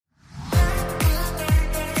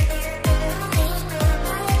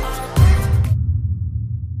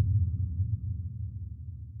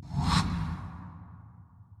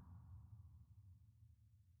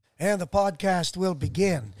And the podcast will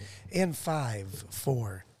begin in 5,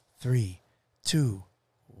 4, 3, 2,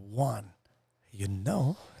 1. You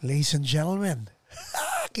know, ladies and gentlemen,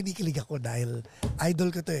 kinikilig ako dahil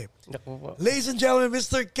idol ko to eh. Ladies and gentlemen,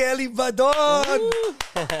 Mr. Kelly Badon!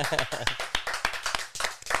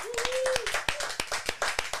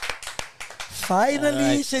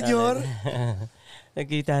 Finally, senyor.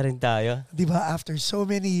 Nagkita rin tayo. Diba, after so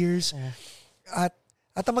many years, at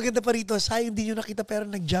ang maganda pa rito, sayang hindi nyo nakita pero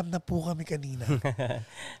nag-jam na po kami kanina.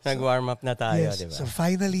 Nag-warm up na tayo, yes, diba? So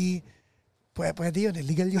finally, pwede yun eh.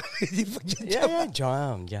 Legal yun.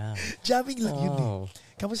 Jam. Jamming lang yun eh.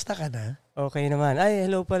 Kamusta ka na? Okay naman. Ay,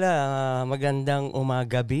 hello pala. Magandang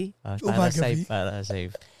umagabi. Para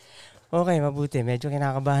safe. Okay, mabuti. Medyo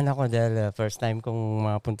kinakabahan ako dahil first time kong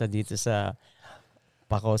mapunta dito sa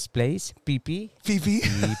Paco's Place. PP.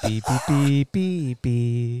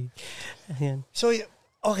 Ayan. So,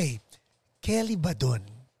 okay. Kelly Badon.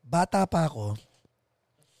 Bata pa ako.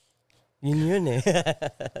 Yun eh.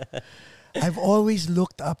 I've always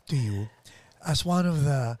looked up to you as one of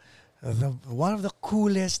the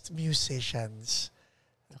coolest musicians.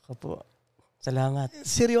 Ako po. Salamat.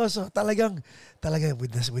 Seryoso, talagang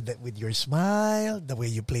with your smile, the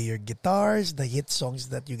way you play your guitars, the hit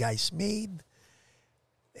songs that you guys made.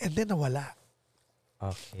 And then nawala.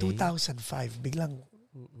 Okay. 2005, biglang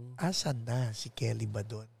asan na si Kelly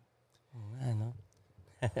Badon? Ano?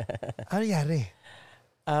 Ano nangyari?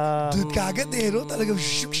 Dude, kagad eh, no? Talagang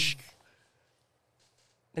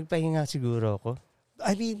nagpahinga siguro ako.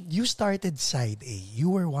 I mean, you started Side A.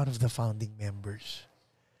 You were one of the founding members.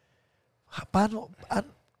 Ano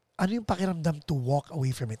yung pakiramdam to walk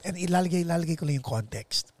away from it? And ilalagay ko lang yung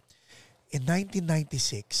context. In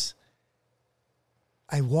 1996,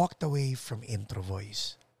 I walked away from Intro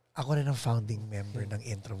Voice. Ako rin ang founding member ng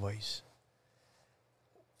Intro Voice.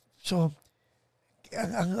 So,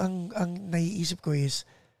 ang naiisip ko is,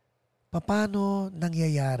 paano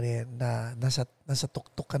nangyayari na nasa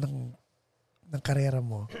tuktok ka ng karera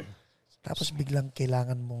mo, tapos biglang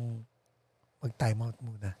kailangan mong mag-time out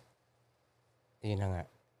muna? Yun na nga.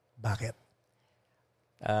 Bakit?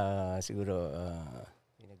 Siguro,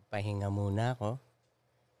 nagpahinga muna ako.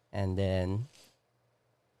 And then,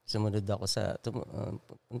 sumunod ako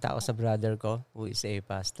punta ako sa brother ko, who is a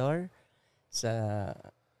pastor sa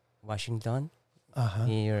Washington,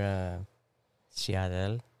 near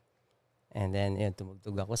Seattle. And then,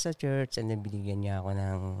 tumugtog ako sa church and then binigyan niya ako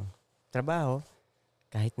ng trabaho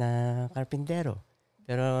kahit na karpintero.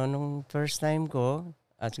 Pero nung first time ko,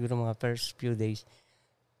 at siguro mga first few days,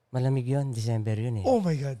 malamig yun, December yun eh. Oh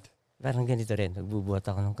my God. Parang ganito rin, nagbubuhat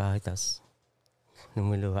ako ng kahoy, tapos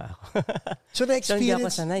lumuluwa ako. So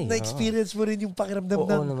na-experience, so, na-experience mo rin yung pakiramdam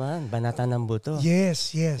Oo naman, banata ng buto.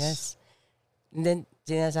 Yes. And then,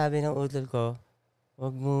 sinasabi ng utol ko,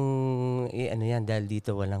 huwag mong yan, dahil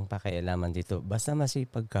dito walang pakialaman dito. Basta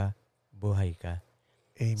masipag ka, buhay ka.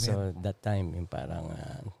 Amen. So, that time, yung parang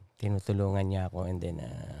tinutulungan niya ako and then...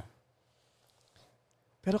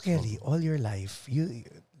 Pero Kelly, all your life,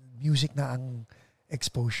 music na ang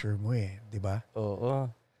exposure mo eh, di ba? Oo.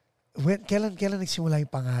 Kailan nagsimula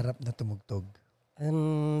yung pangarap na tumugtog?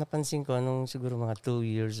 Napansin ko, nung siguro mga 2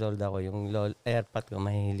 years old ako, yung airpot ko,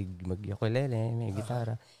 mahilig mag-ukulele, may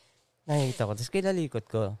gitara. Nakikita ko, tapos kinalikot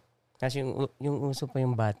ko. Kasi yung uso pa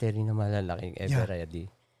yung battery na malalaking ever ready.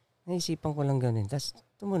 Naisipan ko lang ganun. Tapos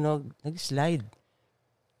tumunog, nag-slide.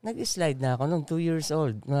 Nag-slide na ako nung 2 years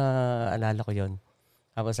old. Naalala ko yon.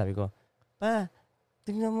 Tapos sabi ko, Pa,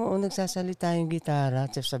 tingnan mo, nagsasalita yung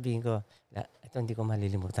gitara. Tapos sabihin ko, ito hindi ko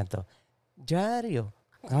malilimutan to. Diaryo.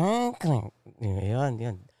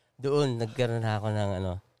 Yun. Doon, nagkaroon ako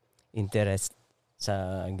ng interest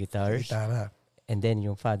sa guitars. Gitara. And then,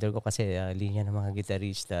 yung father ko kasi, linya ng mga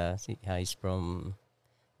gitarista, he's from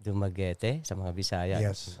Dumaguete, sa mga Bisaya.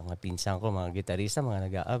 Yes. Mga pinsan ko, mga gitarista,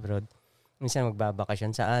 mga nag-abroad. Minsan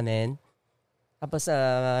magbabakasyon sa amin. Tapos,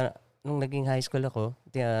 nung naging high school ako,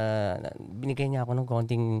 binigay niya ako ng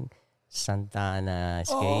konting Santana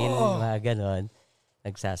scale, mga ganon.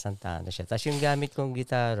 Nagsasantana siya. Tapos yung gamit kong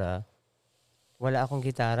gitara, wala akong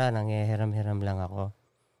gitara, nanghihiram-hiram lang ako.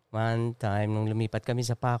 One time, nung lumipat kami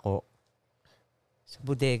sa Paco, sa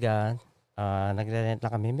bodega, nagre-rent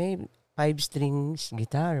lang kami, may 5 strings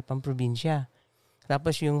guitar, pamprobinsya.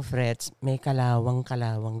 Tapos yung frets, may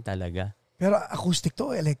kalawang-kalawang talaga. Pero acoustic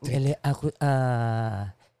to o electric?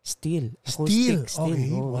 Steel. Acoustic steel.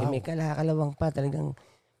 Okay, wow. May kalawang pa, talagang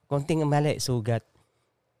konting mali, sugat.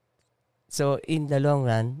 So, in the long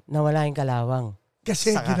run, nawala yung kalawang.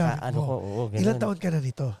 Kasi ginamit mo. Ilang taon ka na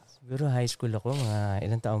nito? Siguro high school ako, mga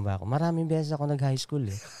ilang taon ba ako. Maraming beses ako nag-high school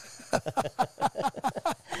eh.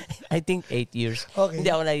 I think 8 years. Okay. Hindi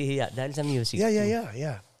ako nahihiya dahil sa music.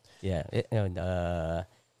 Yeah. Yeah.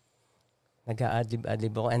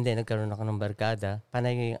 Nag-a-adlib ako and then nagkaroon ako ng barkada.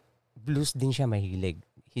 Panay blues din siya mahilig.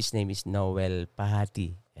 His name is Noel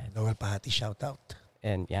Pahati. Yan. Noel Pahati, shout out.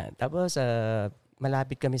 And yan. Tapos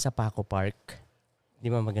malapit kami sa Paco Park. Di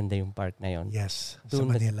ba maganda yung park na yon? Yes, doon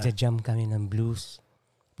sa Manila. nagja-jam kami ng blues.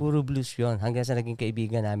 Puro blues yon. Hanggang sa naging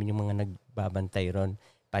kaibigan namin yung mga nagbabantay ron.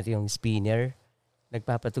 Pati yung spinner.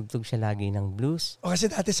 Nagpapatugtog siya lagi ng blues. O kasi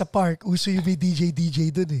dati sa park, uso yung may DJ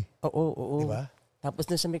dun eh. Oo. Diba? Tapos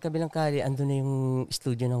doon sa may kabilang kali, andun na yung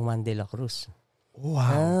studio ng Juan de la Cruz.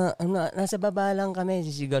 Wow. Nasa baba lang kami.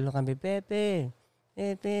 Sisigaw lang kami, Pepe.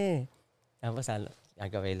 Tapos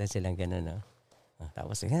gagawin lang silang gano'n. No?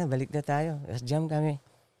 Tapos balik na tayo. Tapos jam kami.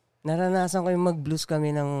 Naranasan ko yung mag-blues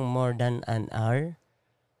kami ng more than an hour.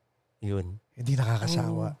 Yun. Hindi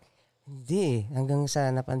nakakasawa. Hindi. Hanggang sa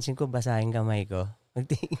napansin ko, basahin kamay ko.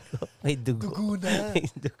 Magtingin ko, may dugo. Dugo na. May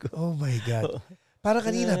dugo. Oh my God. Para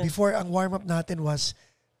kanina, before ang warm-up natin was,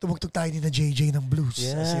 tumugtog tayo ni na JJ ng blues.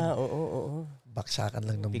 Yeah, oo. Baksakan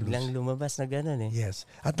lang ng Biglang blues. lumabas na gano'n eh. Yes.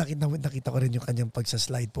 At nakita ko rin yung kanyang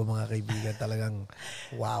pagsaslide po mga kaibigan. Talagang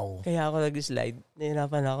wow. Kaya ako nag-slide.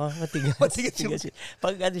 Nahirapan ako. Matigas.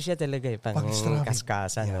 Pag ano siya talaga eh. Pang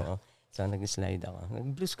kaskasan. Yeah. No? So nag-slide ako.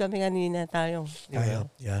 Nag-blues kami kanina tayo. Kaya,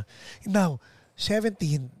 yeah. Now,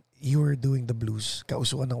 17, you were doing the blues.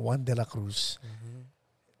 Kausukan ng Juan de la Cruz. Mm-hmm.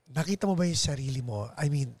 Nakita mo ba yung sarili mo? I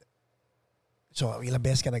mean, so ilang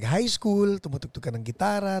beses ka nag-high school, tumutugtog ka ng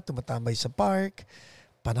gitara, tumatambay sa park,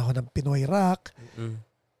 panahon ng Pinoy rock. Mm-hmm.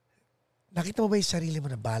 Nakita mo ba yung sarili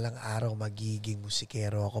mo na balang araw magiging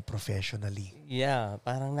musikero ako professionally? Yeah,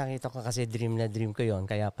 parang nakita ko kasi dream na dream ko yon,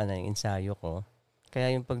 kaya pa na yung ensayo ko.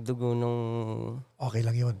 Kaya yung pagdugo nung okay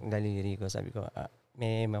lang yun. Daliri ko, sabi ko,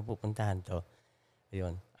 may mapupuntahan to.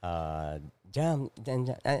 Ayun. Jam.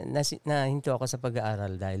 Nahinto ako sa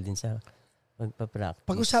pag-aaral dahil din sa pagpa-practice.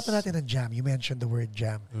 Pag-usapan natin ng jam, you mentioned the word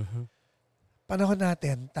jam. Mm-hmm. Panahon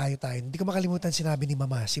natin, tayo, hindi ko makalimutan sinabi ni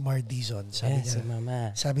Mama, si Mar Dizon. Sabi niya, si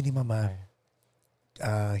Mama. Sabi ni Mama,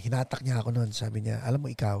 hinatak niya ako noon. Sabi niya, alam mo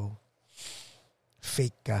ikaw,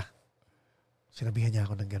 fake ka. Sinabihan niya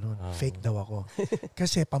ako ng ganun. Oh. Fake daw ako.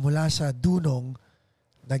 Kasi pamula sa dunong,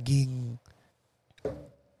 naging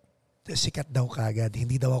sikat daw kagad.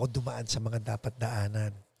 Hindi daw ako dumaan sa mga dapat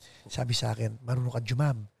daanan. Sabi sa akin, marunong ka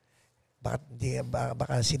jumam.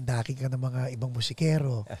 Baka sindakin ka ng mga ibang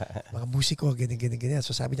musikero, mga musiko, ganyan.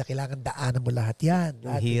 So sabi niya, kailangan daanan mo lahat yan.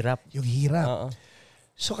 Yung hirap. Uh-oh.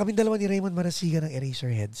 So kami dalawa ni Raymond Marasiga ng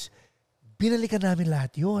Eraserheads, binalikan namin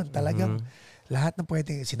lahat yun. Talagang lahat ng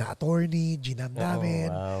pwedeng, sina attorney, ginam namin.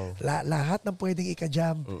 Wow. Lahat ng pwedeng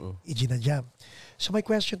ika-jam, i-ginajam. So my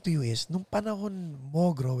question to you is, nung panahon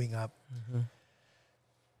mo growing up,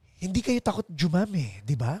 hindi kayo takot jumam eh,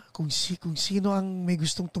 di ba? Kung sino ang may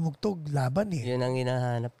gustong tumugtog, laban eh. Yun ang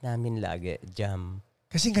hinahanap namin lagi, jam.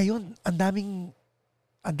 Kasi ngayon, ang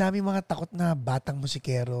daming mga takot na batang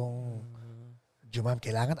musikerong jumam.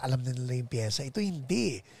 Kailangan alam na nila yung pyesa. Ito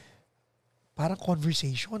hindi. Parang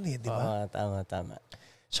conversation eh, di ba? Oo, tama.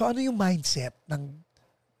 So ano yung mindset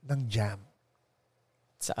ng jam?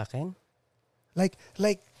 Sa akin?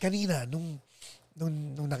 Like kanina, nung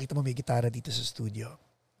nakita mo may gitara dito sa studio,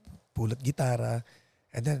 pulot gitara,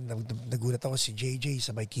 and then nagulat ako si JJ,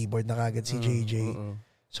 sa may keyboard na kagad si JJ.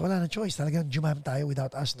 So wala na choice. Talagang jumam tayo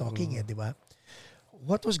without us talking eh, di ba?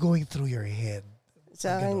 What was going through your head?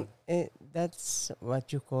 Sa akin, that's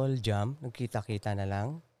what you call jam. Nagkita-kita na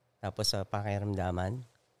lang. Tapos pakiramdaman.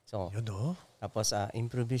 So, yun o. Tapos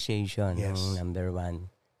improvisation, yes. Yung number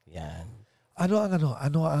 1. Yan.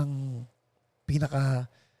 Ano ang pinaka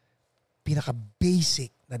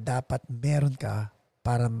basic na dapat meron ka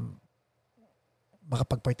para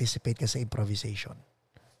makapag-participate ka sa improvisation?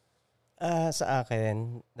 Sa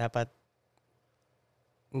akin, dapat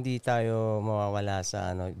hindi tayo mawawala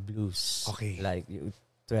sa blues. Okay. Like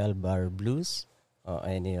 12-bar blues o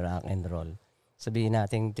any rock and roll. Sabihin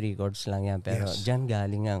natin 3 chords lang yan. Pero yes. Dyan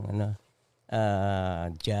galing ang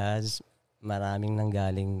jazz. Maraming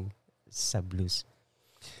nanggaling sa blues.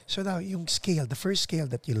 So now, yung scale, the first scale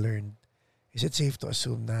that you learned, is it safe to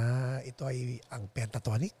assume na ito ay ang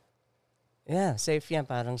pentatonic? Yeah, safe yan.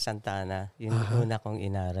 Parang Santana. Yun yung una kong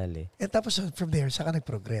inaral eh. And tapos from there, saan ka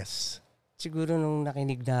nag-progress? Siguro nung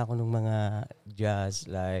nakinig na ako ng mga jazz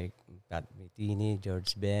like Pat Metheny,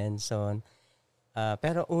 George Benson.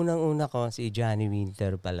 Pero unang-una ko si Johnny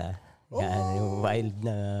Winter pala. Yan, yung wild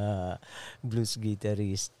na blues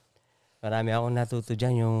guitarist. Marami akong natuto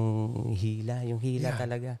dyan, yung hila. Yung hila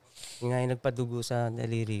talaga. Yung nga yung nagpadugo sa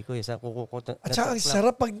daliri ko. Sa kuko ko. At saka ang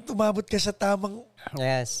sarap pag tumabot ka sa tamang...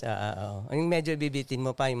 Yes. Yung medyo bibitin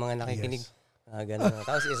mo pa, yung mga nakikinig. Yes. Ganun.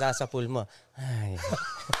 Tapos isasapul mo. Ay.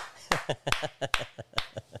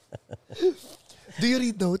 Do you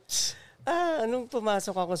read notes? Nung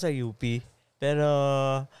pumasok ako sa UP. Pero,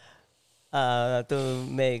 to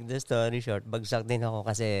make the story short, bagsak din ako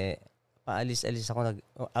kasi paalis-alis ako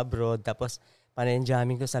abroad. Tapos,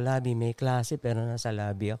 jamming ko sa lobby. May klase pero nasa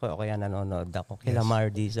lobby ako. O kaya nanonood ako. Kila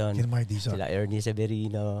Mardison. Kila Ernie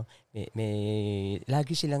Severino.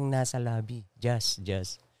 Lagi silang nasa lobby. Jazz.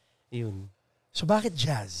 Yun. So, bakit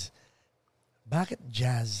jazz? Bakit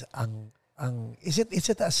jazz ang is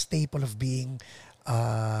it a staple of being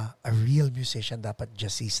a real musician? Dapat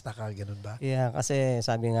jazzista ka, ganun ba? Yeah, kasi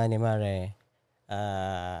sabi nga ni Mare,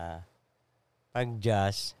 pag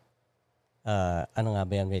jazz, ano nga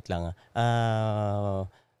ba yan? Wait lang.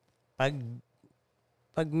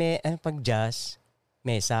 Pag jazz,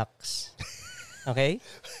 may sax. Okay?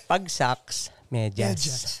 Pag sax, may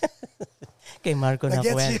jazz. Kay Marco na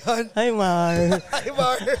kwento. Hi, Mar. Hi,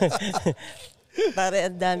 Mar. Pare,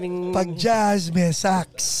 ang daming... Pag jazz, may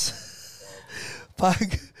sax.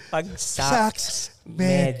 Pag sax,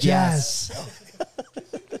 may jazz.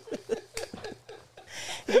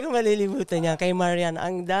 Hindi ko malilimutan yan. Kay Marian,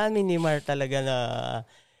 ang dami ni Mar talaga na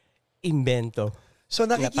invento. So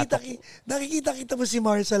nakikita kita mo si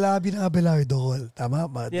Mar sa lobby ng Abelardo Hall. Tama?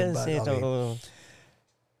 Yes, ito. Okay.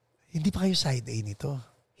 Hindi pa kayo side A nito?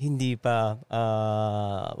 Hindi pa.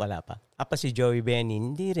 Wala pa. Apa si Joey Benny,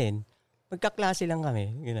 hindi rin. Magkaklase lang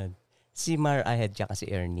kami. Ganun. Si Mar ahead siya kasi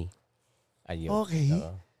Ernie. Ayun. Okay.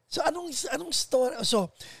 So anong story?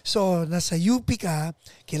 So nasa UP ka,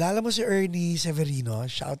 kilala mo si Ernie Severino.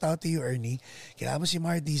 Shout out to you, Ernie. Kilala mo si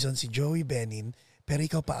Mar Dizon, si Joey Benin, pero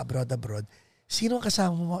ikaw pa abroad. Sino ang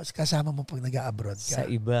kasama mo pag nag-abroad ka? Sa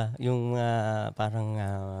iba, yung parang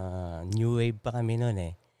new wave pa kami noon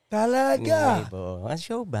eh. Talaga? New wave,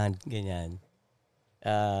 show band, ganyan.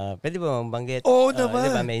 Pwede ba banggit? Oo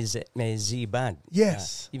naman. Diba may Z band?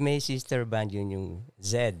 Yes. Yung may sister band yun yung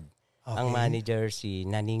Z. Okay. Ang manager si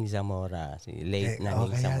Naning Zamora, si late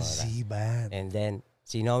Naning Zamora. Z-band. And then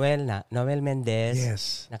si Noel Mendez.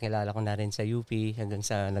 Yes. Nakilala ko na rin sa UP hanggang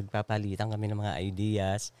sa nagpapalitan kami ng mga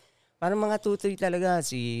ideas. Parang mga tutoy talaga,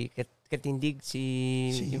 si Katindig,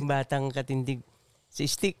 yung batang Katindig, si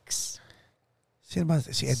Sticks. Sino ba?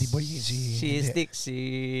 Si Eddie Boy? Si Sticks, si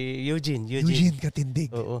Eugene Katindig.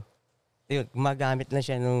 Oo. Ayun, gumagamit na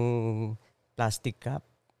siya nung plastic cup.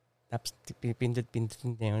 Tapos pindot-pindot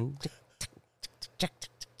na yun.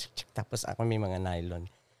 Tapos ako may mga nylon.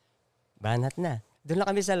 Banat na. Doon lang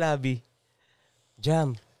kami sa lobby.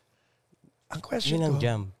 Jam. Ang question yun ang ko,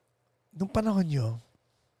 jam. Nung panahon nyo,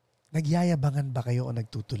 nagyayabangan ba kayo o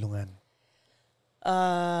nagtutulungan?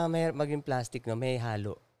 May maging plastic, no? May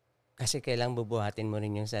halo. Kasi kailangan bubuhatin mo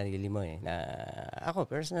rin yung sarili mo eh. Na, ako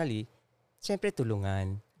personally, siyempre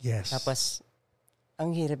tulungan. Yes. Tapos,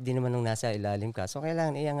 ang hirap din naman nung nasa ilalim ka. So,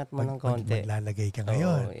 kailangan iangat mo ng konti. Maglalagay ka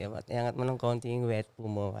ngayon. Iangat mo ng konti yung wet po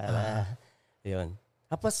mo. Para, yun.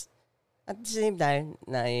 Tapos, at the same time,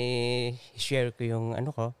 na-share ko yung ano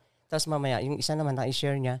ko. Tapos mamaya, yung isa naman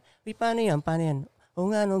na-share niya, uy, paano yan? Oo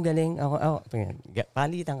nga, no, galing.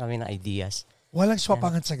 Palitan kami ng ideas. Walang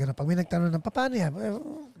swapangan sa gano'n. Pag may nagtanong ng, paano yan?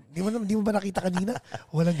 Di mo ba nakita kanina?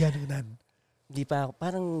 Walang ganunan. Di pa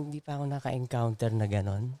ako naka-encounter na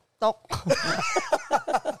gano'n. Tok!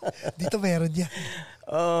 Dito meron yan.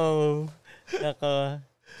 Oh, nako.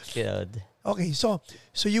 Good. Okay, so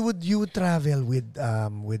you would travel with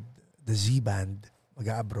the Z band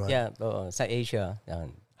mag-abroad? Yeah, sa Asia.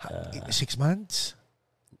 6 months?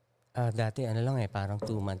 Dati lang parang 2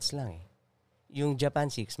 months lang eh. Yung Japan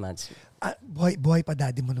 6 months. Buhay pa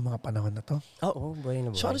daddy mo ng mga panahon na to? Oo, buhay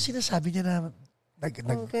na buhay. So ano sinasabi niya na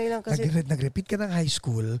okay lang kasi nag-repeat ka ng high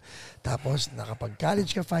school, tapos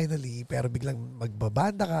nakapag-college ka finally, pero biglang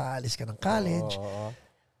magbabanda ka, alis ka ng college.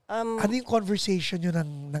 Ano yung conversation yun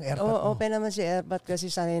ng airpat mo? Open naman si airpat kasi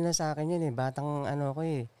sanay na sa akin yun eh. Batang ko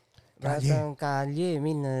eh. Batang kalye.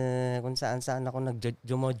 Kung saan-saan ako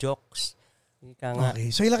nag-jumojokes.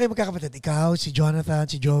 Okay. So ilan kayo magkakapatid? Ikaw, si Jonathan,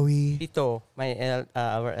 si Joey? Ito,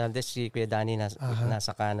 our eldest si Kuya Danny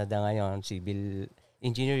nasa Canada ngayon. Civil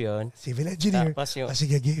engineer yon. Civil engineer. Tapos yung,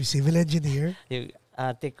 sige, civil engineer. Yung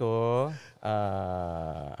ate ko,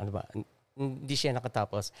 ano ba, hindi siya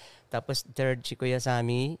nakatapos. Tapos third si Kuya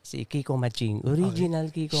Sammy, si Kiko Maching.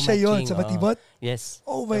 Original Kiko Maching. Siya yun, sa Batibot? Yes.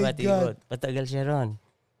 Oh my God. Patagal siya ron.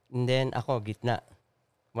 And then ako, gitna.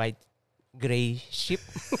 White, gray ship.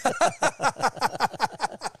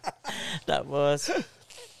 Tapos,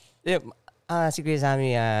 Si Kuya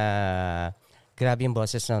Sammy, grabe yung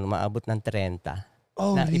boses nun, umaabot ng 30.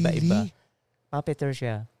 Oh, Na really? iba-iba. Puppeteer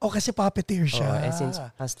siya. Oh, kasi puppeteer siya. Oo, since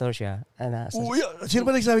pastor siya. Sino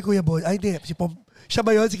ba nagsabi Kuya Boy? Ay, hindi. Siya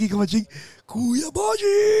ba yun? Si Kiko Maching? Kuya Boy!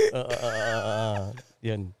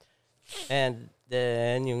 Yun. And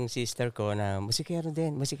then, yung sister ko na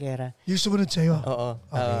musikera. Yung sumunod sa'yo? Oo.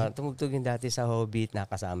 Okay. Tumugtog yung dati sa Hobbit.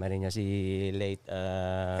 Nakasama rin niya si late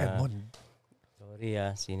Edmond. Sorry,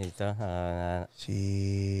 sino ito? Si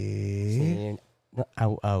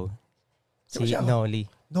Aw. Si Noli.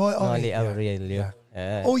 Noli Aurelio.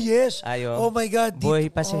 Yeah. Oh, yes. Oh, my God.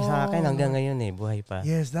 Buhay pa siya sa akin hanggang ngayon Buhay pa.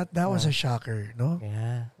 Yes, that was a shocker, no?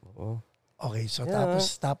 Yeah. Oo. Okay, so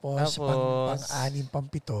tapos pang-anim,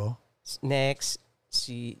 pang-pito. Next,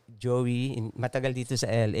 si Joey. Matagal dito sa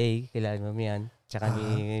LA. Kilala mo yan. Tsaka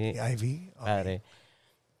ni Ivy. Okay. Pare.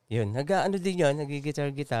 Yun. Din yun.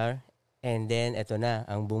 Nag-guitar. And then, eto na.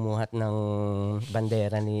 Ang bumuhat ng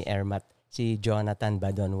bandera ni Ermat. Si Jonathan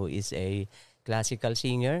Badon, who is a classical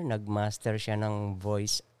singer. Nag-master siya ng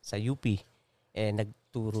voice sa UP.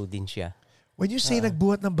 Nagturo din siya. When you say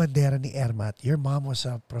nagbuhat ng bandera ni Ermat, your mom was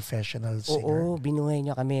a professional singer? Oo, binuhay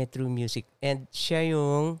niya kami through music. And siya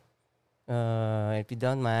yung, if you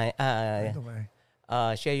don't mind,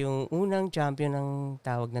 siya yung unang champion ng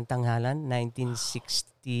tawag ng tanghalan,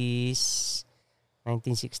 1960s,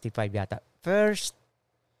 1965 yata. First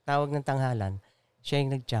tawag ng tanghalan, siya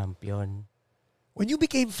yung nag-champion. When you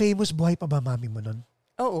became famous, buhay pa ba mami mo nun?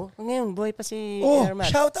 Oo, ngayon buhay pa si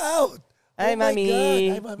Ermat. Shout out! Hi, Mami.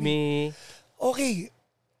 Hi, Mami. Me. Okay,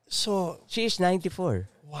 so... She is 94.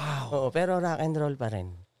 Wow. Oo, pero rock and roll pa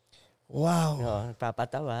rin. Wow.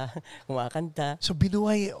 Papatawa, kumakanta. So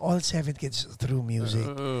binuhay all 7 kids through music.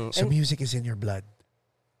 So music is in your blood.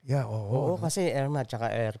 Yeah, oo. Kasi Ermat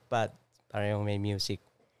tsaka Airpad, parang may music.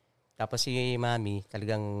 Tapos si Mami,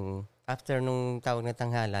 talagang after nung tawag na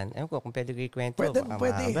tanghalan, ewan ko kung pwede ko ikwento. Pwede.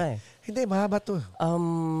 Mahaba Hindi, mahaba to.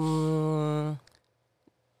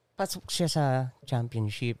 Pasok siya sa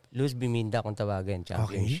championship. Luz Biminda kung tawagin,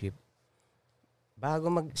 championship. Okay.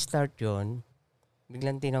 Bago mag-start yon,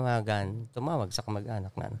 biglang tinawagan, tumawag sa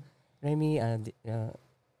kamag-anak na, Remy,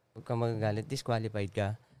 huwag ka magagalit, disqualified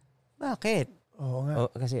ka. Bakit? Oo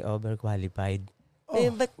nga. Kasi overqualified.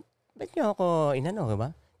 Ba't niyo ako inano,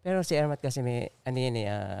 ba? Pero si Ermat kasi may,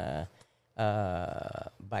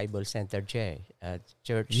 Bible Center siya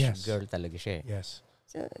church girl talaga siya. Yes.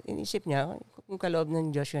 So, inisip niya, kung kaloob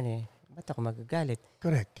ng Diyos yun ba't ako magagalit?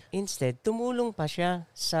 Correct. Instead, tumulong pa siya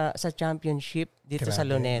sa championship dito sa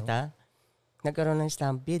Luneta. No? Nagkaroon ng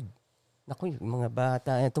stampede. Naku, yung mga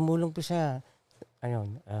bata, tumulong pa siya.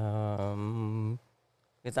 Ayun.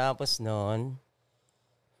 Tapos noon,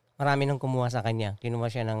 marami nang kumuha sa kanya. Kinuha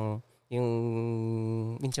siya ng,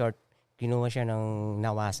 in short, kinuha siya ng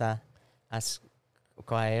nawasa as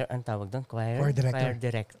choir, ang tawag doon? Choir director.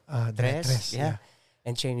 Directress. Yeah.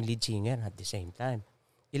 And siya yung lead singer at the same time.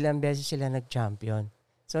 Ilang beses sila nag-champion.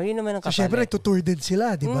 So, yun naman ang kapalit. So, syempre, nagtutour din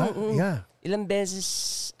sila, di ba? Yeah. Ilang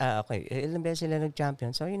beses sila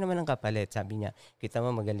nag-champion. So, yun naman ang kapalit. Sabi niya, kita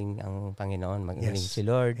mo magaling ang Panginoon, magaling si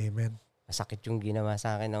Lord. Amen. Masakit yung ginawa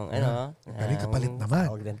sa akin ng galing kapalit naman.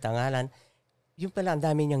 Tawag ng tangalan. Yung pala, ang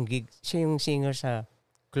dami niyang gig. Siya yung singer sa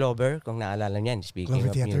Clover, kung naalala niyan, speaking Clover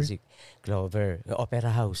of Theater? music. Clover,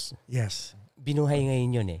 Opera House. Yes. Binuhay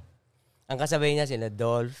ngayon yun Ang kasabay niya sila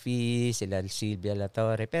Dolphy, sila Silvia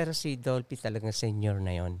Latorre, pero si Dolphy talagang senior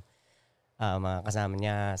na yon. Mga kasama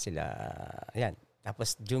niya sila, yan.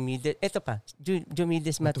 Tapos Jumides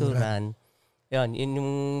Maturan. Yun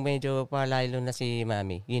yung medyo palaylo na si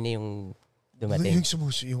Mami. Yun na yung dumating. Yung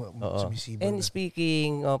sumisibol. And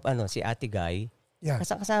speaking of si Ate Guy, yeah.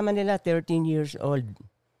 kasama nila 13 years old.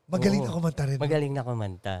 Magaling na kumanta rin. Magaling na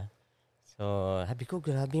kumanta. So, sabi ko,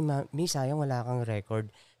 grabe, Mami, sayang wala kang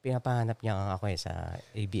record. Pinapahanap niya ako sa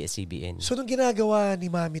ABS-CBN. So, nung ginagawa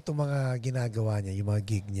ni Mami itong mga ginagawa niya, yung mga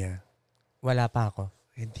gig niya? Wala pa ako.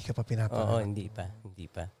 Hindi ka pa pinapahanap? Oo, hindi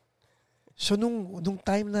pa. So, nung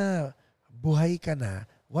time na buhay ka na,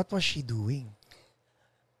 what was she doing?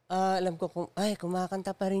 Alam ko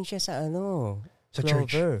kumakanta pa rin siya sa Sa Clover.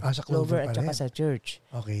 Church? Sa Clover at saka sa church.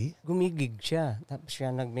 Okay. Gumigig siya. Tapos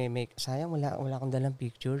siya nagme-make. Sayang, wala akong dalang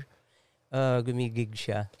picture. Gumigig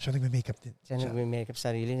siya. Siya nagme-makeup din? Siya nagme-makeup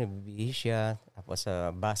sarili, nabibihis siya. Tapos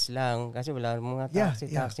bus lang. Kasi wala mga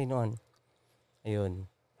taxi noon. Ayun.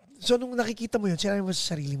 So, nung nakikita mo yun, sinabi mo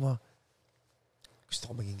sa sarili mo,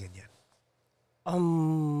 gusto ko maging ganyan?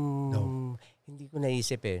 No. Hindi ko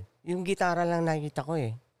naisip Yung gitara lang nakita ko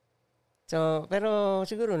So, pero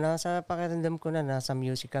siguro nasa pakiramdam ko na nasa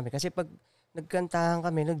music kami. Kasi pag nagkantahan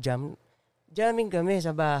kami, nag-jam, Jamming kami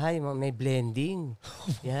sa bahay, may blending.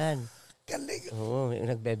 Yan. Galing. Oo,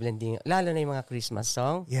 nagbe-blending. Lalo na yung mga Christmas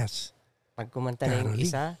song. Yes. Pag kumanta na yung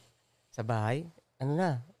isa sa bahay, ano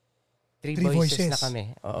na, three voices voices na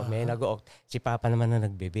kami. Oo, may nag-o-oct. Si Papa naman na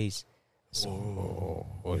nagbe-bass. So,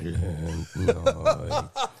 silent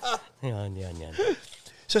night. Yan.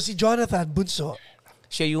 So si Jonathan Bunso,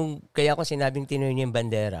 siya yung, kaya ko sinabing tinoy niya yung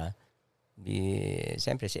bandera,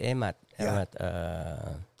 siyempre si Emat.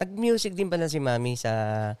 Nag-music din pala si Mami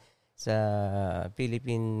sa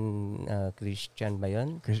Philippine Christian ba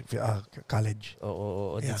yun? College.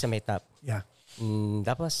 Oo, din sa may top. Yeah.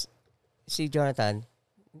 Tapos, si Jonathan,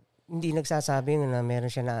 hindi nagsasabi na meron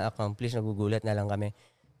siya na-accomplish, nagugulat na lang kami.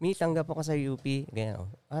 May tanggap ako sa UP, ganyan,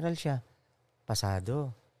 aral siya. Pasado.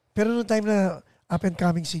 Pero noong time na up and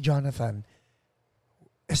coming si Jonathan,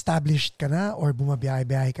 established ka na or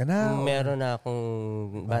bumabiyahe-biyahe ka na? Meron na akong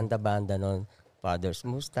banda-banda noon. Father's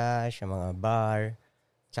Mustache, mga bar,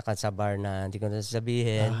 tsaka sa bar na hindi ko na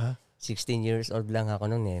sasabihin. 16 years old lang ako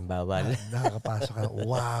noon bawal. Nakakapasok ka.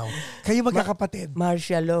 Wow. Kayo magkakapatid?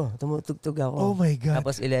 Martial law. Tumutugtog ako. Oh my God.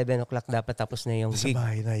 Tapos 11 o'clock dapat tapos na yung sa gig.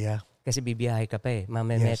 bahay na, yeah. Kasi bibiyahe ka pa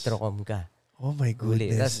Mamaya Metrocom ka. Oh my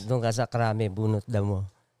goodness. Tapos doon ka sa Krame, bunot mo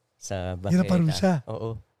sa Baketa. Yun ang parusa.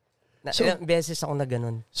 Oo. Ilang beses ako na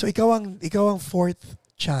ganun. So ikaw ang fourth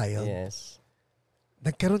child. Yes.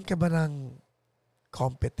 Nagkaroon ka ba ng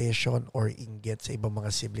competition or inggit sa ibang mga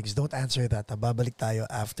siblings? Don't answer that. Babalik tayo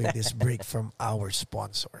after this break from our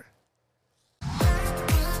sponsor.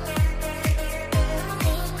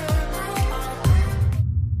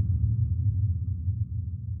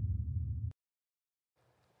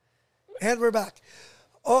 And we're back.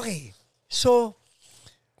 Okay. So,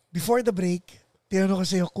 before the break, tinanong ko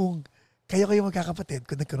sa'yo kung kayo magkakapatid,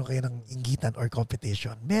 kung nagkaroon kayo ng inggitan or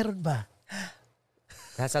competition. Meron ba?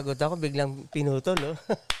 Sasagot ako, biglang pinutol,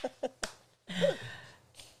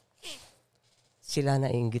 Sila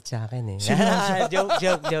na inggit sa akin, joke.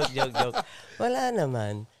 Wala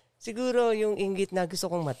naman. Siguro yung inggit na gusto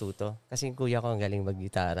kong matuto. Kasi yung kuya ko ang galing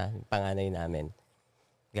mag-gitara. Panganay namin.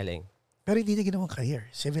 Galing. Pero hindi na ginawang career.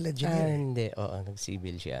 Civil engineer. Hindi. Oo,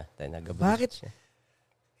 nag-civil siya. Bakit? Siya.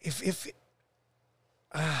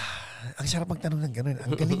 Ang sarap magtanong ng ganun.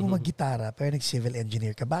 Ang galing mo mag-gitara, pero nag-civil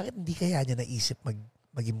engineer ka. Bakit hindi kaya niya naisip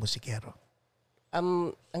maging musikero?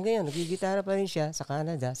 Ang ganyan, nag-gitara pa rin siya sa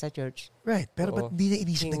Canada, sa church. Right. Pero ba't hindi niya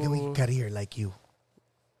inisip na gawing career like you?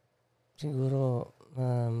 Siguro,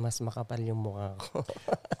 mas makapal yung mukha ko.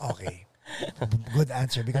 Okay. Good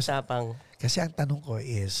answer. Because, kasi ang tanong ko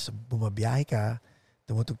is, bumabiyahe ka,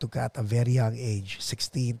 tumutugtog ka at a very young age,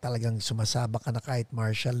 16, talagang sumasabak ka na kahit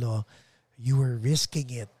martial law, you were risking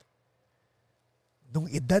it. Nung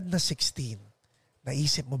edad na 16,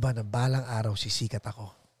 naisip mo ba na balang araw sisikat ako?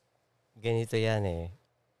 Ganito yan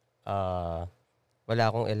wala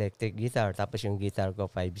akong electric guitar, tapos yung guitar ko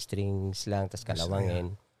 5 strings lang, tapos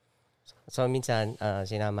kalawangin. So minsan,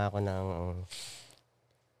 sinama ako ng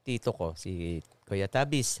tito ko, si Kuya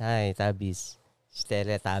Tabis. Hi, Tabis.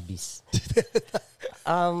 Stella Tabis.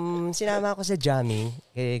 Sinama ako sa jamming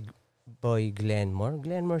kay Boy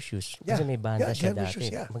Glenmore Shoes. Kasi may banda siya dati. Shoes,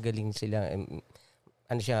 Magaling sila.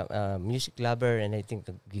 Music lover, and I think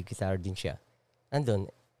nag-guitar din siya. Andun.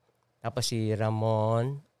 Tapos si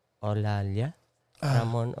Ramon Olalia.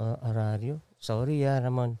 Ramon Orario. Sorry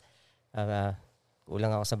Ramon.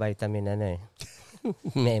 Kulang ako sa vitamin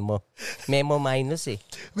Memo. Memo minus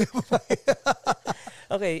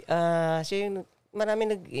Okay, siya yung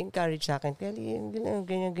marami nag-encourage sa akin. Kaya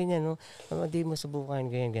ganyan, no? Hindi mo subukan,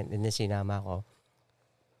 ganyan. And then sinama ko.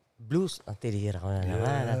 Blues, ang tinira ko na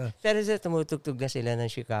naman. Pero tumutugtog na sila ng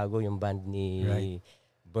Chicago, yung band ni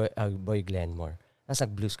Boy Glenmore. Tapos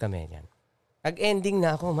nag-blues kami yan. Nag-ending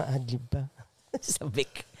na ako, ma-adlib pa.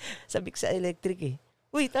 Sabik sa electric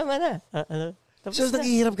Uy, tama na. So,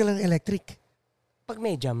 nag-ihiram ka lang ng electric? Pag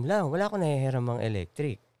may jam lang, wala akong nahihiram ng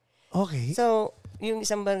electric. Okay. So, yung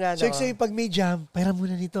isang barkada So, pag may jam, pairam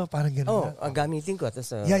muna nito, parang gano'n. ang gamitin ko.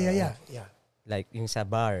 Tapos, yeah. Like, yung sa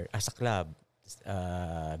bar, sa club,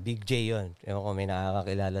 Big J yun. Ewan ko, may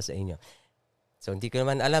nakakakilala sa inyo. So, hindi ko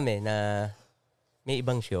naman alam na may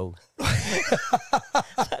ibang show.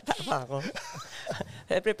 Tapa ako.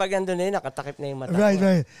 Siyempre, pag andun nakatakip na yung mata ko.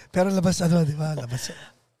 Right. Pero labas di ba? Labas.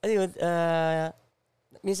 Ayun,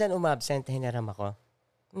 minsan umabsent, hinaram ako.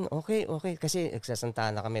 Okay. Kasi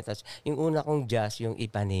nagsasantaan na kami. Tapos, yung una kong jazz, yung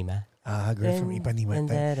Ipanema. Girl from Ipanema.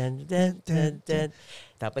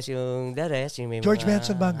 Tapos yung the rest, yung may George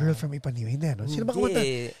Benson ba ang Girl from Ipanema? Hindi, no? Sino ba kumanta?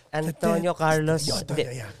 Antonio Carlos.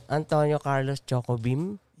 Yeah. Antonio Carlos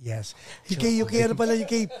Chocobim. Yes. Yung kay ano pala,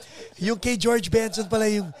 yung kay George Benson pala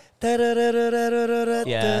yung tarararararararat.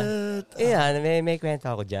 Yeah, may kwento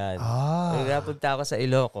ako dyan. Napunta ako sa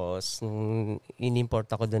Ilocos, in-import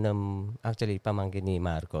ako doon ng, actually, pamangkin ni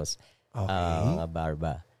Marcos. Okay.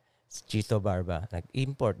 Barba. Chito Barba.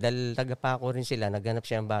 Nag-import. Dahil taga-Paco rin sila, naghanap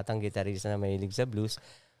siya ng batang gitarista na mahilig sa blues.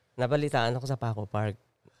 Nabalitaan ako sa Paco Park.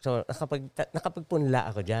 So, nakapagpunla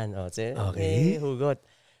ako dyan. Okay. Hugot.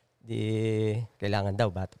 Kailangan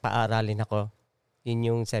daw, paaralin ako. Yun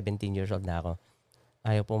yung 17 years old na ako.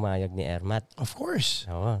 Ayaw pumayag ni Ermat. Of course.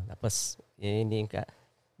 Oo. Tapos, hindi ka.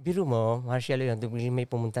 Biro mo, Marshall yun, may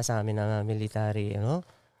pumunta sa amin na military,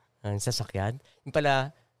 ang sasakyan. Yung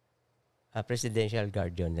pala, presidential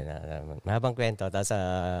guard yun. Mahabang kwento. Tapos,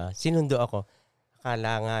 sinundo ako.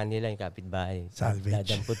 Akala nga nila yung kapitbahay.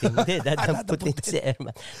 Salvage. Dadamputin si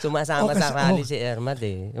Ermat. Sumasama sa rally si Ermat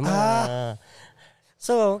eh.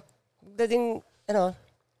 So, dating,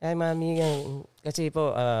 ay mami, kasi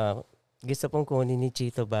po, gusto pong kunin ni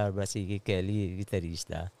Chito Barba si Kelly,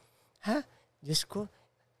 gitarista. Ha? Diyos ko,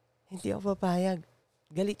 hindi ako papayag.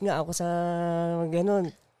 Galit nga ako sa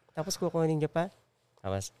ganun. Tapos kukunin niya pa.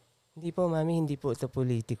 Tapos, hindi po mami, hindi po ito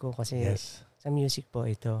politiko kasi sa music po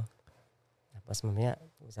ito. Tapos mamaya,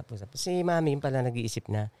 usap-usap. Si mami pala nag-iisip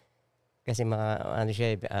na. Kasi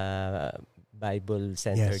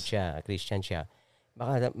Bible-centered siya, Christian siya.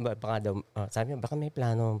 Baka daw, sabi niya, baka may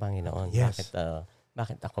plano ang Panginoon. Yes.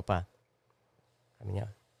 Bakit ako pa? Sabi niya,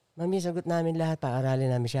 mami, sagot namin lahat. Paaralin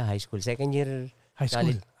namin siya, high school. Second year high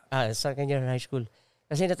school.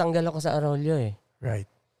 Kasi natanggal ako sa Arroyo eh. Right.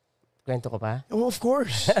 Kwento ko pa? Oh, of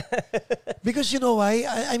course. Because you know why?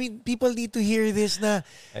 I mean, people need to hear this na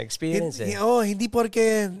experience hindi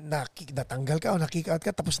porke natanggal ka o nakick out ka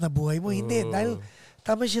tapos nabuhay mo. Hindi. Dahil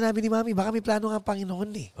tama sinabi ni Mami, baka may plano nga ang Panginoon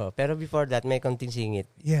eh. Pero before that, may konting singit.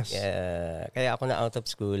 Yes. Kaya ako na out of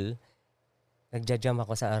school, nagja-jam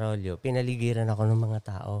ako sa Arroyo, pinaligiran ako ng mga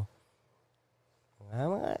tao.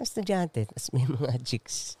 Mga estudyante, tapos may mga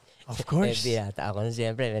chicks. Of course. Yata ako na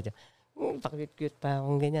siyempre, medyo, pakit-cute pa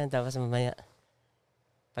akong ganyan. Tapos mamaya,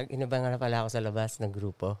 pag inabangan na pala ako sa labas ng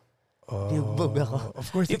grupo, bug ako. Of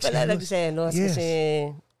course. Di pala nagselos kasi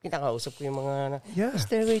kinakausap ko yung mga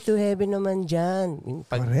Stairway to Heaven naman dyan.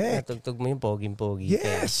 Pag natugtog mo yung poging-pogi.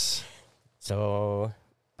 Yes! So,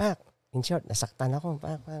 in short, nasaktan ako.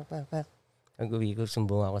 Pag-uwi ko,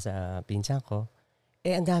 sumbong ako sa pinsan ko.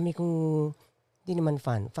 Ang dami kong, hindi naman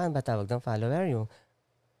fan. Fan ba tawag ng follower? Yung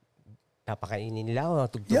napakainin nila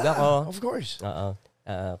ako, tugtog ako. Of course.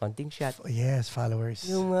 Konting shot. Yes, followers.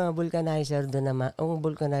 Yung vulcanizer doon naman, ang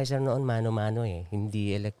vulcanizer noon mano-mano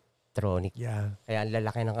hindi electronic. Yeah. Kaya ang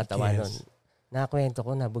lalaki ng katawan noon. Nakwento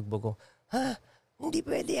ko, nabugbog ko, hindi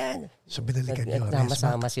pwede yan. So binalikan nyo.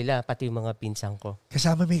 Sama-sama sila, pati yung mga pinsang ko.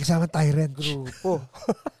 May kasama tyrant. Grupo.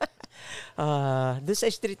 Doon sa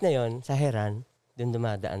street na yon, sa Heran, doon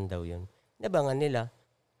dumadaan daw yun. Nabangan nila.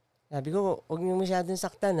 Sabi ko, huwag niyo masyadong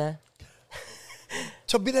saktan ha.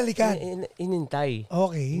 So binalikan? Inintay.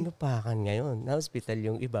 Okay. Inupakan ngayon. Na-hospital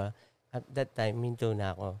yung iba. At that time, minto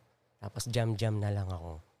na ako. Tapos jam-jam na lang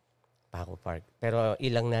ako. Paco Park. Pero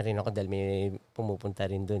ilang na rin ako dahil may pumupunta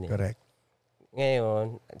rin doon eh. Correct.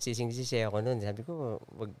 Ngayon, sising-sisi ako noon. Sabi ko,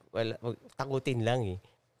 wag takutin lang eh.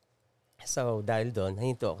 So, dahil doon,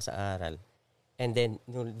 nahinto ako sa aral. And then,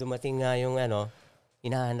 nung dumating nga yung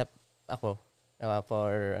hinahanap ako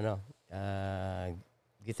for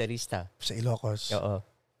gitarista. Sa Ilocos. Oo.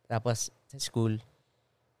 Tapos, sa school,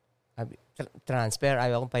 transfer.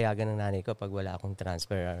 Ayaw akong payagan ng nanay ko pag wala akong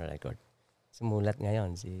transfer record. Sumulat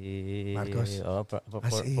ngayon si Marcos.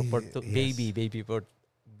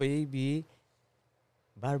 Baby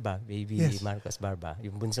Barba, Marcos Barba,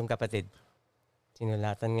 yung bunsong kapatid.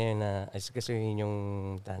 Sinulatan ngayon na kasuhin yung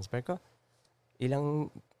transfer ko.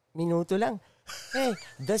 Ilang minuto lang. Hey,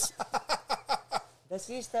 the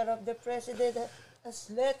sister of the president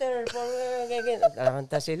has letter for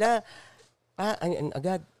kakanta sila.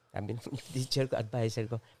 Agad. Sabi ng teacher ko, advisor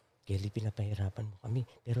ko, Kelly, pinapahirapan mo kami.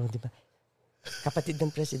 Pero di ba, kapatid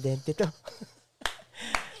ng presidente to.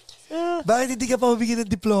 Bakit hindi ka pa mabigyan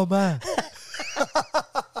ng diploma?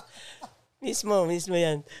 mismo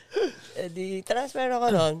yan. Di transfer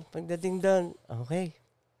ako noon. Pagdating doon, okay.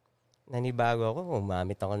 Nanibago ako.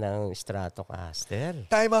 Umamit ako ng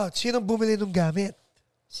Stratocaster. Time out. Sinong bumili ng gamit?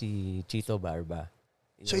 Si Chito Barba.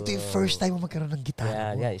 So ito yung first time mo magkaroon ng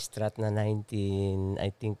gitara mo? Yeah, Strat na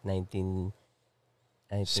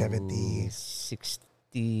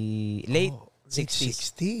 1960, late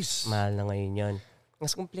 60s. Mahal na ngayon yun.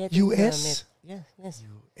 Mas kompleto yung gamit. Yes.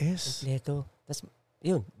 US? Kompleto. Tapos,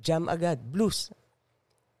 yun, jam agad. Blues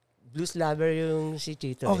lover yung si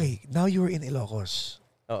Chito. Okay, now you were in Ilocos.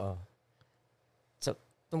 Oo. So,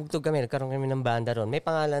 tumugtog kami. Nagkaroon kami ng banda ron. May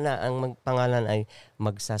pangalan na. Ang pangalan ay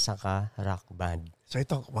Magsasaka Rock Band. So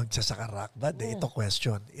ito, Magsasaka Rock Band. Ito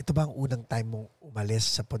question. Ito ba ang unang time mong umalis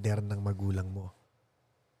sa poder ng magulang mo?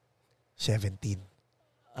 17.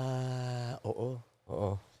 Oo.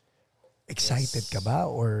 Excited ka ba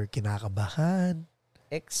or kinakabahan?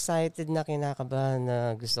 Excited na kinakabahan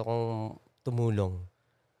na gusto kong tumulong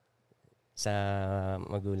sa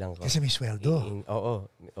magulang ko. Kasi may sweldo. Oo.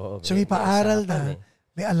 So may paaral na,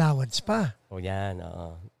 may allowance pa. Yan,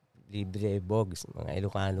 oo. Libre bogs, mga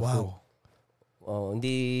Ilocano Wow. food.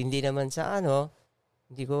 Hindi naman sa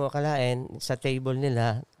hindi ko akalain, sa table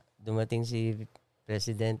nila, dumating si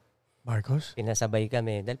President Marcos? Pinasabay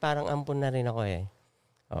kami. Dahil parang ampun na rin ako eh.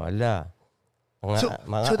 Wala. So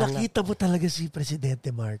nakita mo talaga si Presidente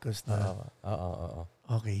Marcos na? Oo.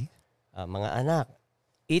 Okay. Mga anak,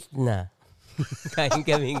 eat na. Kain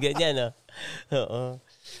kami ganyan, no? Oo.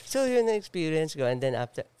 So, yun ang experience ko. And then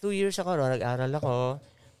after 2 years ako, nag-aral ako.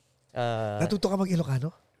 Natuto ka mag-Ilocano?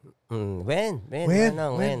 When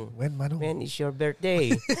is your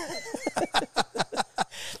birthday?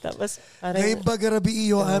 Tapos, ngayon ba garabi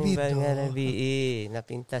iyo amin? Ngayon ba garabi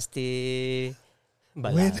napintas ti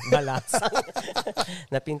balasang.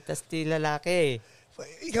 Napintas ti lalaki.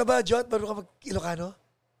 Ikaw ba, John? Marunong ka mag-Ilocano?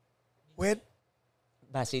 When?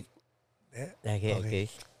 Basit. Okay.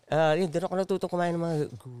 Yun, doon ako natuto kumain ng mga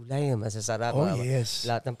gulay. Masasarap. Yes.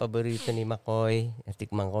 Lahat ng paborito ni Makoy.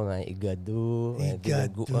 Natikman ko mga igado.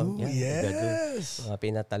 Igado, yes. Mga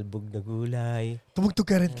pinatalbog na gulay. Tumugtog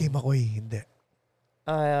ka rin kay Makoy? Hindi.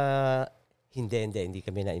 Hindi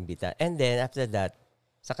kami na-imbita. And then, after that,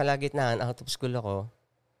 sa kalagitnaan, out of school ako,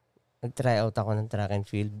 nag-try out ako ng track and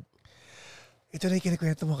field. Ito na yung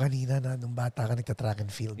kinikwento mo kanina na nung bata ka nagta-track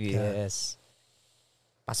and field ka. Yes.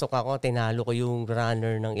 Pasok ako, tinalo ko yung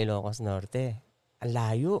runner ng Ilocos Norte. Ang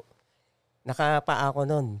layo. Nakapaa ako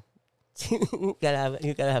nun.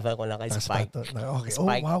 yung kalaban ko lang kay Spike. Okay.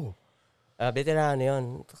 Spike. Oh, wow. Veterano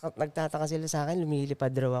yun. Nagtataka sila sa akin,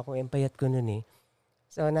 lumilipad raw ako. Yung payat ko nun eh.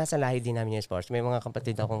 So, nasa lahi din namin yung sports. May mga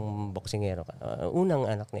kapatid akong boksingero. Unang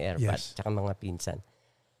anak ni Airpat, tsaka mga pinsan.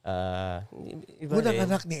 Unang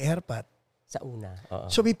anak ni Airpat? Sa una,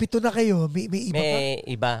 oo. So, may 7 na kayo? May iba pa? May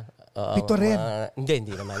iba. 7 rin?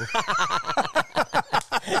 Hindi naman.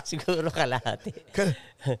 Siguro kalahati.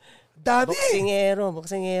 Dami!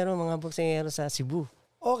 Boksingero, mga boksingero sa Cebu.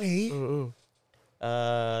 Okay.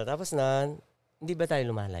 Tapos na, hindi ba tayo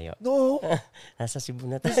lumalayo? No. Nasa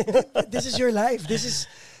Cebu na tayo. This is your life.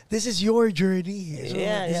 This is your journey. So,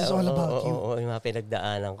 this is all about you. Oo, yung mga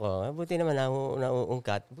pinagdaanan ko. Buti naman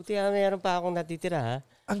nauungkat. Buti meron pa akong natitira, ha?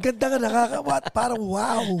 Ang ganda nga, nakakawat. Parang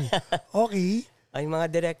wow. Okay. Ay, mga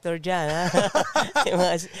director dyan, ha? yung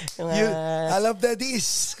mga I love that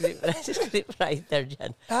is. Script writer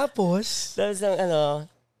dyan. Tapos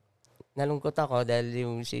nalungkot ako dahil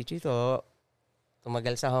yung si Chito,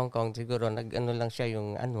 tumagal sa Hong Kong, siguro lang siya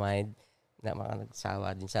yung unwind na mga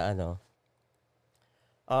nagsawa din sa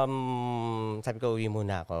sabi ko, uwi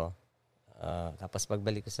muna ako. Tapos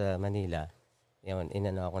pagbalik ko sa Manila, yun,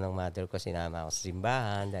 inano ako ng mother ko, sinama ako sa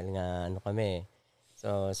simbahan dahil nga kami.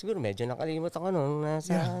 So, siguro medyo nakalimot ako nung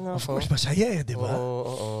nasa of course, masaya di ba?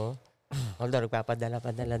 Oo. Although,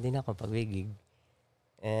 nagpapadala-padala din ako pag wigig.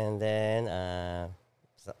 And then,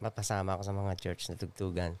 mapasama ako sa mga church na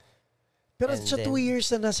tugtugan. Pero sa 2 years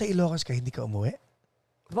na nasa Ilocos ka, hindi ka umuwi?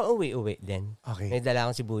 Uwi din. Okay. May dala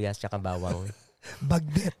akong sibuyas tsaka bawang.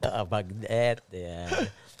 Bagnet. Bagnet. Yeah.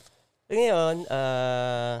 Ngayon,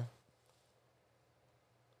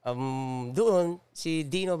 doon, si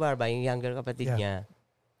Dino Barba, yung younger kapatid niya,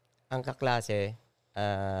 ang kaklase,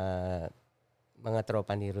 mga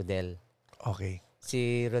tropa ni Rodel. Okay.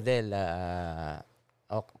 Si Rodel,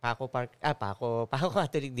 Paco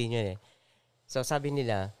Catholic din yun eh. So sabi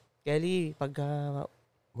nila, Kelly, pagka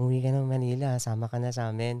umuwi ka ng Manila, sama ka na sa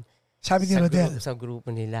amin. Sabi ni Rodel? Sa grupo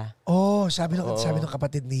nila. Sabi ng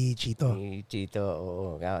kapatid ni Chito. Ni Chito,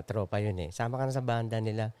 oo. Tropa yun eh. Sama ka na sa banda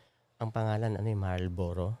nila. Ang pangalan,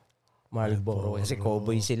 Marlboro. Kasi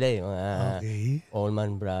cowboy sila eh. Mga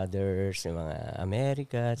Allman Brothers, yung mga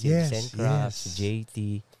America, si Vincent Crafts, si JT.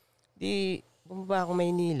 Di, bumaba ako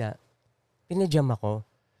Maynila. Pinajam ako.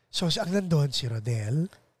 So, ang nandun, si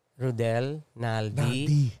Rodel,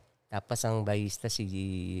 Naldi. Tapos ang bahista si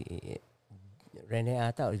Rene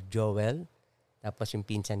ata o Joel. Tapos yung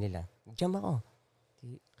pinsan nila. Jam ako.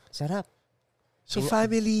 Sarap. So,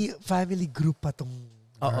 family group pa tong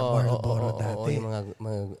Marlboro dati. Yung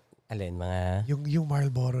mga yung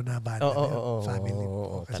Marlboro na banda family.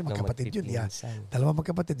 Kasi magkapatid yun. Dalawa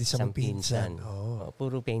magkapatid, isang pinsan.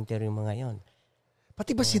 Puro painter yung mga yon.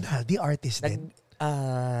 Pati ba si Naldi, artist din?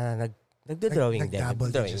 Nagdo-drawing din.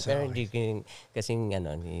 Nag-double din siya sa Pero hindi kasing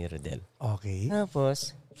ni Rodel. Okay.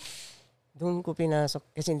 Tapos, doon ko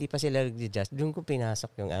pinasok, kasi hindi pa sila nag-adjust, doon ko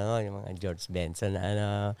pinasok yung mga George Benson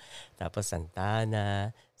tapos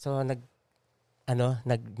Santana. So,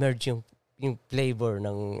 nag-merge yung flavor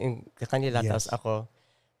ng yung kanila, tapos ako.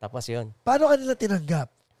 Tapos yun. Paano ka nila tinanggap?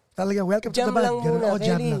 Talagang welcome Jam to the band. lang muna,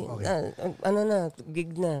 jam lang. Okay.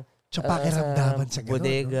 Gig na. So, pakiramdaman sa gano'n.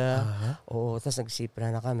 Bodega. No? Oo, tapos nagsipra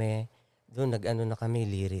na kami. Doon, na kami,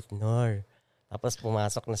 Lirit Nor. Tapos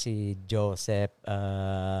pumasok na si Joseph,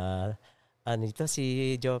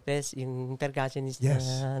 si Jopez, yung percussionist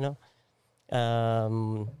Yes. na,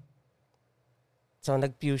 so,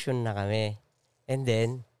 nag-fusion na kami. And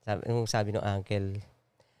then, sabi ng uncle,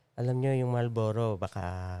 alam nyo yung Marlboro, baka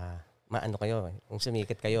maano kayo, kung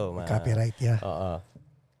sumikat kayo. Copyright, yeah. Oo.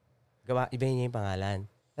 Ibahin niya yung pangalan.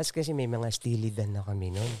 Tapos kasi may mga Steely Dan na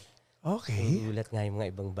kami nun. Okay. Ulat nga yung mga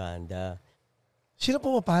ibang banda. Sino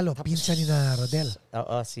pumapalo? Pinsan ni na Rodel?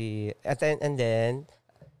 Oo, and then,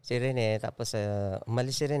 si Rene, tapos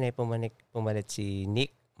umalis si Rene, pumalit si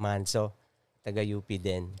Nick Manso, taga UP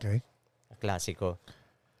din. Okay. Klasiko.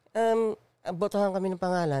 Botohan kami ng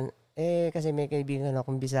pangalan, kasi may kaibigan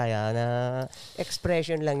akong Bisaya na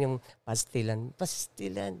expression lang yung pastilan.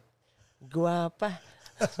 Pastilan. Guwapa.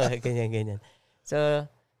 Ganyan. So,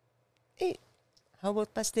 how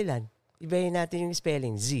about pastilan? Ibahin natin yung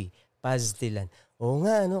spelling. Z. Pastilan. Oo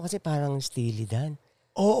nga, kasi parang Steely Dan.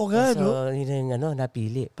 Oo nga, so, yun yung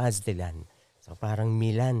napili. Pastilan. So, parang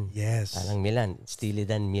Milan. Yes. Parang Milan. Steely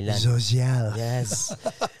Dan, Milan. Social. Yes.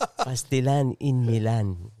 Pastilan in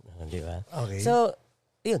Milan. Di ba? Okay. So,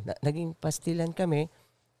 yun, naging pastilan kami.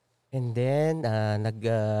 And then,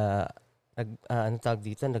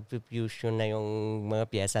 nag-fusion na yung mga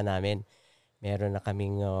piyesa namin. Meron na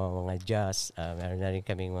kaming mga jazz, meron na rin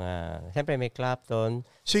kaming siyempre may Clapton.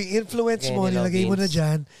 So yung influence mo, nilagay mo na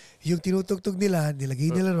dyan, yung tinutugtog nila,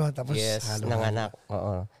 nilagay nila ron, tapos yes, halo. nanganak.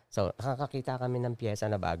 Oo. So, nakakakita kami ng piyesa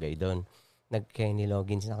na bagay doon. Nag-Kenny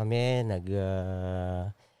Loggins na kami,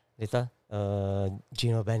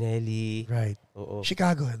 Gino Vanelli. Right. Oo.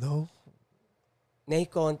 Chicago, no? May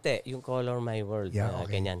konti, yung Color My World. Yeah,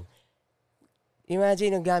 okay. Ganyan.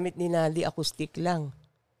 Imagine, ang gamit ni Naldi, acoustic lang.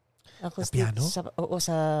 Acoustic. Piano?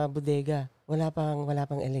 Sa bodega. Wala pang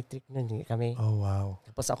electric nun kami. Oh, wow.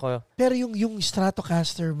 Tapos ako... Pero yung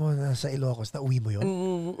Stratocaster mo na sa Ilocos, nauwi mo yun?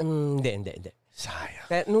 Hindi. Sayang.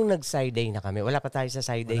 Pero nung nag-side day na kami, wala pa tayo sa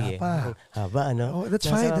side day. Wala pa. Haba, Oh, that's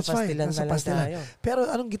fine. Nasa pastilan. Tayo. Pero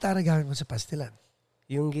anong gitara gamit mo sa pastilan?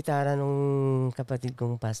 Yung gitara nung kapatid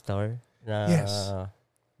kong pastor na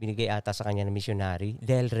binigay ata sa kanya na missionary,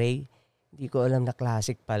 Del Rey. Hindi ko alam na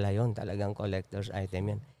classic pala yun. Talagang collector's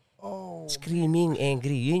item yan. Oh. Screaming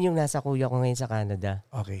Angry. Yun yung nasa kuya ko ngayon sa Canada.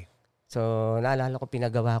 Okay. So, naalala ko,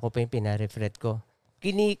 pinagawa ko pa yung pinarefret ko.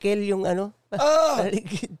 Kinikel yung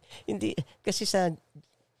Hindi. Kasi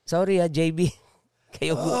sorry JB.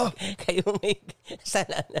 Kayo may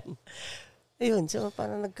kasalanan. Ayun, so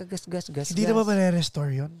parang nagkagas-gas-gas. Hindi naman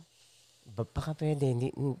ma-restore yun? Baka pwede.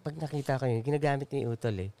 Pag nakita ko yun, ginagamit ni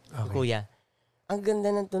Utol Okay. Kuya. Ang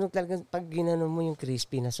ganda ng tunog talaga pag ginano mo yung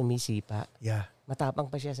crispy na sumisipa. Yeah.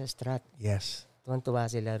 Matapang pa siya sa strat. Yes.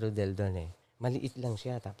 Tuwan-tuwa sila Rodel doon Maliit lang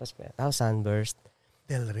siya. Tapos sunburst.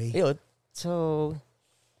 Del Rey. Ayun. So,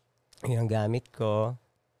 yun ang gamit ko.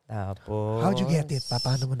 Tapos... How'd you get it?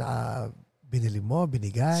 Paano mo na binili mo?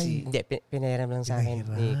 Binigay? Hindi, pinahiram lang sa akin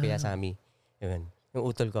ni Kuya Sammy. Yun. Yung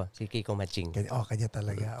utol ko, si Kiko Matching. Kanya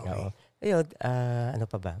talaga. Okay. Ayun, ano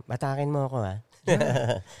pa ba? Batakin mo ako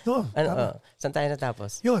Yeah. No, saan tayo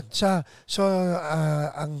natapos? Yun.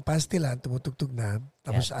 Ang pastilan, tumutugtog na.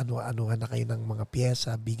 Tapos ano-ano na kayo ng mga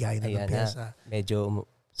pyesa, bigay na ng pyesa. Medyo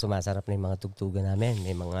sumasarap na yung mga tugtugan namin.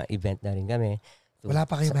 May mga event na rin kami. Wala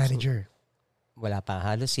pa kayo manager? Wala pa.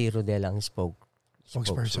 Halos si Rodel ang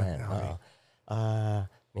spokesperson. Okay.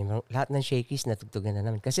 Lahat ng shakies natugtugan na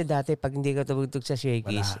namin. Kasi dati pag hindi ka tumugtog sa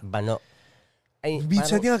shakies, bano. Ay,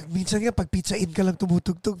 minsan nga, pag pizza in ka lang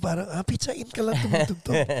tumutugtog, parang, pizza in ka lang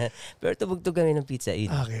tumutugtog. Pero tumugtog kami ng pizza in.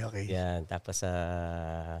 Okay. Yan. Tapos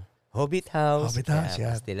Hobbit House.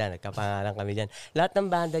 Yeah. Pastila, nagkapangalan kami dyan. Lahat ng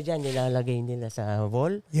banda dyan, nilalagay nila sa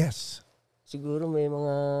wall. Yes. Siguro may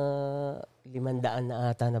mga 500 na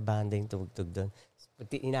ata na banda yung tumugtog doon. Pag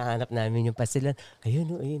inahanap namin yung pastilan,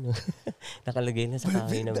 ayun. Nakalagay na sa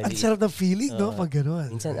kami na maliit. Ang sarap na feeling, no? Pag gano'n.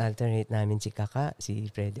 Minsan alternate namin si Kaka, si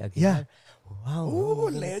Freddy Aguilar. Yeah.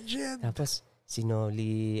 Wow. Legend. Tapos, si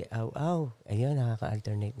Noli Aw. Ayun,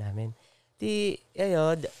 nakaka-alternate namin.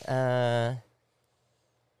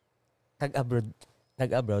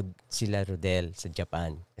 Nag-abroad sila Rodel sa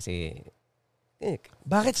Japan. Kasi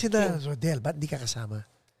Bakit sila Rodel? Ba't di ka kasama?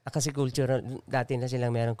 Kasi cultural, dati na silang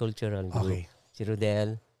merong cultural group. Okay. Si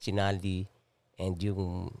Rodel, si Naldi, and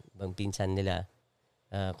yung bang pinsan nila,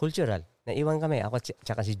 cultural. Naiwan kami, ako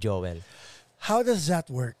tsaka si Joel. How does that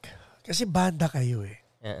work? Kasi banda kayo eh.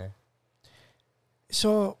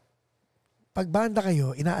 So, pag banda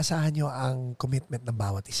kayo, inaasahan nyo ang commitment ng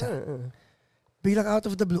bawat isa. Biglang out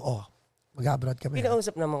of the blue, mag-abroad kami.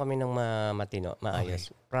 Pinausap naman kami ng matino, maayos.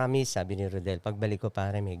 Okay. Promise, sabi ni Rodel, pagbalik ko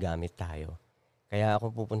pare may gamit tayo. Kaya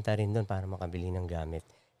ako pupunta rin doon para makabili ng gamit.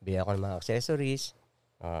 Bili ako ng mga accessories.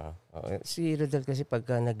 Si Rodel kasi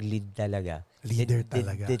pagka nag-lead talaga, leader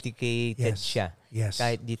talaga. Dedicated siya. Yes.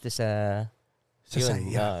 Kahit dito sa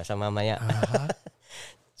sa mamaya.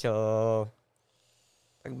 So,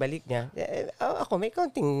 pagbalik niya, ako may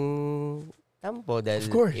konting tampo dahil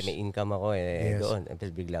may income ako doon.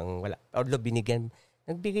 Tapos biglang wala. Although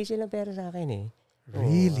nagbigay sila pera sa akin eh.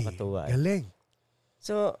 Really? Nakatuwa. Galing.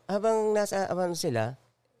 So, habang nasa sila,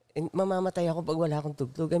 mamamatay ako pag wala akong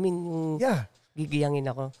tugtog. I mean, gigiyangin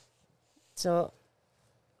ako. So,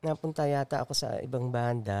 napunta yata ako sa ibang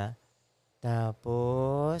banda.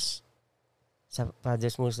 Tapos, sa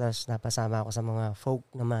Father's Mustas, napasama ako sa mga folk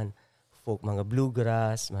naman. Folk, mga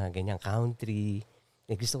bluegrass, mga ganyang country.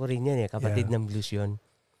 Gusto ko rin yun kapatid ng blues yun.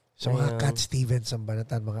 So mga Cat Stevens ang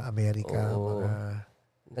banatan, mga America, mga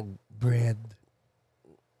Bread.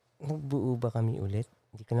 Nagbuo ba kami ulit?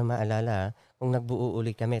 Hindi ko na maalala. Kung nagbuo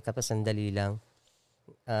ulit kami, tapos sandali lang,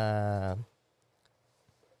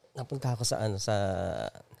 napunta ako sa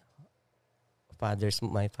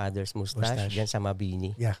my father's mustache. Diyan sa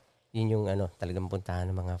Mabini. Yeah. Yun yung talagang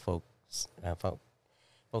puntahan ng mga folk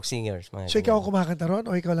singers. So ikaw kumakanta ron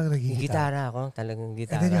o ikaw lang nagigitara? Gitara ako. Talagang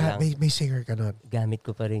gitara and then lang. May singer ka nun? Gamit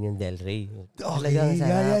ko pa rin yung Del Rey. Okay.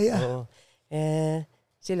 Yeah.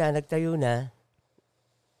 Sila nagtayo na.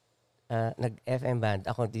 Nag-FM band.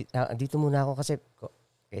 Ako, dito muna ako kasi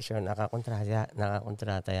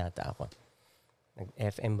nakakontrata yata ako.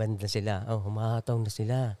 Nag-FM band na sila. Humahataw na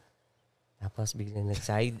sila. Tapos biglang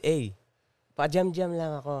nag-side A. Pa-jam-jam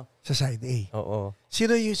lang ako. Sa side A? Oo.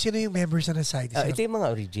 Sino yung members na side A? Ito yung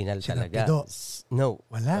mga original talaga. No.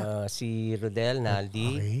 Wala? Si Rodel,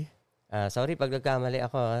 Naldi. Okay. Sorry, pag nagkamali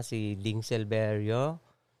ako, si Ding Silverio,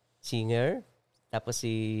 singer. Tapos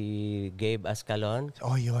si Gabe Ascalon.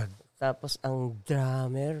 Yun. Tapos ang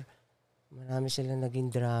drummer, marami silang naging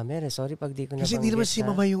drummer. Sorry pag di ko nabanggit. Kasi hindi naman si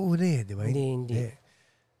Mama yung una di ba? Hindi.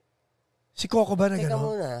 Si Coco ba Teka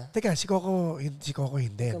muna. Teka, si Coco hindi,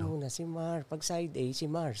 Teka muna, si Mar. Pag side A, si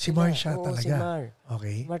Mar. Si Mar siya talaga? Si Mar.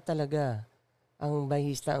 Okay. Mar talaga. Ang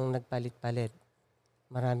bahista ang nagpalit-palit.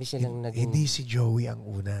 Marami silang naging... Hindi si Joey ang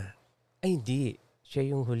una. Ay, hindi.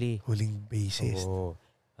 Siya yung huli. Huling bassist. Oo.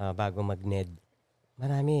 Bago mag-Ned.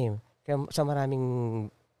 Marami. Kaya sa maraming...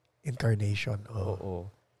 Incarnation. Oo.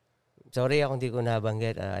 Sorry ako hindi ko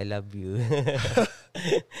nabanggit. I love you.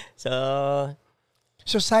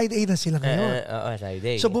 So, side A na sila ngayon. Oo, side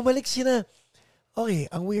A. So, bumalik sina... Okay,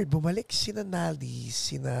 ang weird. Bumalik sina Naldi,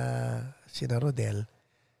 sina Rodel.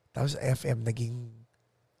 Tapos FM naging...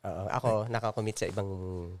 ako, nakakommit sa ibang...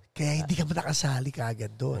 Kaya hindi ka ba nakasali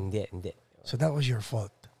kaagad doon? Hindi. So, that was your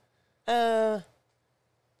fault?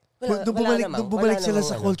 Nung bumalik sila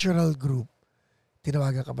sa cultural group,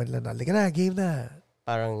 tinawagan ka ba nila na, liga na, game na.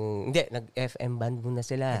 Parang, hindi, nag-FM band muna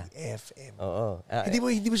sila. Nag-FM. Oo.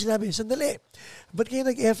 Hindi mo sinabi, sandali, ba't kayo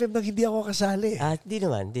nag-FM nang hindi ako kasali? Hindi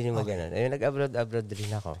naman ganun. Ayun, nag-abroad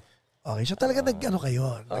din ako. Okay, so talaga nag-ano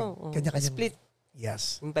kayo? Kanya-kanya. Split.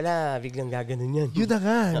 Yes. Yung pala, biglang gaganon yun. Yun na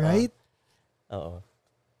nga, right? Oo.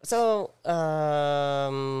 So,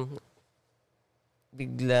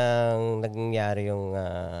 biglang nangyari yung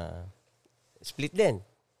split din.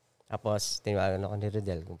 Tapos, tinawagan ako ni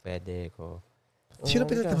Rodel kung pwede ko. Sino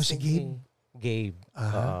pinunta mo? Si Gabe? Gabe.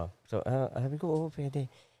 Oo. So, sabi ko, pwede.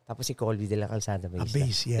 Tapos si Colby de la Calzada, bassista.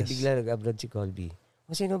 Bass, yes. Bigla nag-abroad si Colby.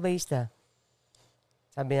 Sino bassista?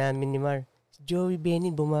 Sabi namin ni Mar, Joey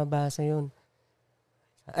Benin, bumabasa yun.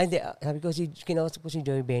 Hindi. Sabi ko, kinausap ko si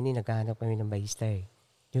Joey Benin, naghahanap kami ng bassista eh.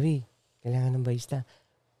 Joey, kailangan ng bassista.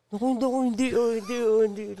 Hindi.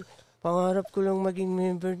 Pangarap ko lang maging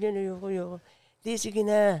member niya. Ayoko. Hindi, sige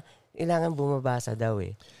na. Kailangan bumabasa daw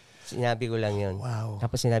eh. Sinabi ko lang yun. Wow.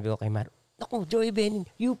 Tapos sinabi ko kay Mar, naku, Joey Benin,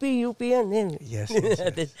 UP yan. Yes.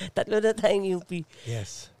 Tatlo na tayong UP.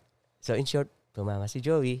 Yes. So in short, tumama si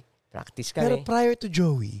Joey. Practice kami. Pero prior to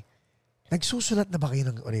Joey, nagsusulat na ba kayo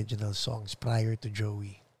ng original songs prior to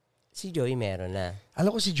Joey? Si Joey meron na.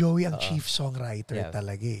 Alam ko si Joey ang chief songwriter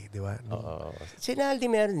talaga eh, di ba? Oo. Si Naldi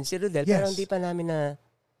meron din, si Rodel, pero hindi pa namin na,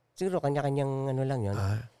 siguro kanya-kanyang ano lang yun.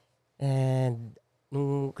 And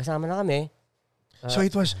nung kasama na kami, So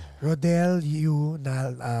it was Rodel, you,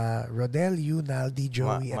 Naldi,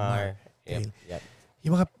 Joey, and Mar. Yep, Okay. yep.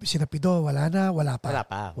 Yung mga sinapido, wala na, wala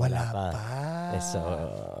pa. Wala pa. So,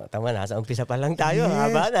 tama na. Sa umpisa pa lang tayo. Yes.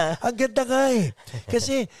 Haba na. Ang ganda nga eh.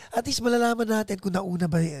 Kasi at least malalaman natin kung nauna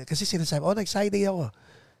ba. Kasi sinasabi, nag-side day ako.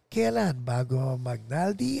 Kailan? Bago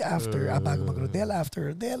mag-Naldi? Bago mag-Rodel? After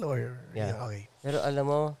Rodel? Or, Yeah. okay. Pero alam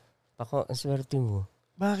mo, Paco, ang swerte mo.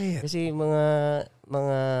 Bakit? Kasi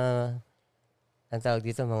ang tawag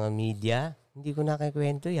dito, mga media, hindi ko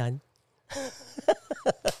nakakwento yan.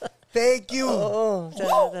 Thank you! Oo,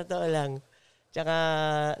 sa totoo lang. Tsaka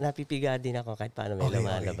napipiga din ako kahit paano may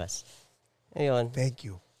lumalabas. Ayun. Thank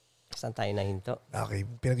you. Saan tayo nahinto? Okay,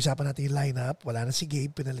 pinag-usapan natin yung lineup. Wala na si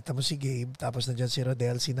Gabe, pinalitan mo si Gabe. Tapos nandiyan si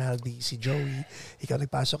Rodel, si Naldi, si Joey. Ikaw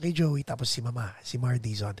nagpasok kay Joey. Tapos si Mama, si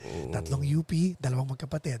Mardizon. Tatlong UP, dalawang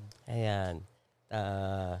magkapatid. Ayan.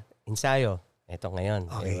 Ensayo. Ito ngayon.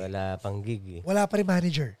 Okay. Wala pang gig. Wala pa rin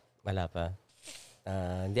manager. Wala pa.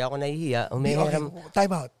 Hindi ako nahihiya. Okay,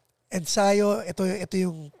 time out. Ensayo, ito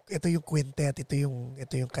yung quintet, ito yung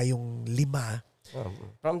kayong lima.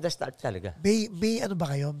 From the start talaga. May ano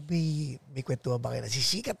ba kayo? May kwentuhan ba kayo?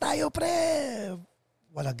 Nasisikat tayo, pre!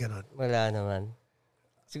 Walang ganon. Wala naman.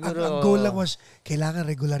 Siguro, ang goal lang was, kailangan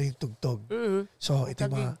regular yung tugtog. So, ito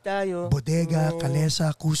yung mga bodega, kalesa,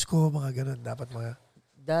 Cusco, mga ganon. Dapat mga...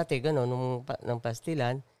 Dati, ganon, nung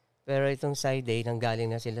pastilan. Pero itong side day,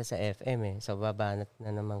 nanggaling na sila sa FM eh. So, babanat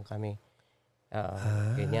na naman kami.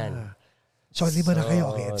 Ganyan. So, lima na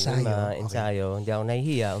kayo. Okay, ensayo. Ensayo. Hindi ako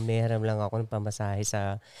nahihiya. Umihiram lang ako ng pamasahe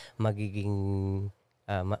sa magiging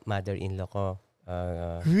mother-in-law ko.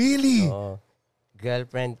 Really? So,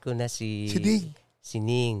 girlfriend ko na si Ning. Si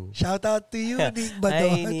Ning. Shout out to you, Ning Badon.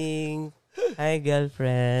 Hi, Ning. Hi,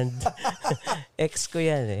 girlfriend. Ex ko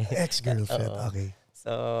yan eh. Ex-girlfriend, okay.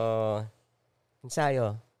 So,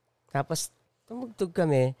 ensayo. Tapos, tumugtog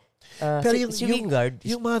kami. Pero si Wingard.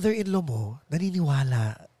 Yung mother-in-law mo,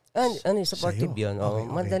 naniniwala. Supportive yun. Okay.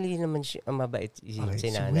 Madali naman siya, mabait si nanay.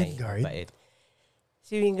 Si Wingard. Mabait.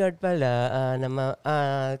 Si Wingard pala,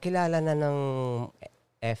 kilala na ng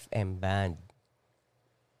FM band.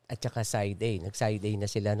 At saka side A. Nag-side A na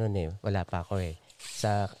sila noon eh. Wala pa ako eh.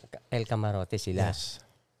 Sa El Camarote sila. Yes.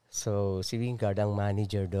 So, si Wingard ang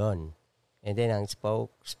manager doon. And then, ang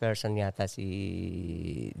spokesperson yata si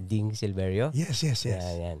Ding Silverio. Yes.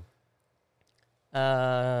 Yan.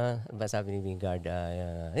 Ba sabi ni Wingard,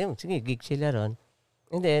 ayun, sige, gig sila ron.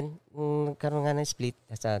 And then, nagkaroon nga ng split.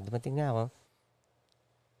 Tapos dumating na ako.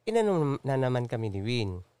 Inanom na naman kami ni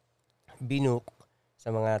Win. Binook sa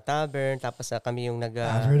mga tavern. Tapos kami yung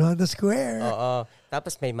tavern on the square. Oo.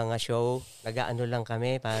 Tapos may mga show. Nag-ano lang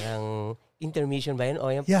kami. Parang intermission ba yun?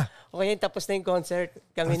 O yung, yeah. Okay, tapos na yung concert.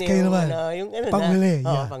 Kami na yung panghuli.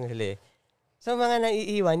 Oo, panghuli. So, mga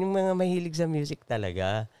naiiwan, yung mga mahilig sa music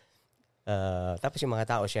talaga. Tapos yung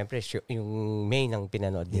mga tao, syempre, yung main ang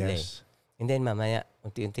pinanood nila. Yes. And then mamaya,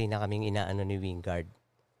 unti-unti na kaming inaano ni Wingard.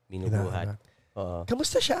 Binubuhat. Oo.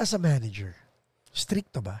 Kamusta siya as a manager?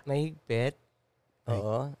 Stricto ba? Mahigpit.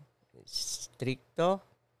 Oo. Stricto.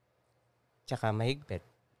 Tsaka mahigpit.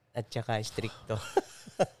 At tsaka stricto.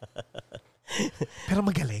 Pero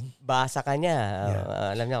magaling. Basa ka niya.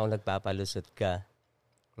 Alam niya kung nagpapalusot ka.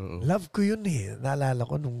 Love ko yun eh. Naalala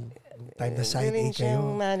ko nung time na side A kayo.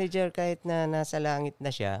 Siyang manager kahit na nasa langit na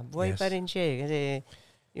siya. Buhay pa rin siya eh. Kasi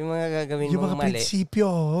yung mga gagawin mong mali. Yung mga prinsipyo,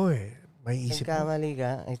 may isip mo. Kamali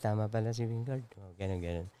ka, ay tama pala si Wingard.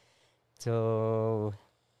 Ganun. So,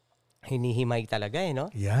 hinihimay talaga eh, no?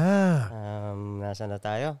 Yeah. Nasa na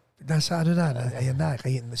tayo? Nasa ano na, ayan na.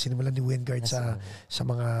 Sinimulan ni Wingard sa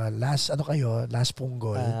mga last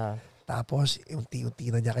punggol. Tapos,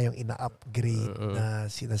 unti-unti na niya kayong ina-upgrade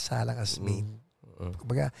na sinasalang as main.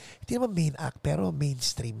 Kumbaga, hindi naman main act, pero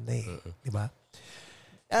mainstream na eh. Di ba?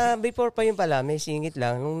 Before pa yun pala, may singit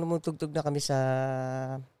lang. Nung lumutugtog na kami sa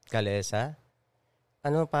Calesa,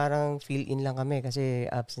 parang fill-in lang kami kasi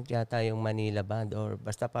absent yata yung Manila band or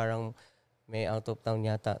basta parang may out of town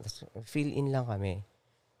yata. Fill-in lang kami.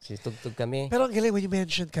 Kasi tugtog kami. Pero ang galing when you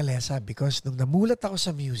mentioned Calesa because nung namulat ako sa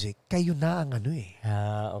music, kayo na ang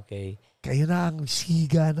okay. Kayo na ang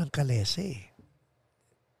siga ng Calesa eh.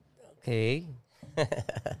 Okay.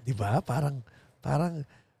 Di ba? Parang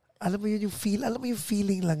alam mo yun yung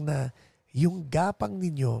feeling lang na yung gapang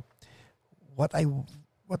ninyo, what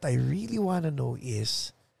I really wanna know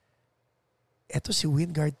is eto si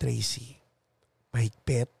Wingard Tracy,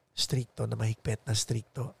 mahigpit, stricto na mahigpit na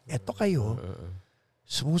stricto. Eto kayo,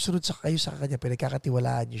 sumusunod kayo sa kanya,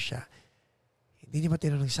 pinagkakatiwalaan niyo siya. Hindi niyo ba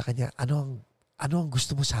tinanong sa kanya, ano ano ang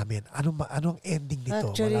gusto mo sa amin? Ano ang ending nito?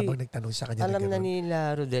 Actually, wala bang nagtanong sa kanya alam na ganun?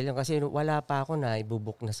 nila Rodel yun kasi wala pa ako na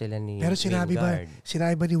ibubuk na sila ni Pero sinabi Wingard.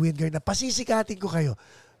 ba ni Wingard na pasisikatin ko kayo?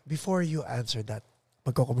 Before you answer that,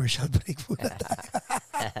 magko-commercial break muna tayo.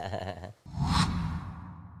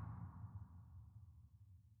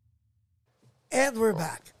 And we're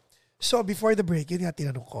back. So before the break, yun nga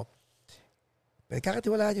tinanong ko.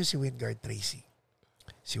 Kakatiwalaan niyo si Wingard Tracy.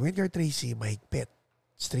 Si Wingard Tracy, mahigpit.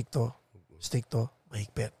 Stricto,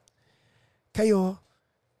 mahigpit. Kayo,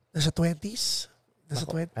 nasa 20s? Nasa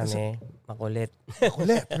 20s? Kami, makulit.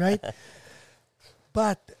 Makulit, right?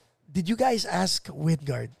 But, did you guys ask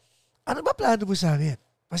Wingard, ano ba plano mo sa amin?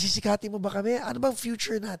 Pasisikatin mo ba kami? Ano bang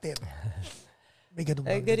future natin? May ganun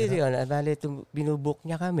ba? Ay, ganito yun. Bale, binubuk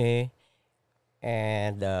niya kami.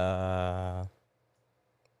 And,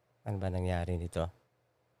 ano ba nangyari nito?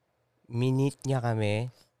 Minute niya kami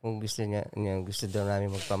kung gusto gusto daw namin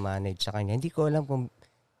magpa-manage sa kanya. Hindi ko alam kung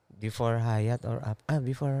before Hyatt or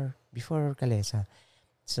before Kalesa.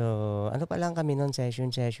 So, ano pa lang kami noon, session.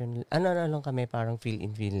 Ano lang kami, parang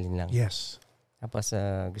fill-in lang. Yes. Tapos,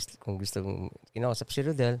 kung gusto kinausap si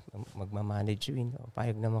Rodel, magmamanage yun.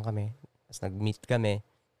 Payag naman kami. Tapos nag-meet kami.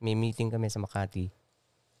 May meeting kami sa Makati.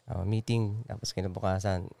 Meeting, tapos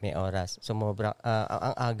kinabukasan, may oras. Sumobra,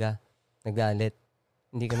 ang aga, nagalit.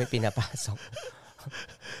 Hindi kami pinapasok.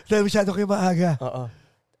 Dahil masyado kayo maaga. Oo.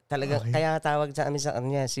 Talaga, Okay. kaya tawag sa amin sa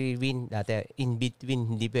kanya, si Win, dati, in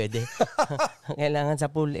between, hindi pwede. Kailangan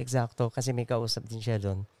sa pool, eksakto, kasi may kausap din siya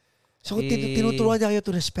doon. So, tinuturuan niya kayo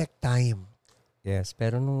to respect time. Yes,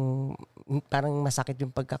 pero nung parang masakit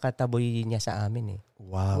yung pagkakataboy niya sa amin eh.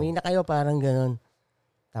 Wow. Uwi na kayo, parang ganun.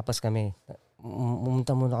 Tapos kami,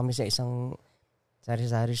 pumunta muna kami sa isang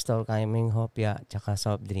sari-sari store, kaming hopya, tsaka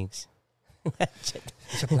soft drinks.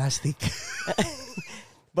 Sa plastic.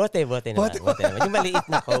 Bote naman. Yung maliit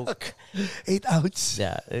na Coke. 8 ounce.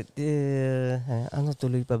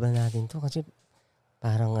 Tuloy pa ba natin to? Kasi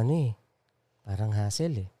parang parang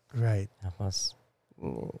hassle eh. Right. Tapos,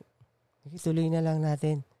 tuloy na lang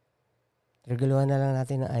natin. Regaluhan na lang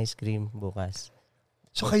natin ng ice cream bukas.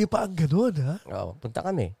 So, kayo pa ang ganun, ha? Oo, punta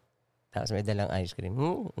kami. Tapos may dalang ice cream.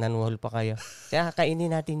 Nanuhol pa kayo. Kaya kainin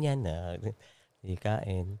natin yan. Hindi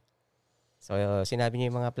kain. So, sinabi niya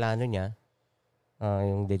yung mga plano niya.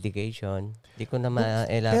 Yung dedication. Hindi ko na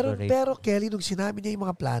ma-elaborate. Pero Kelly, nung sinabi niya yung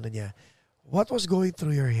mga plano niya, what was going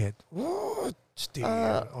through your head? What?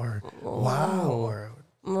 Or wow? Or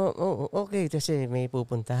okay, kasi may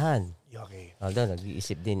pupuntahan. okay. Although,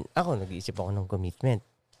 nag-iisip ako ng commitment.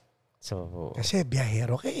 So, Kasi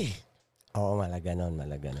biyahero ka eh. oo, malaganon.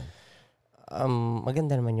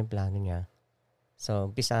 Maganda naman yung plano niya. So,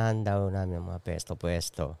 umpisahan daw namin ang mga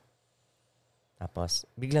pwesto-pwesto. Tapos,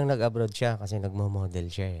 biglang nag-abroad siya kasi nagmo-model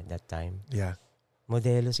siya that time. Yeah.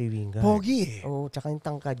 Modelo si Wingard. Pogi eh. Oo, tsaka yung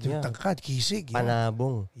tangkad niya. Yung tangkad, kisig. Yeah.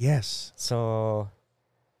 Panabong. Yes. So,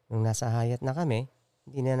 nung nasa Hyatt na kami,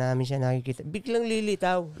 hindi na namin siya nakikita. Biglang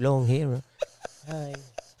lilitaw. Long hair. Hi.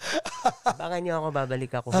 Baka niyo ako,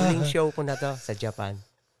 babalik ako. Huling show ko na to sa Japan.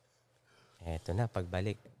 Eto na,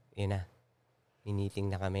 pagbalik. Yun na. Miniting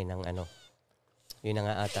na kami ng Yun na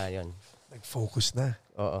nga ata yun. Nag-focus na.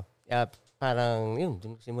 Oo. Parang, yun,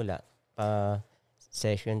 dun simula.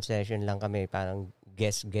 Session lang kami. Parang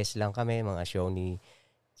guest lang kami. Mga show ni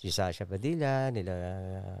si Sasha Padilla, nila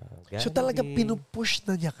Gandhi. So talaga pinupush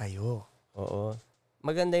na niya kayo. Oo.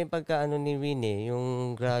 Maganda yung pagkaano ni Winnie,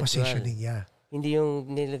 yung gradual. Positioning niya. Hindi yung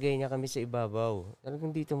nilagay niya kami sa ibabaw. Talagang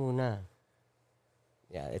dito muna.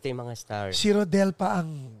 Yeah, ito yung mga stars. Si Rodel pa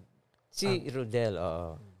ang... Si Rodel,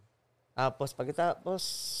 oo. Tapos pagkatapos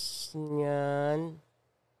niyan...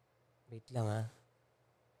 Wait lang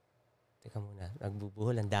Teka muna,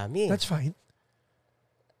 nagbubuhol. Ang dami. That's fine.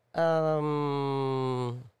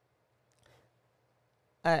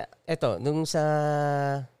 Eto, nung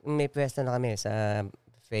may pwesto na kami sa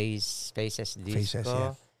Faces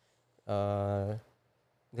Disco. Yeah.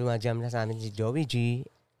 Dumajam na sa amin si Joey G.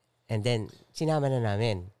 And then, sinama na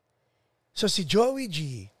namin. So si Joey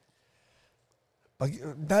G, pag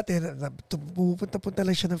dati, pupunta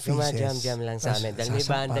lang siya ng Faces. Dumajam lang sa amin. Dahil may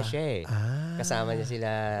banda siya eh. Kasama niya sila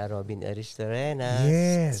Robin Aristorena,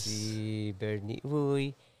 Yes. si Bernie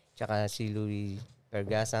Uy, tsaka si Louis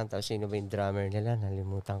Pergasan. Tapos sino ba yung drummer nila?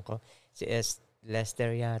 Nalimutan ko. Si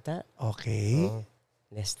Lester yata. Okay.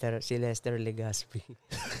 Si Lester Legaspi.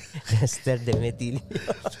 Lester Demetilio.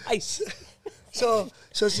 Ay, So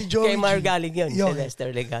si Joey kay Mar G. galing yun. Si Yun.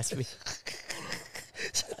 Lester Legaspi.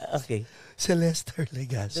 Okay. Si Lester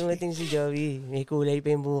Legaspi. Dumating si Joey. May kulay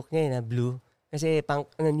pa yung buhok niya na blue. Kasi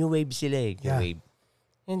new wave sila eh. New Yeah. wave.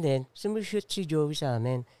 And then, sumushoot si Joey sa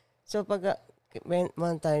amin. So pag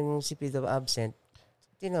one time si Pido absent,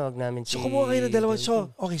 tinawag namin si... So, kumuha kayo ng dalawa. Joey G.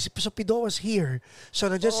 So, okay, so Pido was here. So,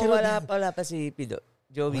 nandiyan si Rodel. Wala pa si Pido.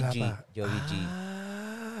 Joey Wala G. pa. Joey G.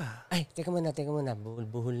 Ay, teka muna.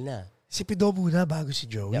 Buhol na. Si Pido muna bago si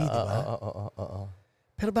Joey, di ba? Oo.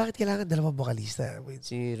 Pero bakit kailangan dalawang vocalista?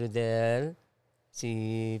 Si Rodel, si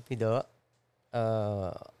Pido,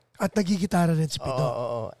 At nagigitara rin si Pido.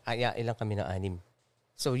 Oo. Ilang kami ng 6.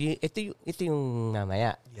 So, ito yung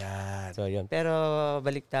mamaya. Yan. So, yun. Pero,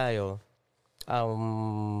 balik tayo.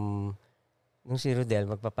 Nung si Rodel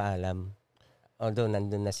magpapaalam, although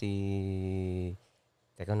nandun na si...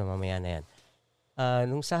 Teka na, mamaya na yan.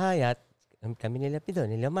 Nung sa Hayat, kami nila Pido,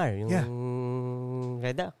 nila Mar, yung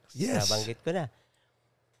Redux. Yes. Nabanggit ko na.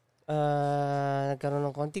 Nagkaroon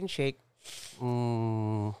ng konting shake.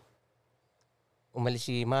 Umalis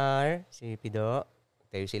si Mar, si Pido,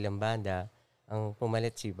 tayo silang banda. Ang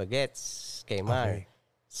pumalit si Bagets kay Mar. Okay.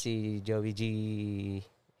 Si Joey G...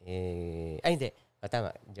 hindi. Tama.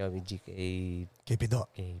 Joey G Kay Pido.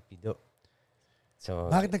 So,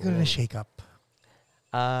 Bakit nagkaroon ng shake-up?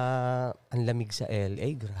 ang lamig sa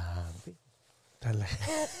LA. Grabe. Talaga.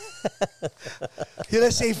 Yun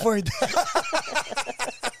ang safe word.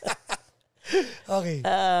 Okay.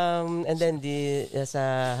 And then,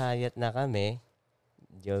 sa Hayat na kami,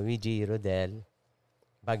 Joey G, Rodel,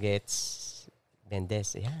 Bagets,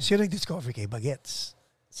 Mendez. Yan. Sino nag-discover kay Bagets?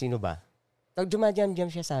 Sino ba?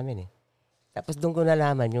 Jumajam-jam siya sa amin eh. Tapos doon ko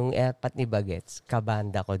nalaman yung airpat ni Bagets,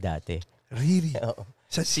 kabanda ko dati. Really? Oo.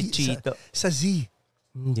 Sa Si Chito. Sa Z?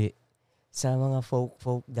 Hindi. Sa mga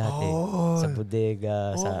folk dati. Sa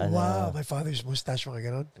bodega, sa ano. Wow. My father's mustache,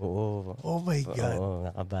 mga ganun. Oo. Oh my God. Oo,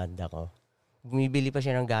 nakabanda ko. Bumibili pa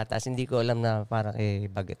siya ng gatas. Hindi ko alam na para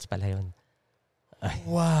kay Bagets pala yun.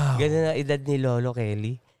 Wow. Ganun na edad ni Lolo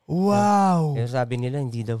Kelly. Wow. Pero sabi nila,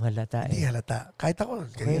 hindi daw halata Hindi halata. Kahit ako.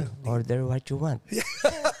 Okay, order what you want.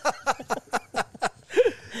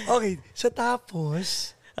 Okay. So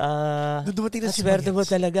tapos, nung dumating na si swerte mo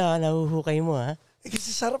Bagets. talaga, nahuhukay mo ha.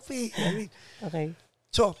 Kasi sarap eh. I mean, Okay.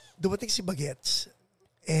 so, dumating si Bagets.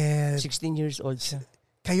 And 16 years old siya.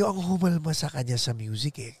 kayo ang humalma sa kanya sa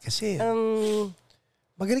music eh. Kasi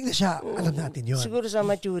magaling na siya. Alam natin yun. Siguro sa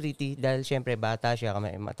maturity, dahil syempre bata siya,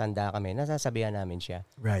 matanda kami, nasasabihan namin siya.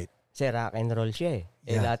 Right. Kasi rock and roll siya eh.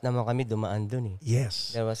 Lahat naman kami dumaan dun eh.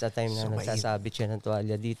 Yes. There was a time na nagsasabit siya ng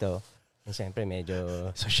tuwalya dito. And syempre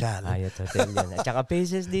medyo social. Hayat Hotel yun. At saka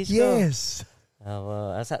Paces Disco. Yes.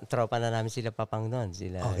 Tropa na namin sila Papang noon.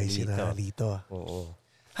 Sila Okay, Lito. sila Lito. Oo.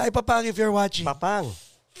 Hi, Papang, if you're watching. Papang.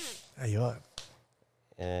 Ayun.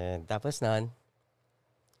 Tapos noon,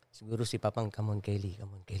 siguro si Papang, come on Kelly.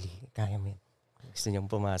 Kaya mo yan. Gusto niyang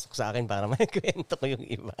pumasok sa akin para may kwento ko yung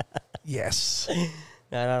iba. Yes.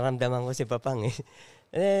 Nararamdaman ko si Papang eh.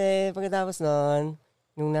 Pagkatapos noon,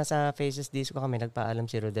 nung nasa Faces Disco kami, nagpaalam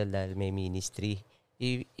si Rodel dahil may ministry.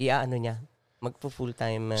 Iaano niya, magpo-full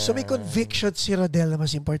time. So may conviction si Rodel na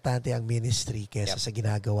mas importante ang ministry kesa sa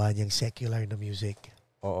ginagawa niyang secular na music.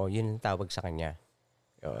 Oo, yun ang tawag sa kanya.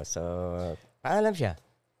 So, paalam siya.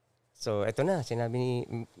 So, eto na, sinabi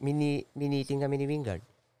miniting kami ni Wingard.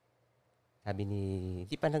 Sabi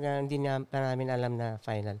hindi pa namin alam na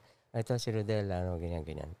final. Ito si Rodel, ganyan.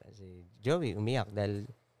 Si Joey, umiyak dahil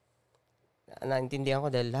naintindihan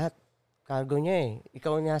ko dahil lahat cargo niya eh.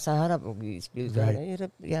 Ikaw niya sa harap, mag-spill ka. Right.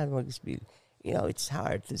 Hirap yan, mag-spill. You know, it's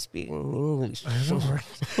hard to speak in English. I know, right?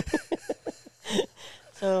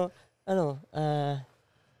 So,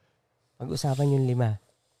 pag-usapan yung 5.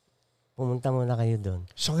 Pumunta muna kayo doon.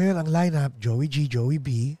 So ngayon ang lineup, Joey G, Joey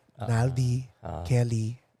B, Naldi,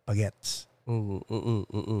 Kelly, Bagets.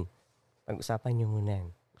 Pag-usapan nyo muna yan.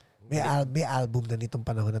 May album na nitong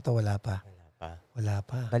panahon na to, wala pa.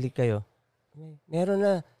 Balik kayo. Meron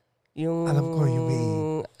na yung alam ko yung may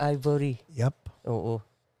Ivory. Yup. Oo.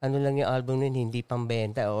 Ano lang yung album nun, hindi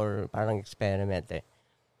pambenta or parang experiment eh.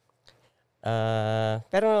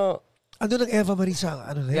 Pero ando ng Eva Marie sa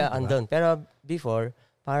ano na yun? Yeah, andun. Pero before,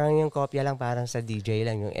 parang yung kopya lang, parang sa DJ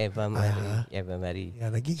lang, yung Eva Marie. Yeah,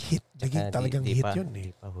 naging hit. Naging talagang hit yun eh.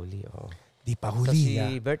 Di pa huli, oo. Di pa So huli.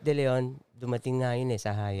 si Bert De Leon, dumating na yun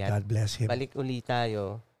sa Hayat. God bless him. Balik ulit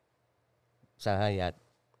tayo sa Hayat.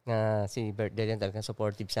 Si Bert De Leon talagang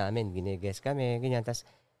supportive sa amin. Gine-guess kami, ganyan. Tapos,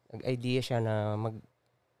 nag-idea siya na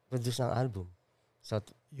mag-produce ng album. So,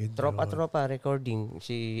 tropa recording.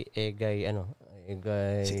 Si Egay,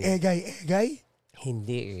 Si Egay?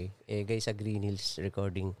 Hindi eh. Egay sa Green Hills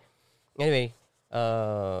recording. Anyway,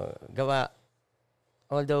 gawa.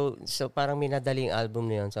 Although, so parang minadaling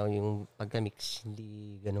album na yun. So, yung pagka-mix,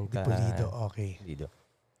 hindi ganun ka. Pulido, okay. Pulido.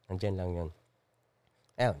 Andyan lang yun.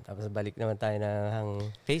 Ayun, tapos balik naman tayo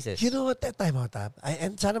ng faces. You know what? Time out,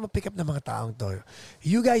 and sana ma-pick up ng mga taong to.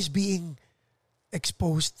 You guys being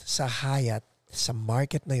exposed sa Hyatt, sa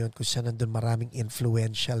market na yun, kung saan nandun maraming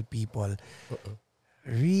influential people,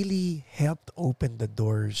 really helped open the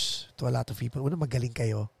doors to a lot of people. Una, magaling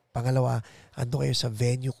kayo. Pangalawa, ando kayo sa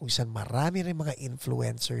venue kung saan marami rin mga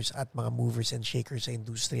influencers at mga movers and shakers sa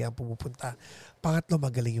industriya ang pumupunta. Pangatlo,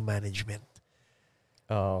 magaling yung management.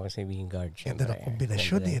 Oo, kasi Wingard, syempre. Ganda na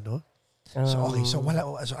kombinasyon no? So, okay.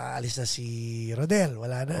 So, aalis na si Rodel.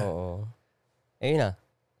 Wala na. Oo. Ayun na.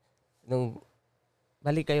 Nung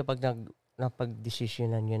balik kayo pag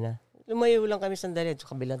napag-desisyonan nyo na, lumayo lang kami sandali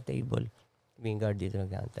sa kabilang table. Wingard dito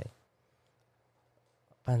nag-aantay.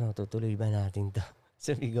 Paano, tutuloy ba natin to?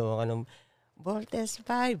 Sabigaw ako ng Voltes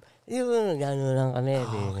 5. Yung gano'n lang kami.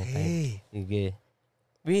 Okay. Sige.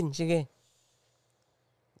 Win, sige.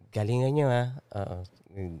 Galingan nyo, ha?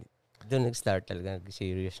 Doon nag-start talaga.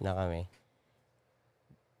 Serious na kami.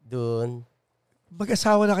 Doon.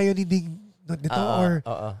 Mag-asawa na kayo ni Ding nito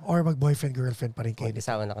or mag-boyfriend, girlfriend pa rin kayo?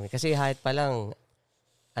 Mag-asawa na kami. Kasi kahit pa lang,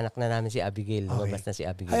 anak na namin si Abigail. Lumabas na si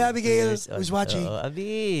Abigail. Hi, Abigail. Who's watching?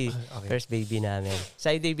 Abi. Okay. First baby namin.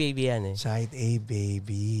 Side A baby yan eh. Side A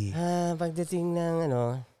baby. Pagdating ng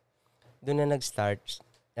doon na nag-start,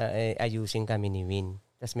 ayusin kami ni Win.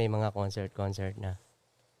 Tapos may mga concert na.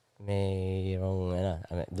 Mayroong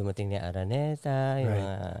dumating ni Araneta, yung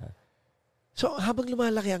So habang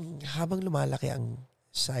lumalaki ang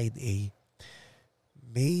side A,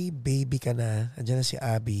 may baby ka na, andyan na si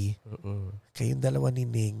Abby, kayong dalawa ni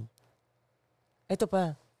Ning. Ito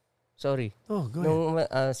pa. Sorry. Oh, go Nung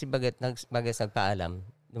si Bagat nagpaalam,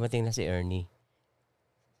 dumating na si Ernie.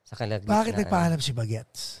 Sa kalagitnaan. Bakit nagpaalam si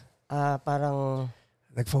Bagets? Parang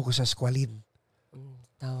nag-focus sa Squalin.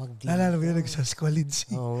 Tawag din. Nalala mo yun, nagsasqualin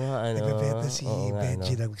si... Oo nga, nagbebenta si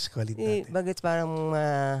Benji na mag-squalin natin. Bagets parang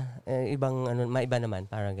ibang, maiba naman,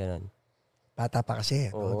 parang gano'n. Bata pa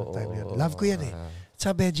kasi. Love ko yan eh.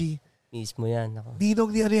 Sa Benji. Mismo yan. Ako.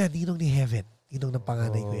 Ninong ni Ninong ni Heaven. Ninong ng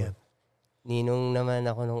panganay ko yan. Ninong naman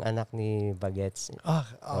ako nung anak ni Bagets.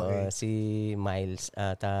 Okay. Si Miles.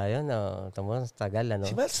 Yun, tagal,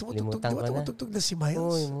 Si Miles, tumutugtog na si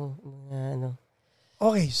Miles.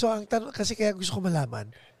 Okay, so ang tanong, kasi kaya gusto ko malaman,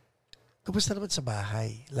 kumusta naman sa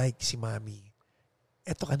bahay? Like si Mami.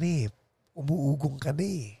 Eto ka na eh. Umuugong ka na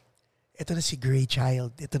eh. Ito na si Gray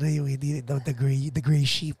Child. Ito na yung the gray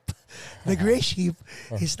sheep. The gray sheep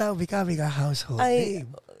is now becoming a household name.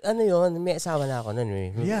 Yun, may asawa na ako nun eh.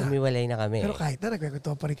 Yeah. Umiwalay na kami. Pero kahit na,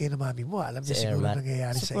 nagkwento pa rin kayo ng mami mo. Alam niya siguro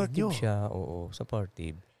nangyayari sa inyo. Supportive siya, oo.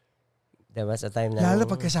 Supportive. There was a time na... Lalo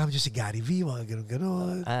pagkasama niyo si Gary V, mga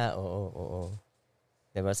ganun-ganun. Oo.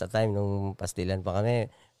 There was a time nung pastilan pa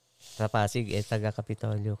kami. Sa Pasig,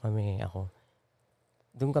 taga-Kapitolyo kami, ako.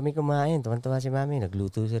 Doon kami kumain. Tuwan-tuwa si Mami.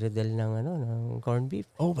 Nagluto si Redel ng corned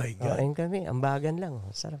beef. Oh my God. Kain kami. Ambagan lang.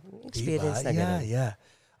 Sarap. Experience na gano'n. Yeah.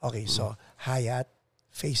 Okay, so Hyatt,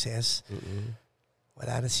 Faces.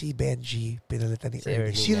 Wala na si Benji. Pinalitan ni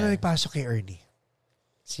Ernie. Sino na nagpasok kay Ernie?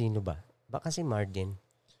 Sino ba? Baka si Marden.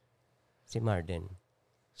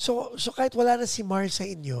 So kahit wala na si Mar sa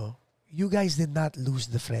inyo, you guys did not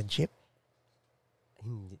lose the friendship?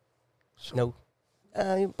 Hindi. No.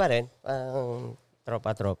 Yung pa rin.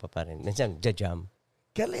 Tropa-tropa pa rin. Minsan, jam.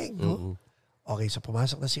 Galing, no? Okay, so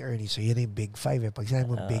pumasok na si Ernie. So yan yung Big Five eh. Pag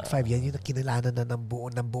sinabi mo Big Five, yan yung kinalanan na ng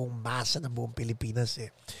buong masa ng buong Pilipinas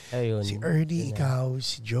eh. Ayun. Si Ernie, ikaw,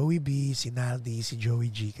 si Joey B, si Naldi, si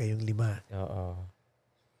Joey G, kayong 5. Oo.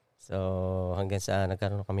 So, hanggang sa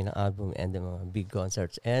nagkaroon kami ng album and mga big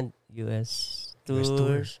concerts and US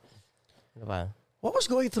tours. Ano pa? What was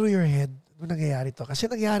going through your head nung nangyayari to? Kasi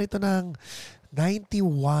nangyari to ng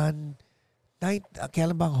 91...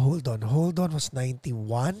 kailan ba ang Hold On? Hold On was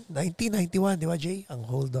 1991, di ba, Jay? Ang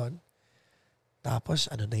Hold On. Tapos,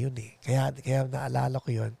 ano na yun eh. Kaya naalala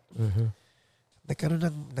ko yun.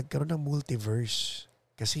 Nagkaroon ng multiverse.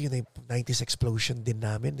 Kasi yun ay 90s explosion din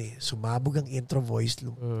namin eh. Sumabog ang intro voice.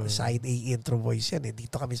 Side A intro voice yan eh.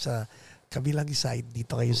 Dito kami sa kabilang side.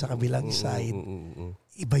 Dito kayo sa kabilang side.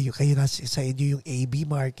 Iba yung kayo sa inyo yung AB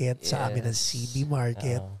market. Sa amin ang CD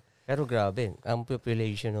market. Pero grabe, ang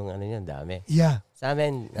population ng yan, dami. Yeah. Sa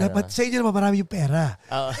amin, Dapat sa inyo naman marami yung pera.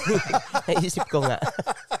 Naisip ko nga.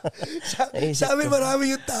 Sa amin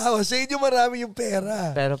marami yung tao. Sa inyo marami yung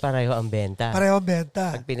pera. Pero pareho ang benta.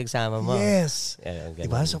 Pag pinagsama mo. Yes.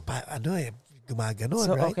 Diba? So, gumaganon,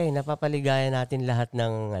 so, right? okay, napapaligayan natin lahat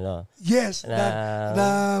ng yes,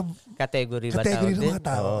 na category ba category tawag ng mga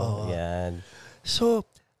tao. Yan. So,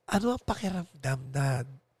 ano ang pakiramdam na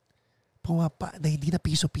na hindi na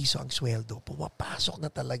piso-piso ang sweldo, pumapasok na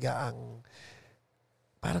talaga ang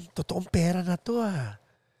parang totoong pera na to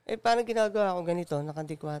Parang ginagawa ko ganito,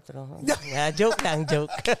 naka-4. Joke lang,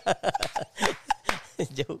 joke.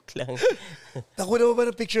 Joke lang. Nakuha mo ba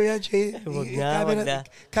ng picture yan, Jay? Wag na.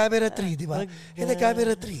 Camera 3, di ba? Hindi,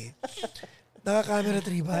 camera 3. Naka-camera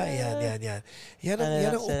 3 ba? Yan. Yan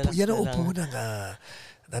ang upo ng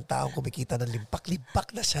taong kumikita ng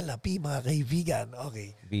limpak-limpak na salapi, mga kaibigan.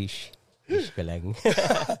 Okay. Bish ka lang.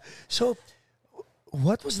 So,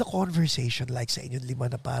 what was the conversation like sa inyong lima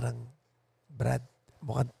na parang, Brad,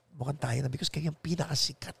 mukhang tayo na because kayo yung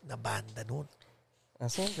pinakasikat na banda noon.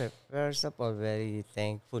 Siyempre, first of all, very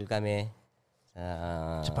thankful kami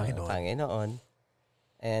sa Panginoon.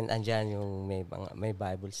 And andyan yung may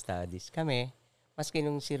Bible studies kami. Maski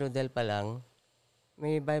nung si Rodel pa lang,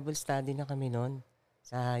 may Bible study na kami noon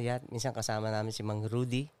sa Hayat. Minsan kasama namin si Mang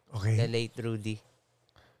Rudy, the late Rudy.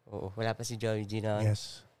 Oo, wala pa si Joey G noon.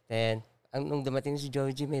 Yes. Then, nung dumating si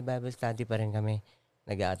Joey G, may Bible study pa rin kami.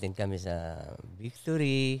 Nag-a-attend kami sa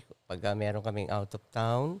Victory. Pag meron kaming out of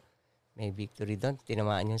town, may Victory doon.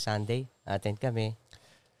 Tinamaan yung Sunday. Attend kami.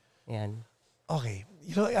 Yan. Okay.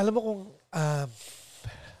 Alam mo kung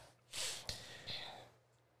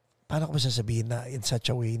paano ko masasabihin na in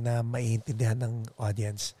such a way na maiintindihan ng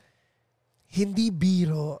audience, hindi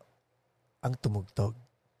biro ang tumugtog.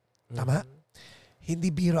 Tama? Mm-hmm. Hindi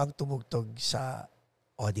biro ang tumugtog sa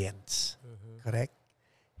audience. Mm-hmm. Correct?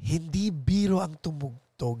 Hindi biro ang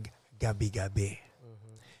tumugtog gabi-gabi.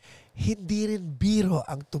 Mm-hmm. Hindi rin biro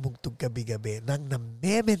ang tumugtog gabi-gabi nang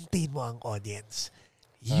na-maintain mo ang audience.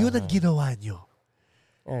 Yun ang ginawa nyo.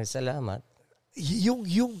 Salamat.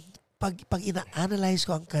 Yung pag ina-analyze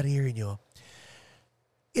ko ang career nyo,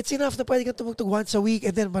 it's enough na pwede kang tumugtog once a week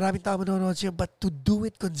and then maraming tao manonood siya, but to do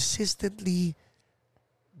it consistently,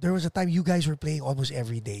 there was a time you guys were playing almost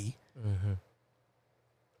every day. Mm-hmm.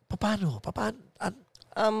 Paano?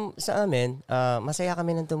 Sa amin, masaya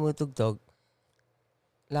kami ng tumutugtog,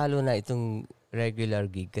 lalo na itong regular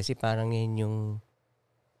gig kasi parang yun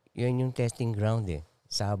yung testing ground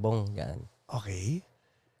Sabong yan. Okay.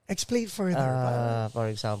 Explain further.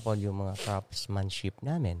 For example, yung mga craftsmanship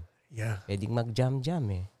namin. Yeah. Pwedeng mag-jam-jam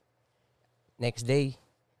Next day,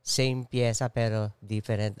 same pyesa pero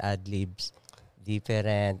different ad-libs.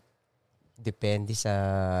 Depende sa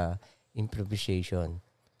improvisation.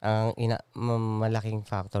 Ang malaking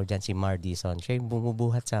factor dyan si Mardison. Siya yung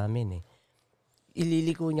bumubuhat sa amin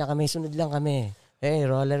Ililiko niya kami, sunod lang kami. Hey,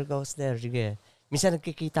 roller coaster, sige. Minsan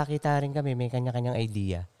nagkikita-kita rin kami, may kanya-kanyang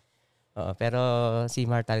idea. Oo, pero si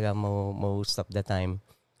Mar talaga most of the time.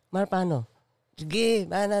 Mar, paano? Sige,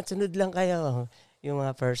 sunod lang kayo. Yung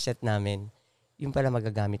mga first set namin, yung pala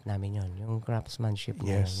magagamit namin yon, yung craftsmanship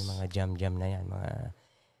na yung mga jam-jam na yan, mga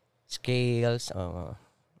scales,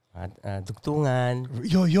 dugtungan.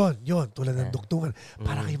 Yun. Tulad ng dugtungan.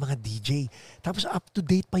 Para kayong mga DJ. Tapos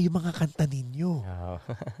up-to-date pa yung mga kanta ninyo.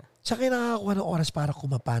 Saan kayo nakakakuha ng oras para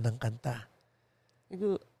kumapa ng kanta?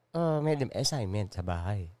 May assignment sa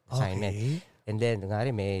bahay. Assignment. Okay. And then,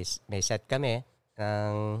 may set kami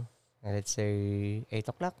ng, let's say,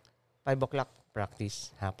 8 o'clock, 5 o'clock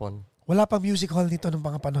practice, hapon. Wala pa music hall nito ng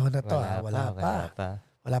mga panahon na to. Wala pa.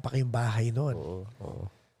 Wala pa kayong bahay noon.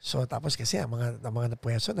 Oo. So, tapos kasi ang mga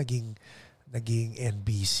napwesto naging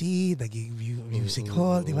NBC, naging music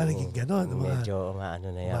hall, di ba? Naging gano'n. Medyo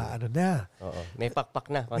maano na yan. Maano na. Oo. May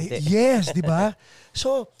pakpak na, konti. Yes, di ba?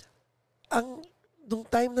 So, nung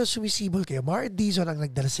time na sumisibol kayo, Mar Dizon ang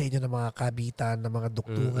nagdala sa inyo ng mga kabitan, ng mga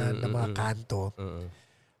duktungan, ng mga kanto,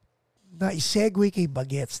 na isegue kay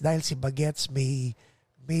Bagets dahil si Bagets may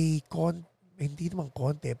hindi naman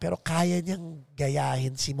konti, pero kaya niyang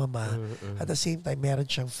gayahin si Mama. At the same time, meron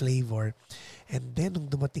siyang flavor. And then, nung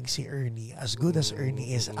dumating si Ernie, as good as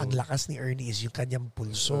Ernie is, ang lakas ni Ernie is yung kanyang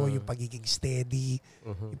pulso, yung pagiging steady,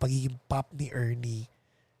 yung pagiging pop ni Ernie.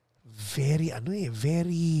 Very,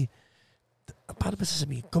 paano ba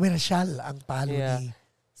sasabihin? Komersyal ang palo ni...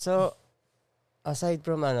 So, aside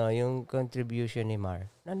from yung contribution ni Mar,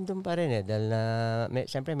 nandun pa rin dahil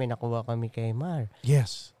siyempre may nakuha kami kay Mar.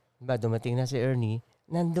 Yes. Diba, dumating na si Ernie,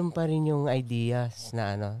 nandun pa rin yung ideas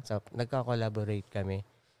na so nagka-collaborate kami.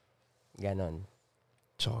 Ganon.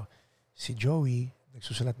 So, si Joey,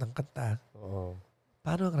 nagsusulat ng kanta. Oo.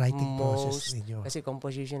 Paano ang writing process ninyo? Kasi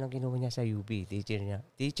composition ang kinuha niya sa UP. Teacher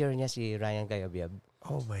niya si Ryan Cayabyab.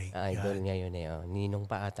 Oh my God. Idol niya yun Ninong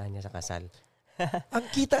pa ata niya sa kasal. ang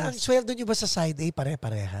sweldo niyo ba sa side A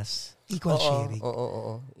pare-parehas? Equal sharing?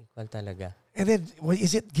 Oo. Equal talaga. And then,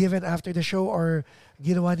 is it given after the show or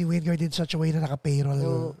ginawa ni Wingard in such a way na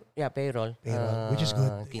naka-payroll? Payroll. Which is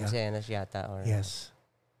good. Quincenas yata. Yes.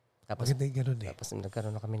 Tapos, maganda yung ganun Tapos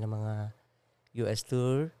nagkaroon na kami ng mga US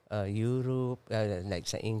tour, Europe, like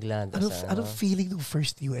sa England. Anong feeling ng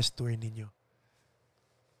first US tour ninyo?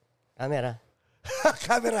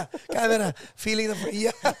 Camera. Camera. Feeling na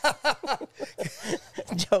yeah.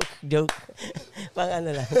 Joke. Pang ano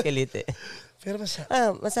lang, kilite. Pero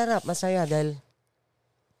masarap, masaya dahil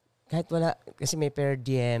kahit wala, kasi may per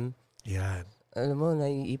diem. Yan. Alam mo,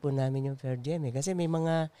 naiipon namin yung per diem eh. Kasi may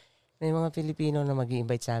mga Pilipino na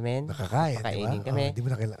mag-i-invite sa amin. Nakakain, Kakainin diba? kami. Hindi mo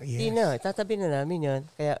na kailangan. Yes. Hindi na, tatabi na namin yun.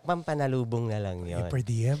 Kaya pampanalubong na lang yun. Per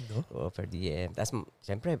diem, no? Oo, per diem. Tapos,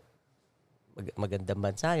 siyempre, magandang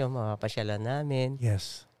bansa yun, mapapasyalan namin.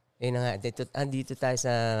 Yes. Yun na nga, andito tayo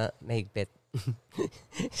sa mahigpit.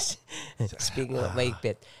 Speaking of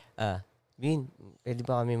mahigpit, Vin, pwede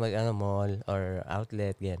ba kami mall or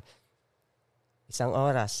outlet, yan. 1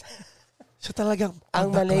 oras. So talagang,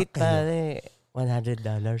 ang malate pare, $100.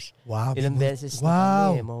 Wow. Ilang beses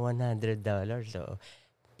na kami, $100. So,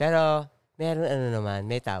 pero, meron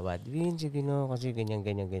may tawad. Vin, sige no, kasi ganyan.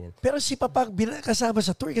 Pero si Papang kasama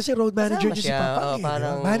sa tour kasi road manager niyo si Papang.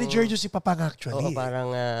 Parang, manager niyo si Papang actually. Oo, parang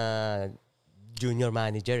junior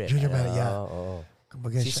manager. Junior manager, Oo.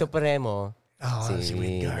 Si Supremo. Si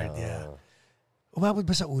Wingard, yeah. Umabot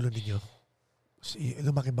ba sa ulo ninyo?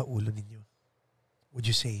 Lumaki ba ulo ninyo? Would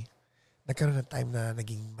you say? Nagkaroon ng time na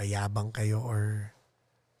naging mayabang kayo or...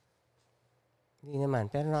 Hindi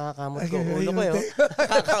naman. Pero nakakamot ko ulo ko yun.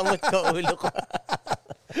 Nakakamot ko ulo ko.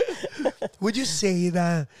 Would you say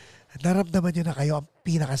na naramdaman nyo na kayo ang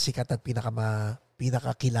pinakasikat at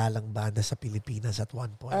pinakakilalang banda sa Pilipinas at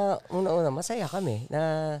one point? Una-una, masaya kami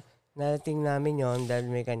na narating namin yon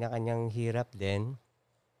dahil may kanya-kanyang hirap din.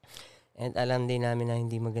 And alam din namin na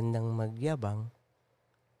hindi magandang magyabang.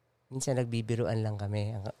 Minsan nagbibiruan lang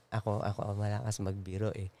kami. Ako malakas magbiro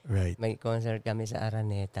eh. Right. May concert kami sa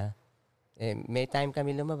Araneta. May time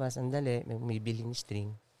kami lumabas, andali, may biling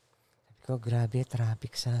string. Sabi ko, grabe,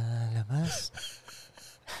 traffic sa labas.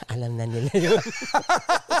 Alam na nila yun.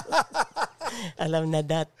 Alam na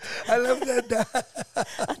that.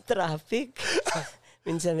 Ang traffic.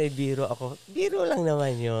 Minsan may biro ako. Biro lang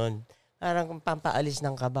naman yun. Parang pampaalis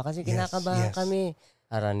ng kaba kasi kinakabahan kami.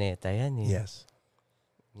 Araneta yan eh. Yes.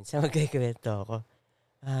 Minsan magkikwento ako.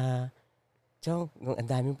 Chong, ang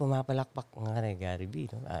daming pumapalakpak. Gary B.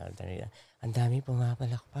 No? Ang daming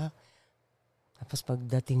pumapalakpak. Tapos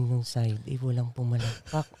pagdating nung side, walang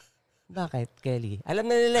pumalakpak. Bakit, Kelly? Alam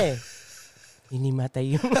na nila eh.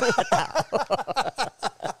 Hinimatay yung mga tao.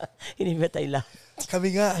 Hinimatay lahat.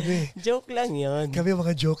 Kami nga, joke lang yon. Kami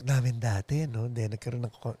mga joke namin dati, no? Then, nagkaroon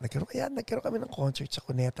kami ng concert sa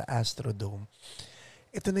Cuneta Astrodome.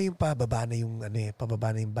 Ito na yung pababa na yung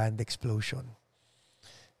Band Explosion.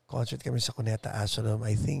 Concert kami sa Cuneta Astrodome.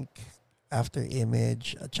 I think, after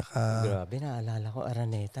Image, at saka... Grabe, naalala ko,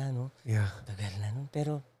 Araneta, no? Yeah. Tagal na, no?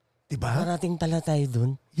 Pero, diba? Parating pala tayo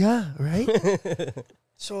dun. Yeah, right?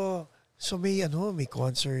 So may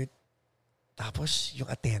concert. Tapos, yung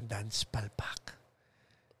attendance, palpak.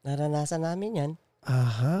 Naranasan namin yan.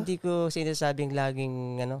 Aha. Hindi ko sinasabing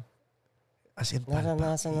laging, As in, palpak.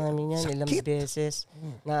 Naranasan namin yan. Sakit. Ilang beses.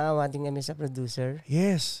 Naawa din kami sa producer.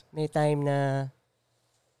 Yes. May time na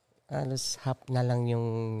halos half na lang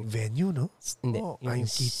yung venue, no? Hindi, yung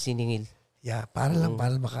siningil. Yeah, para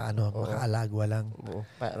makaalagwa lang.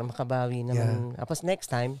 Para makabawi naman. Tapos next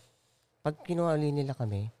time, pag kinuha ulit nila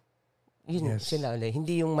kami, yun sila ulit.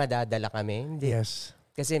 Hindi yung madadala kami. Hindi. Yes.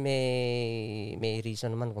 Kasi may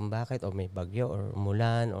reason naman kung bakit, o may bagyo, or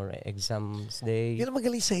umulan, or exams day. Yun ang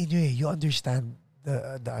magaling sa inyo eh. You understand the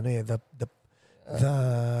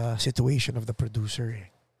situation of the producer eh.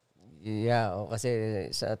 Yeah, kasi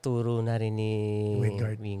sa turo na rin ni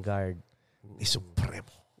Wingard. Ni Supremo.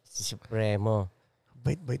 Si Supremo.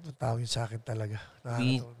 Bait mo tao yun sa akin talaga.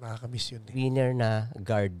 Nakakamiss yun eh. Winner na,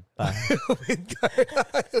 guard pa.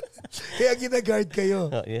 Kaya gina-guard kayo.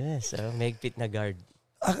 Yes, mahigpit na guard.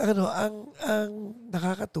 Ang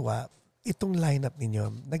nakakatuwa, itong lineup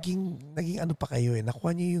ninyo, naging ano pa kayo eh.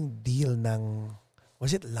 Nakuha niyo yung deal ng,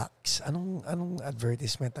 was it Lux? Anong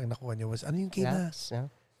advertisement ang nakuha niyo? Ano yung kina? Lux, no?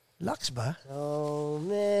 Lux ba? So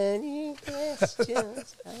many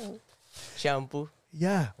questions. Shampoo?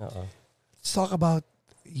 Yeah. Oo. Let's talk about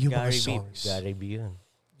yung mga songs. Gary B yun.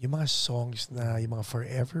 Yung mga songs na, yung mga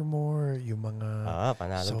Forevermore, yung mga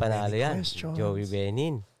panalo yan. Questions. Joey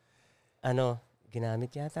Benin.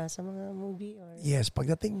 Ginamit yata sa mga movie? Or... Yes,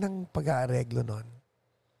 pagdating ng pag-aareglo nun,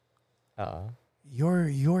 Oo.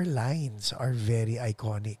 your lines are very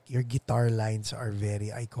iconic. Your guitar lines are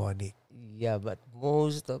very iconic. Yeah, but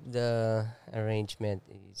most of the arrangement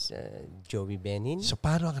is Joey Benin. So,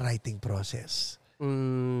 paano ang writing process?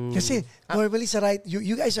 Kasi, normally sa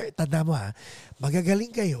you guys are, tanda mo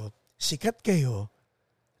magagaling kayo, sikat kayo,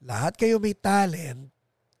 lahat kayo may talent,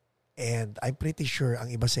 And I'm pretty sure ang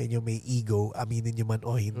iba sa inyo may ego, aminin nyo man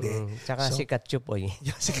o hindi. Tsaka si Katchupoy.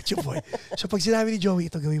 Si Katchupoy. So pag sinabi ni Joey,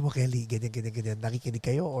 ito gawin mo, Kelly, ganyan, nakikinig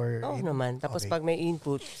kayo? Or Naman. Tapos pag may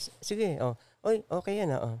input, sige, oy, okay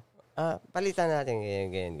yan, palitan natin,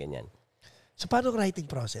 ganyan. So paano ang writing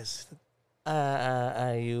process?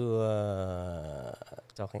 Are you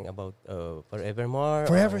talking about Forevermore?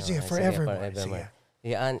 Forevermore. Forevermore.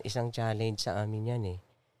 Yan, isang challenge sa amin yan eh.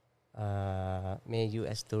 May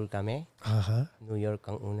US tour kami. New York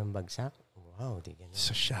ang unang bagsak. Wow, di ganun.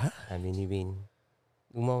 So siya? Sabi ni Win,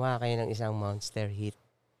 gumawa kayo ng isang monster hit.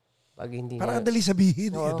 Pag hindi parang dali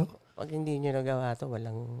sabihin. Pag hindi nyo nagawa to,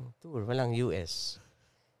 walang tour, walang US.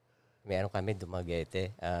 Meron kami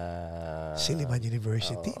Dumaguete. Silliman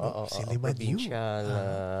University. Silliman provincial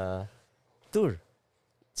tour.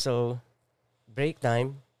 So, break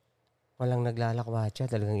time, walang naglalakwatsa.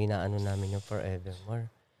 Talagang inaano namin yung Forevermore.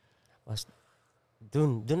 Tapos,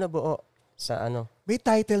 dun na buo sa ano. May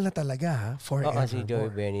title na talaga, ha? Forevermore. Si Joey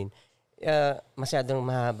Benin. Masyadong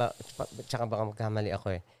mahaba. Tsaka baka magkamali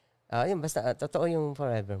ako eh. Basta, totoo yung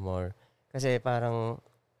Forevermore. Kasi parang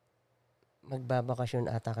magbabakasyon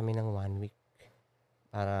ata kami ng 1 week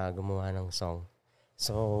para gumawa ng song.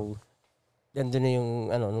 So, ganda na yung,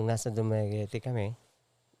 nung nasa Dumaguete kami,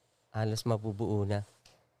 halos mabubuo na.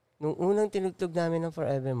 Nung unang tinugtog namin ng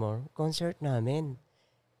Forevermore, concert namin.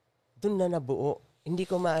 Doon na nabuo. Hindi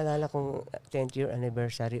ko maalala kung 10th year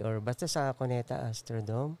anniversary or basta sa Cuneta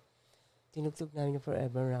Astrodome. Tinugtog namin yung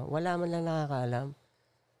Forevermore. Wala man lang nakakaalam.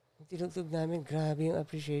 Nung tinugtog namin, grabe yung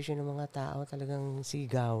appreciation ng mga tao. Talagang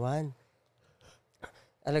sigawan.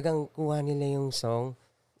 Talagang kuha nila yung song.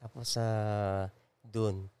 Tapos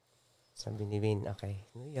dun. Sabi ni Win, okay,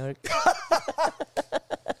 New York.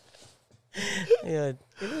 Ayun.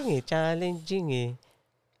 Challenging eh.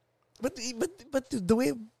 But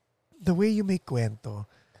the way you make kwento,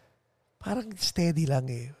 parang steady lang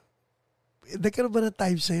eh. Nagkaroon ba ng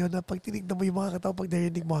time sa'yo na pag tinignan mo yung mga katao, pag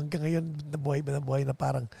narinig mo hanggang ngayon, nabuhay na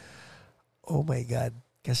parang, oh my God,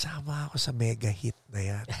 kasama ako sa mega hit na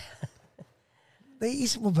yan.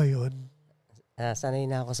 Naiisip mo ba yun? Sanay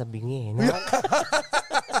na ako sa bingi. No?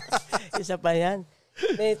 Isa pa yan.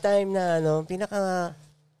 May time na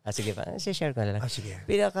sige pa, share ko na lang. Sige.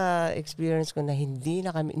 Pinaka-experience ko na hindi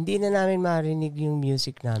na namin marinig yung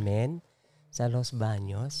music namin sa Los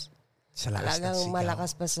Baños. Sa lakas ng sigaw.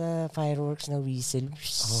 Malakas pa sa fireworks na whistle.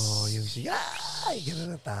 Yung ay,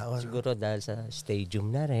 gano'n na tao. Siguro dahil sa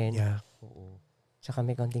stadium na rin. Yeah. Oo. Tsaka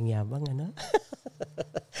may konting yabang,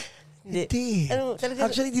 Hindi.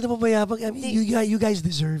 Actually, hindi naman mayabang. I mean, you guys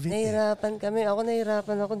deserve it. Nahirapan kami.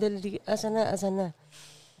 Nahirapan ako dahil asa na.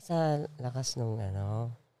 Sa lakas nung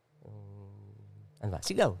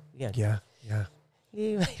sigaw. Yan. Yeah.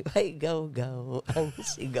 Ibay, gaw-gaw ang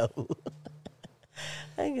sigaw.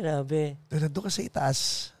 Ay, grabe. Nandun ka sa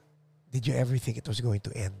itaas, did you ever think it was going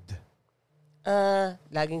to end?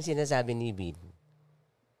 Laging sinasabi ni Bid,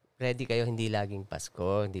 ready kayo, hindi laging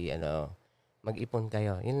Pasko, hindi mag-ipon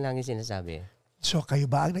kayo. Yun lang yung sinasabi. So, kayo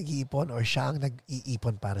ba ang nag-iipon or siya ang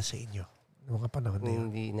nag-iipon para sa inyo? Noong mga panahon na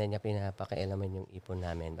yun? Hindi na niya pinapakialaman yung ipon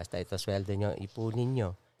namin. Basta ito, sweldo nyo, ipunin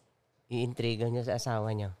nyo. I-intriga nyo sa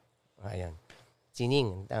asawa nyo. Ayun.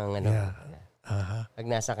 Sining. Yeah. Pag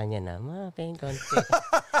nasa kanya na, paying konti.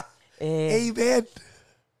 Amen!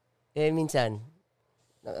 Minsan,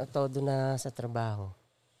 todo na sa trabaho.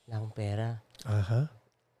 Lang pera.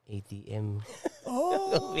 ATM.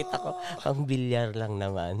 Kumita ko, ang bilyar lang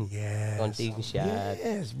naman. Yes. Konting shot.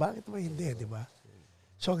 Yes. Bakit mo hindi, di ba?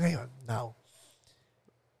 So ngayon, now,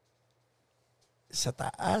 sa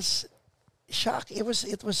taas, shock. It was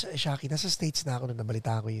shocking. Nasa States na ako nung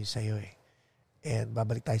nabalita ko yun sa'yo eh. And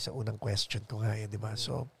babalik tayo sa unang question ko nga di ba?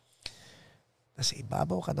 So, nasa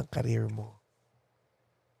ibabaw ka ng career mo.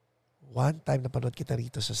 One time napanood kita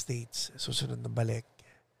rito sa States, susunod na balik,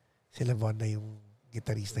 sila Von na yung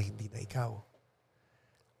gitarista, hindi na ikaw.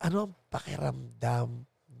 Ano ang pakiramdam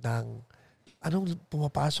ng, anong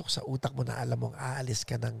pumapasok sa utak mo na alam mong aalis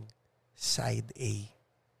ka ng side A?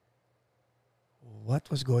 What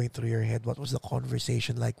was going through your head? What was the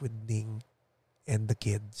conversation like with Ning and the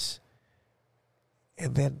kids?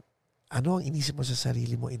 And then, ano ang inisip mo sa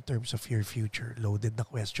sarili mo in terms of your future? Loaded na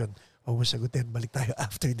question. Huwag mo sagutin. Balik tayo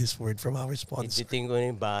after this word from our sponsor. Iditing ko na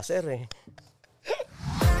yung buzzer eh.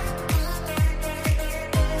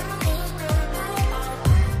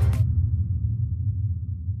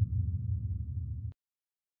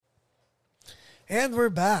 And we're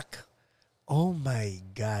back. Oh my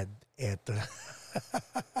God. Eto.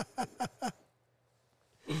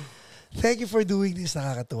 Thank you for doing this.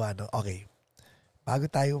 Nakakatuwa, no? Okay. Bago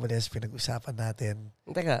tayo umalis, pinag-usapan natin.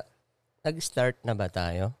 Teka, nag-start na ba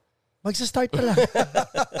tayo? Magsa-start pa lang.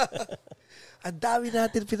 Ang dami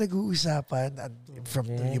natin pinag-uusapan. From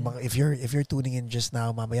yung mga, if you're tuning in just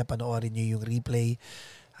now, mamaya panoorin niyo yung replay.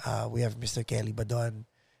 We have Mr. Kelly Badon.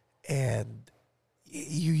 And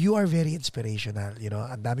you are very inspirational. You know,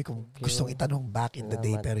 ang dami kong gustong itanong back in the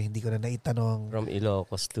day pero hindi ko na naitanong. From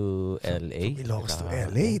Ilocos to LA. From Ilocos to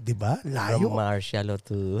LA, di ba? Layo. From martial law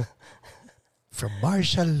to... From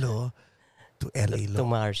martial law to LA law. To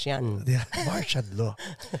Martian. Yeah, martial law.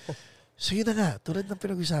 So yun na nga, tulad ng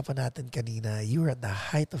pinag-usapan natin kanina, you were at the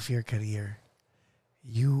height of your career.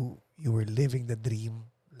 You were living the dream.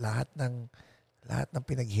 Lahat ng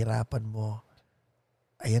pinaghirapan mo,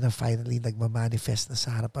 ayan na finally nagmamanifest na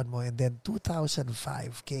sa harapan mo. And then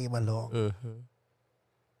 2005 came along. Mm-hmm.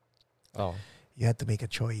 Oh. You had to make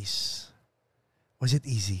a choice. Was it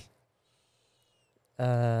easy?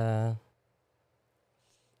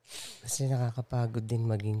 Kasi nakakapagod din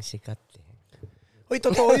maging sikat eh. Uy,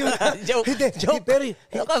 totoo yun. Joke. Pero,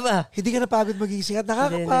 ano ka ba? Hindi ka napagod maging sikat.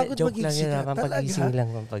 Nakakapagod maging sikat. Pampagising lang,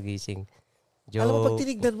 pampagising. Joke. Alam mo, pag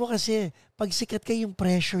tinignan mo kasi, pag sikat ka, yung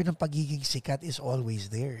pressure ng pagiging sikat is always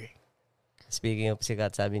there. Speaking of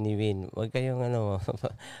sikat, sabi ni Win, huwag kayong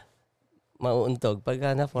mauuntog.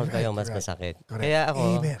 Pagka na-form kayo, mas masakit. Correct. Kaya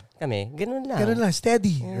ako, Amen. kami, ganun lang. Ganun lang,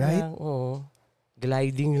 steady, right? Oo.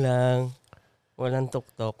 Gliding lang. Walang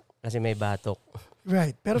tuktok kasi may batok.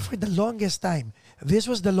 Right. Pero for the longest time, this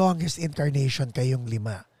was the longest incarnation kayong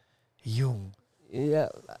lima. Yung...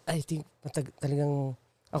 Yeah, I think talagang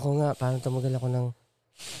ako nga, parang tumagal ako ng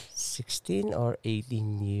 16 or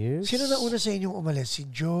 18 years. Sino na una sa inyong umalis? Si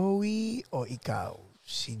Joey o ikaw?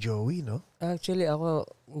 Si Joey, no? Actually, ako,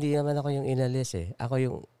 hindi naman ako yung inalis eh. Ako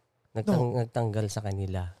yung nagtanggal sa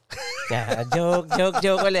kanila. Joke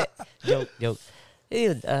ulit. Joke.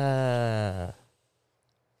 Ayun,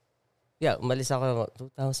 yeah, umalis ako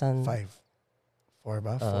 2005. 4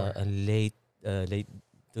 ba? 4. Late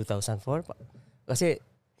 2004. Kasi,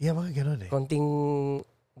 yeah, mga ganun eh. Konting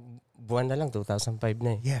buwan na lang, 2005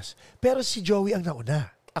 na eh. Yes. Pero si Joey ang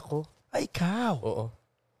nauna. Ako. Ay, ikaw. Oo.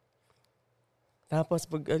 Tapos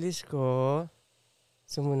pag alis ko,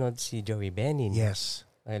 sumunod si Joey Benin. Yes.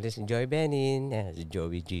 Alis si Joey Benin, si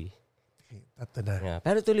Joey G. Okay, tato na. Yeah.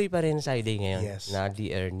 Pero tuloy pa rin sa day ngayon. Yes.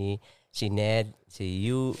 Nardi, Ernie, si Ned, si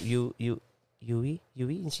Yui,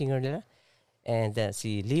 yung singer nila. And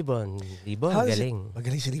si Libon. Galing.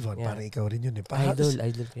 Magaling si Libon. Yeah. Parang ikaw rin yun eh. Idol.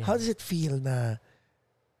 How does it feel na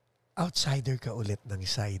outsider ka ulit ng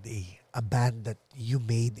Side A? A band that you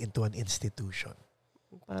made into an institution?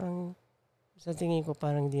 Parang, sa tingin ko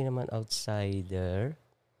parang hindi naman outsider.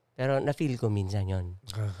 Pero na-feel ko minsan yun.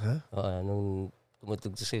 Uh-huh. Oo, nung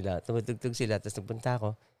tumutugtog sila, tapos nagpunta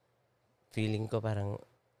ako, feeling ko parang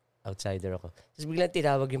outsider ako. Tapos biglang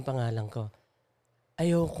tinawag yung pangalan ko.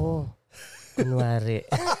 Ayoko. Kunwari.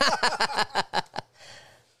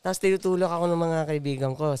 Tapos tinutulak ako ng mga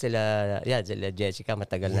kaibigan ko. Sila Jessica,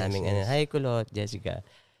 matagal namin. Yes. Hi, Kulot, Jessica.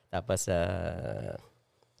 Tapos,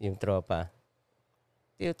 yung tropa.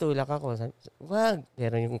 Tinutulak ako. Wag.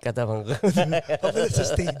 Pero yung katawan ko. Papalit sa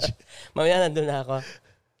stage. Mamaya nandun na ako.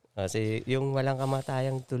 Kasi yung walang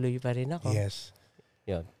kamatayang tuloy pa rin ako. Yes.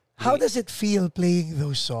 Yun. How does it feel playing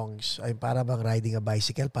those songs? Ay, para bang riding a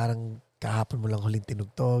bicycle? Parang kahapon mo lang huling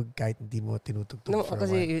tinugtog kahit hindi mo tinutugtog for a while.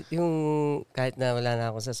 Kasi yung kahit na wala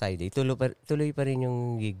na ako sa side, tuloy pa rin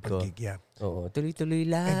yung gig ko. Gig, yeah. Oo, tuloy-tuloy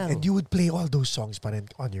lang. And you would play all those songs pa rin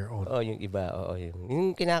on your own? Oo, yung iba. Oo,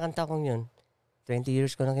 yung kinakanta kong yun. 20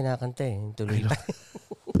 years ko nang kinakanta eh. Tuloy pa.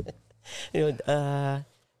 Yun,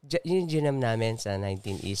 yung ginam namin sa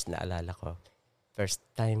 19 East, naalala ko. First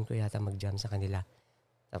time ko yata mag-jam sa kanila.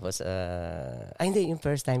 Tapos, hindi, yung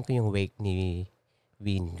first time ko yung wake ni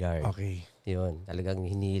Wingard. Okay. Yun, talagang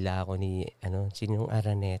hinila ako ni, sino yung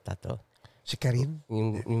Araneta to? Si Karin?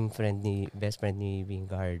 Yung best friend ni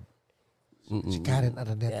Wingard. Si Karen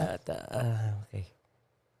Araneta? Okay.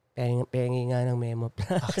 Pengi nga ng Memo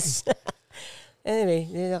Plus. Anyway,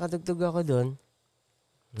 nakatugtog ako doon.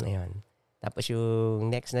 Ayun. Tapos yung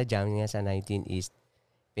next na jam nga sa 19 East,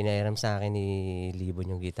 pinairam sa akin ni Libon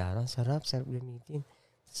yung gitara. Sarap gamitin.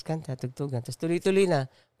 Tapos kanta, tugtugan. Tapos tuloy-tuloy na.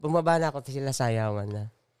 Bumaba na ako, tapos sila sayawan na.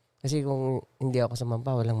 Kasi kung hindi ako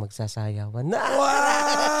sumampa, walang magsasayawan na.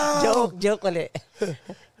 Wow! Joke ulit.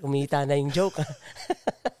 Kumita na yung joke.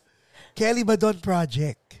 Kelly Badon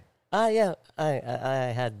Project. Yeah. I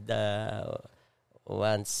had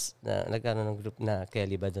once na nagkaroon ng group na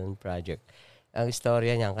Kelly Badon Project. Ang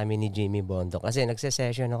istorya niyan kami ni Jimmy Bondok. Kasi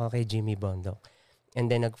nagse-session ako kay Jimmy Bondok. And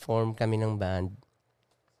then nag-form kami ng band.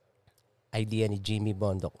 Idea ni Jimmy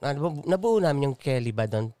Bondok. Nabuo namin yung Kelly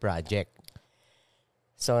Badon Project.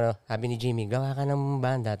 So, sabi ni Jimmy, gawa ka ng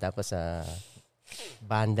banda. Tapos,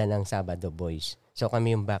 banda ng Sabado Boys. So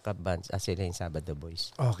kami yung backup bands as sila yung Sabado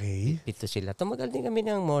Boys. Okay. 7 sila. Tumagal din kami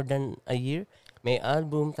ng more than a year. May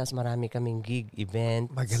album, tas marami kaming gig, event.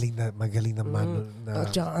 Magaling na mano na.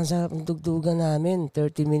 Tsaka ang sarap ng tugtugan namin.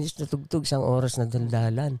 30 minutes na tugtug, 1 oras na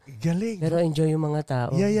daldalan. Galing. Pero enjoy yung mga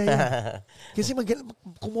tao. Yeah. Kasi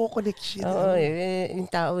kumo-connect siya. Oo, yung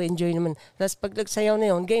tao enjoy naman. Tapos pag nagsayaw na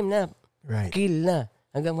yun, game na. Right. Kill na.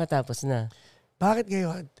 Hanggang matapos na. Bakit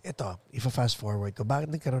ngayon, ito, if fast forward ko, bakit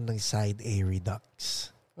nagkaroon ng side A redux?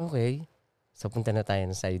 Okay. So punta na tayo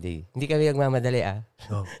ng side A. Hindi kami nagmamadali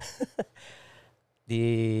No.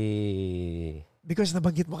 Because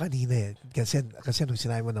nabanggit mo kanina kasi nung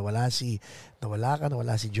sinabi mo nawala si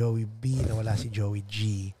Joey B, nawala si Joey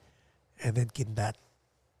G, and then Kindat.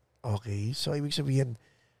 Okay, so ibig sabihin,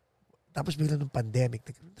 tapos bigla ng pandemic,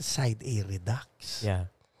 side A redux. Yeah.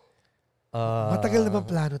 Matagal na bang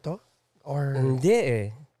plano to? Or Hindi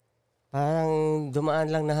Parang dumaan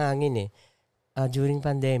lang na hangin during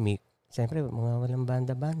pandemic, siyempre mga walang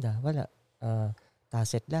banda-banda, wala.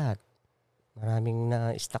 Taset lahat. Maraming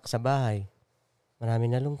na-stuck sa bahay.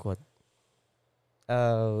 Maraming nalungkot.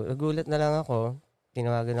 Nagulat na lang ako.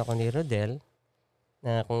 Tinawagan ako ni Rodel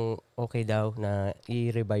na kung okay daw na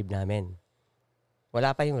i-revive namin.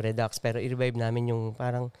 Wala pa yung Redux, pero i-revive namin yung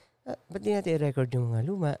parang, ba't di natin i-record yung mga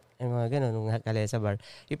luma? Yung mga gano'n, yung Kalesa Bar.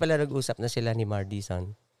 Pala nag-usap na sila ni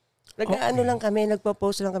Mardison. Ano lang kami,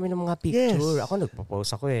 nagpo-post lang kami ng mga picture. Yes. Ako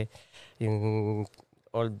nagpo-post ako Yung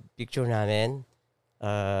old picture namin.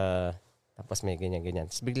 Tapos may ganyan-ganyan.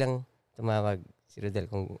 Tapos biglang tumawag si Rodel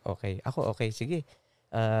kung okay. Ako, okay, sige.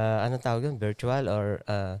 Anong tawag yun? Virtual or...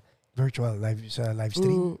 virtual, live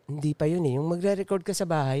stream? Hindi pa yun Yung magre-record ka sa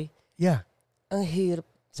bahay. Yeah. Ang hirap.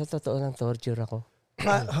 Sa totoo lang, torture ako.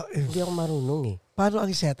 Hindi ako marunong Paano ang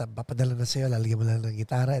setup? Papadala na sa'yo, lalagyan mo lang ng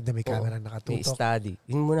gitara, and then may camera nakatutok. May study.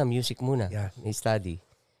 Yun muna, music muna. Yeah. May study.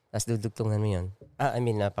 Tapos dudugtungan mo yun.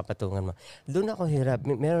 Papatungan mo. Doon ako hirap.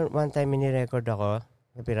 Meron one time mini-record ako,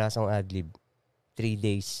 may pirasong adlib. 3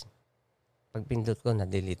 days. Pag pindot ko,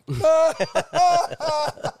 na-delete.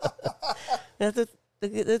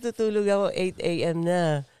 Natutulog ako 8 a.m.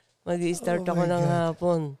 na. Mag-i-start ako ng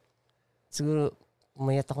hapon. Siguro,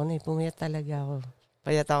 pumayat ako na Pumayat talaga ako.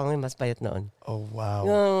 Payat ako ngayon, mas payat noon. Oh, wow.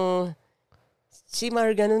 Si Mar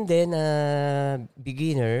ganun din,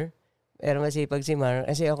 beginner. Pero masipag si Mar.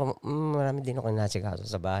 Kasi ako, marami din ako nasikaso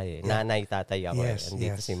sa bahay. Yeah. Nanay, tatay ako.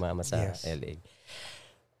 Andito si mama sa LA.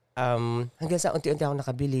 Hanggang sa unti-unti ako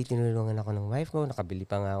nakabili, tinulungan ako ng wife ko, nakabili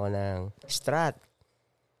pa nga ako ng Strat.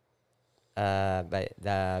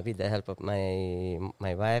 With the help of my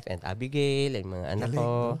wife and Abigail and mga anak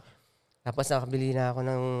ko. Tapos nakabili na ako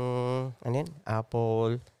ng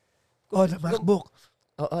Apple. Na MacBook.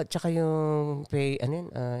 Oo, tsaka yung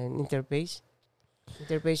interface.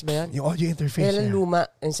 Interface ba yan? Yung audio interface. Kaya lang luma,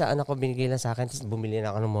 yung sa anak ko binigay lang sa akin, tapos bumili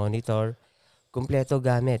na ako ng monitor. Kumpleto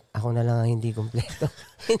gamit. Ako na lang ang hindi kumpleto.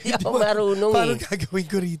 Hindi ako marunong Paano gagawin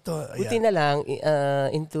ko rito? Buti na lang,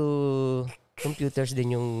 into computers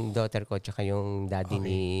din yung daughter ko tsaka yung daddy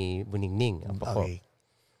ni Buningning. Apo ko.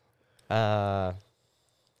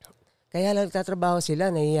 Kaya lang tatrabaho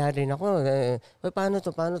sila, nahihiya rin ako. Paano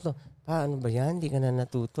to? Paano ba yan? Hindi ka na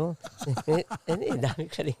natuto.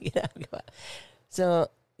 Dami ka rin ginagawa. So,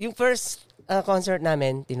 yung first concert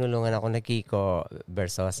namin, tinulungan ako na Kiko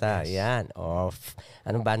Versosa. Yes. Yan, off.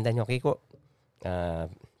 Anong banda nyo, Kiko?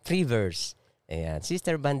 Freeverse. Ayan.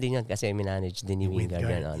 Sister band din yun kasi minanage din ni Wingard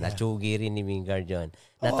yun. Natsugi rin ni Wingard yun.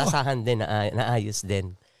 Natasahan din, naayos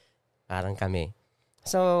din. Parang kami.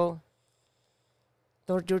 So,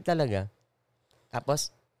 torture talaga.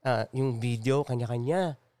 Tapos, yung video,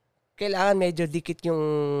 kanya-kanya. Kailangan medyo dikit yung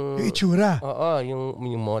itsura. Oo, yung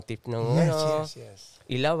motif ng yes.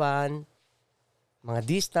 Ilawan, mga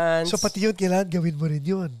distance. So pati yun, kailangan gawin mo rin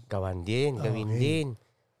yun. Gawin din.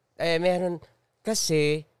 Meron,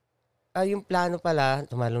 kasi, yung plano pala,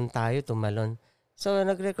 tumalon. So,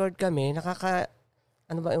 nag-record kami,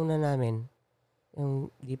 ano ba una namin? Yung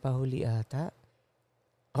Di Pa Huli ata?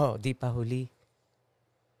 Di Pa Huli.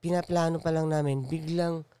 Pinaplano pa lang namin,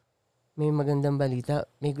 biglang may magandang balita,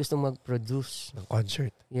 may gustong mag-produce. Ng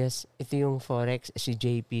concert? Yes, ito yung Forex, si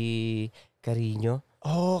JP Carino.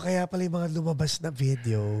 Kaya pala yung mga lumabas na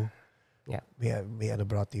video. Yeah. May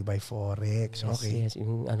brought to you by Forex. Yes, okay. Yes,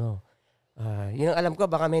 yung yun ang alam ko,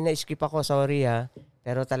 baka may na-skip ako, sorry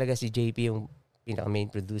pero talaga si JP yung pinaka-main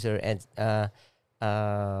producer and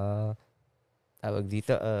tawag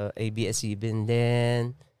dito, ABS-CBN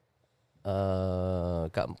din,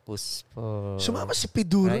 Campus po. Sumama si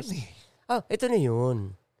Piduron ito na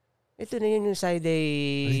yun. Ito na yun yung side A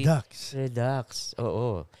Redux.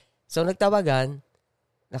 Oo. So, nagtawagan,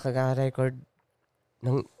 nakaka-record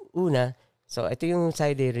Nung una, so ito yung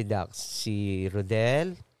side A Redux. Si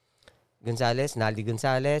Rodel Gonzalez, Naldi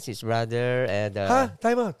Gonzalez, his brother, and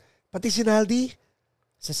Time out. Pati si Naldi?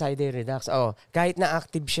 sa side A Redux. Kahit na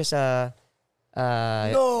active siya sa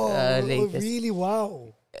latest. Really?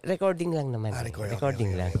 Wow. Recording lang naman.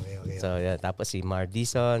 Recording lang. Okay. So, tapos si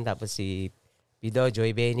Mardison, tapos si Pido,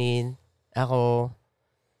 Joy Benin, ako.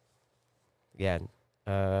 Yan.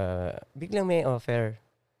 Biglang may offer.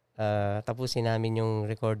 Tapusin namin yung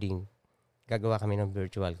recording. Gagawa kami ng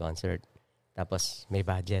virtual concert. Tapos may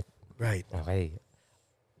budget. Right. Okay.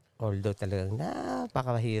 Although talagang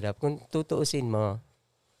napakahirap. Kung tutuusin mo,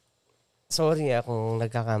 sorry kung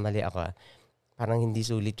nagkakamali ako. Parang hindi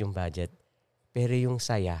sulit yung budget. Pero yung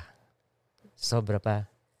saya, sobra pa.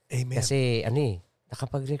 Amen. Kasi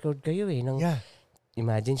nakapag-record kayo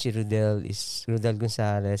Imagine si Rodel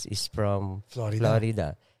Gonzalez is from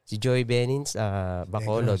Florida. Si Joy Benin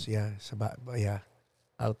Bacolod. Yeah.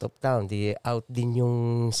 Out of town. Out din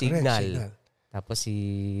yung signal. Tapos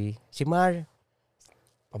si Mar,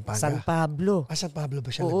 Pampanga. San Pablo. San Pablo ba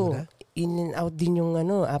siya? Oo. Laguna? In and out din yung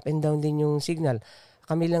up and down din yung signal.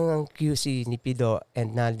 Kami lang ang QC ni Pido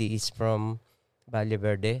and Naldi is from Valle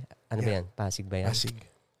Verde. Ba yan? Pasig ba yan? Pasig.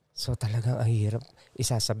 So talagang ang hirap.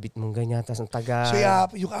 Isasabit mong ganyan. Tapos ang taga... So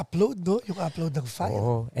yung upload, no? Yung upload ng file.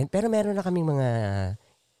 Oo. Pero meron na kaming mga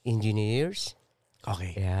engineers.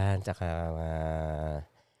 Okay. Yan. Tsaka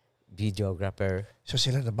videographer. So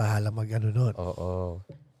sila na bahala mag-ano nun. Oo.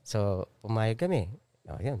 So pumayag kami.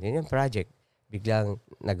 Yun yung project. Biglang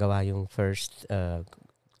nagawa yung first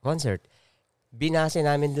concert. Binase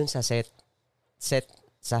namin dun sa set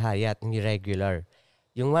sa Hayat, ni regular.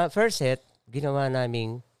 Yung first set, ginawa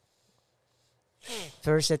naming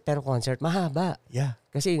first set pero concert, mahaba. Yeah.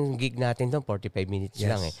 Kasi yung gig natin doon, 45 minutes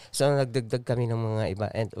lang eh. So nagdagdag kami ng mga iba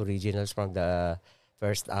and originals from the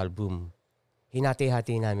first album.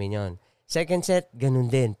 Hinati-hati namin yon. Second set, ganun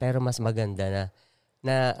din, pero mas maganda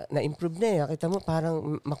na-improve na eh. Nakita mo,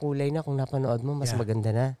 parang makulay na kung napanood mo, mas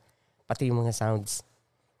maganda na. Pati yung mga sounds.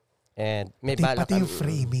 And may pati yung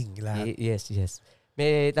framing lahat. Yes.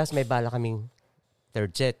 Tapos may bala kaming third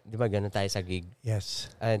set. Di ba ganun tayo sa gig? Yes.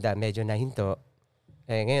 And medyo nahinto.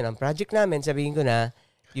 Ngayon, ang project namin, sabihin ko na,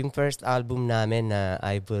 yung first album namin na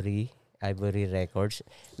Ivory Records,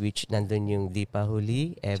 which nandun yung Di Pa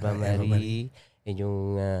Huli, Eva Marie, and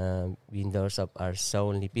yung Windows of Our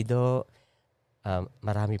Soul ni Pido.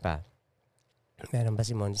 Marami pa. Meron ba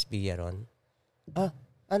si Mons Pillaron?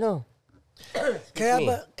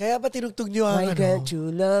 Kaya ba tinugtog nyo ang Why can't you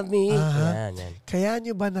love me? Yan. Kaya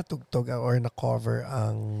nyo ba natugtog or na-cover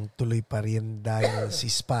ang Tuloy Pa Rin dahil si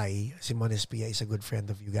Spy, si Mones Pia is a good friend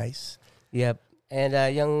of you guys? Yep. And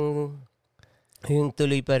yung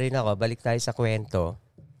Tuloy Pa Rin ako, balik tayo sa kwento.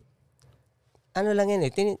 Ano lang yan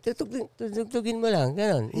eh, tutugtugin mo lang,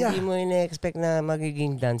 gano'n. Yeah. Hindi mo ina-expect na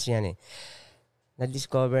magiging dance yan eh.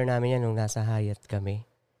 Na-discover namin yan nung nasa Hayat kami.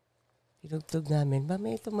 Tinugtog namin, ba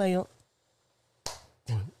may tumayo?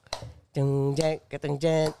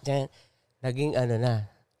 Naging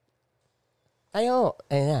tayo,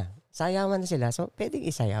 ayun na, sayawan na sila, so pwedeng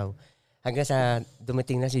isayaw. Hanggang sa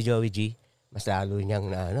dumating na si Joey G, mas lalo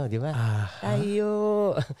niyang di ba?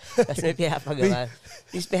 Tayo! Tapos may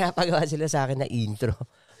pinapagawa sila sa akin na intro.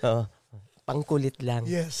 Pangkulit lang.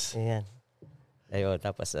 Yes. Ayan. Ayun,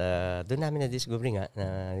 tapos doon namin na-discover nga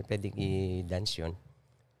na pwedeng i-dance yun.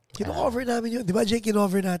 Kino-cover namin yun. Di ba, Jay,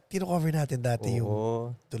 kino-cover natin dati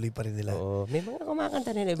yung Tuloy Pa Rin nila. Oo. May mga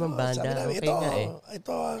kumakanta nila ibang banda. Namin, okay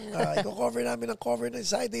ito ang i-cover namin ang cover ng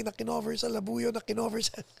Side A na kinover sa Labuyo na kinover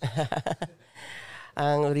sa...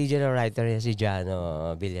 Ang original writer niya si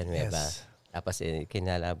Jano Villanueva. Yes. Tapos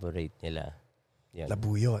kinalaborate nila. Yun.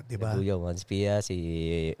 Labuyo, di ba? Labuyo, Mons Pia,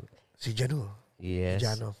 si Jano. Yes. Si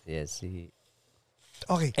Jano. Yes, si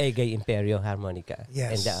Okay. Egay Imperio Harmonica.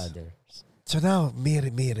 Yes. And the others. So now, may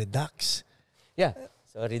Redux. Yeah.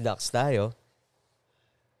 So, Redux tayo.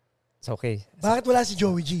 It's okay. Bakit wala si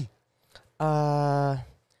Joey G? Ano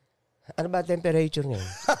ba temperature ngayon?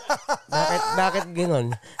 bakit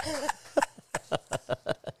gano'n?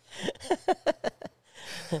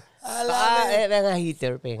 Mga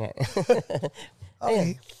heater pa nga.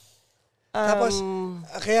 Okay. Tapos,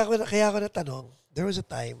 kaya ako natanong, there was a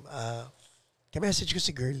time, ka-message ko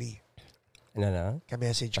si Girlie. Ano?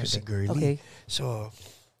 Ka-message ko si Girlie. Okay. So,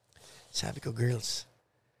 sabi ko, girls,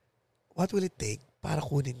 what will it take para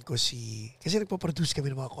kunin ko kasi nagpo-produce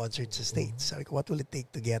kami ng mga concerts sa States. Sabi ko, what will it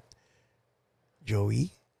take to get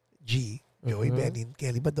Joey G, Joey Benin,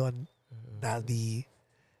 Kelly Badon, Naldi,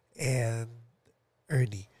 and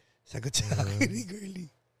Ernie. Sagot sa akin ni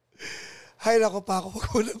Girlie. Hay nako pa ako, wag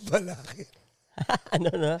mo nang balakid. Ano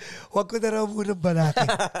na? Huwag ko na raw munang balakin.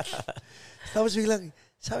 Tapos biglang,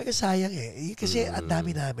 sabi ko sayang eh. Kasi ang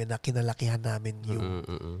dami namin na kinalakihan namin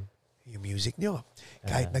yung music nyo.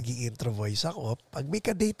 Kahit nag-i-intro voice ako, pag may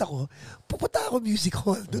ka-date ako, pupunta ako music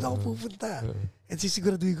hall. Doon ako pupunta. And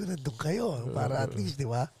sisiguraduhin ko nandun kayo. Para at least, di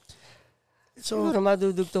ba? So, siguro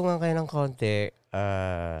madudugtungan kayo ng konti.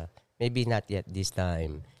 Maybe not yet this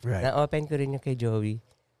time. right. Na-open ko rin yung kay Joey.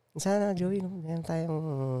 Sana, Joey, meron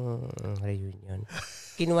tayong reunion.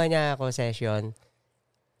 Kinuha niya ako session.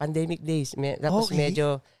 Pandemic days. Tapos Okay.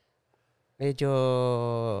 medyo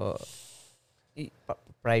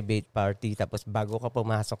private party. Tapos bago ka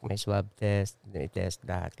pumasok, may swab test. May test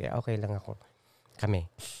lahat. Kaya okay lang ako. Kami.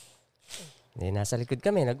 Nasa likod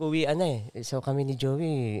kami. Nag-uwian na eh. So kami ni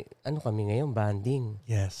Joey, kami ngayon? Banding.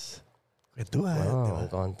 Yes. Kwentuhan, di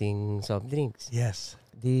ba? Konting soft drinks. Yes.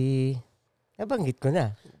 Nabanggit ko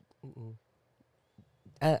na.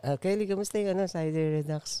 Kelly, kamusta yung cider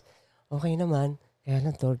redux? Okay naman. Kaya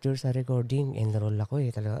lang torture sa recording. Enroll ako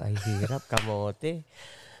eh. Talaga ay hirap. Kamote.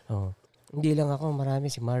 Hindi lang ako.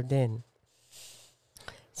 Marami si Marden.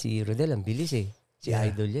 Si Rodel, ang bilis eh. Si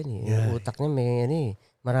Idol yan eh. Yung utak niya may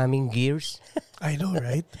maraming gears. I know,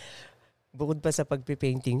 right? Bukod pa sa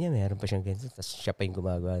pagpipainting niya, meron pa siyang ganito. Tapos siya pa yung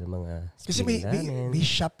gumagawa ng mga Kasi may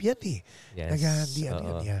shop yan eh. Yes. Nag-handi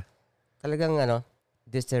yun. Yeah. Talagang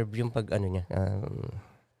disturb yung pag niya.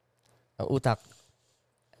 Utak.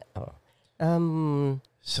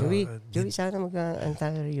 So, Joey, sana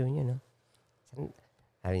mag-antara reunion, no?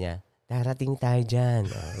 Sabi niya, darating tayo dyan.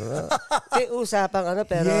 Kasi usapang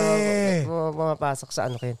pero pumapasok sa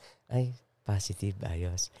kayo. Ay, positive,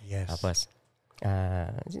 ayos. yes. Tapos,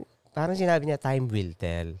 parang sinabi niya, time will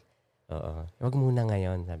tell. Oo. Huwag muna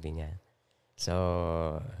ngayon, sabi niya. So,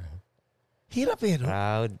 Hirap eh, no?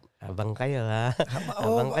 proud. Abang kayo, ha?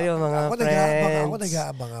 Abang kayo, mga friends. Ako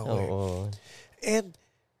nag-aabang ako. Oo. And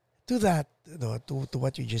to that, to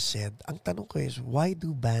what you just said, ang tanong ko is, why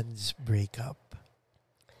do bands break up?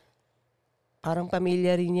 Parang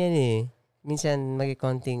pamilya rin yan eh. Minsan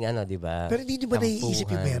magkikonting di ba? Pero hindi nyo ba naiisip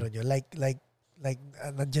yung tampuhan. meron nyo? Like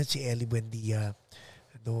nandyan si Ellie Buendia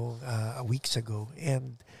weeks ago.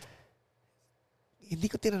 And hindi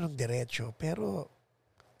ko tinanong diretso, pero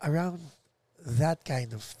around that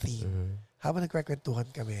kind of theme, habang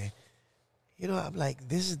nagkwekwentuhan kami, I'm like,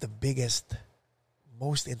 this is the biggest,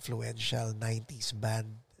 most influential 90s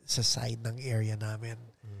band sa side ng area namin.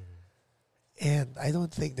 And I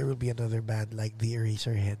don't think there will be another band like the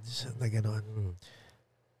Eraserheads na gano'n.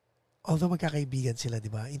 Although magkakaibigan sila,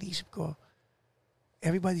 di ba? Iniisip ko,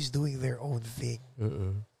 everybody's doing their own thing.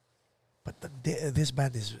 But this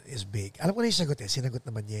band is big. Alam ko na yung sagot eh. Sinagot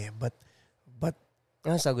naman niya eh. But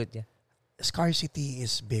Ano sagot niya? Scarcity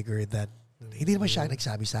is bigger than... Hindi naman siya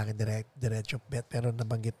nagsabi sa akin diretso, pero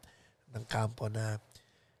nabanggit ng kampo na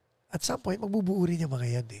at some point, magbubuo rin yung mga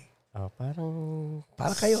yan eh. Parang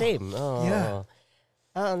kayo. Same. Yeah.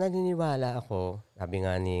 Naniniwala ako, sabi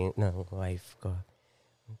nga ng wife ko,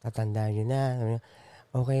 tatandaan nyo na.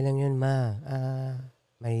 Okay lang yun, ma.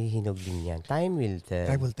 May hinog din yan. Time will tell.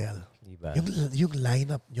 Time will tell. Diba? Yung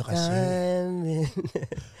lineup nyo kasi. Time will...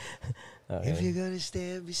 If you're gonna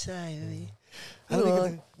stand beside me.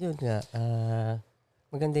 Yun nga.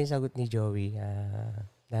 Maganda yung sagot ni Joey.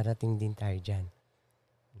 Darating din tayo dyan.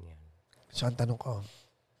 Yan. So, ang tanong ko,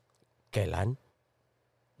 Kailan?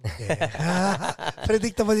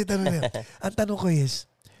 predictable yung tanong niya. Ang tanong ko is,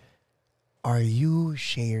 are you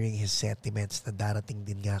sharing his sentiments na darating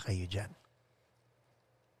din nga kayo dyan?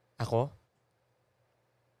 Ako?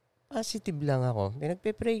 Positive lang ako.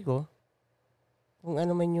 Pinagpe-pray ko. Kung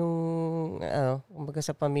ano man yung, kumbaga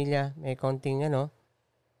sa pamilya, may konting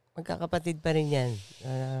magkakapatid pa rin yan.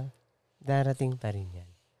 Darating pa rin yan.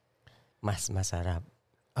 Mas masarap.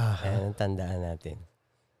 Ang tandaan natin.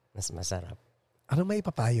 Mas masarap. Ano may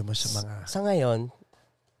ipapayo mo sa mga... Sa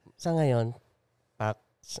ngayon,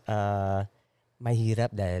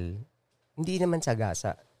 mahirap dahil hindi naman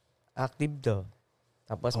sagasa. Active to.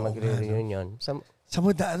 Tapos magre-reunion.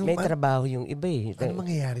 May trabaho yung iba eh. Ano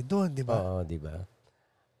mangyayari doon, di ba? Oo, di ba?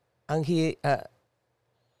 Hindi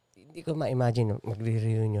ko ma-imagine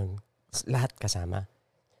magre-reunion. Lahat kasama.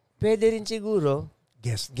 Pwede rin siguro.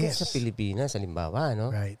 Guest. Sa Pilipinas, halimbawa,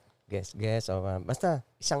 no? Right. Guest. Basta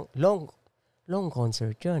isang long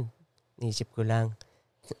concert yun. Naisip ko lang,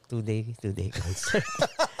 2-day concert.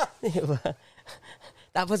 Diba?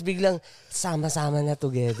 Tapos biglang sama-sama na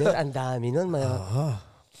together. Ang dami nun.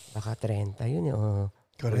 Baka 30 yun.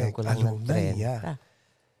 Correct. Kulang ng 30. Yeah.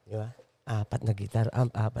 Diba? 4 na guitar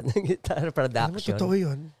production. Totoo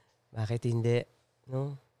yun. Bakit hindi?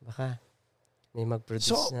 No? Baka may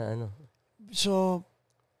mag-produce na So,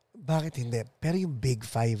 Bakit hindi? Pero yung Big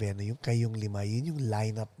Five, no? Yung kayong lima, yun yung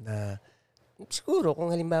lineup na... Siguro,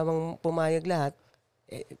 kung halimbawang pumayag lahat,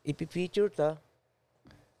 ipifeature to,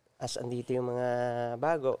 as andito yung mga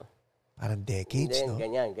bago. Parang decades, Then, no?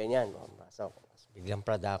 ganyan. Pasok. Biglang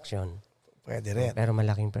production. Pwede rin. Pero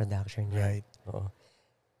malaking production yan. Right. Oo.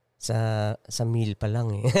 Sa meal pa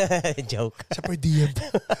lang eh. Joke. Sa per diem.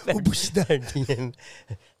 Ubus na. Per diem.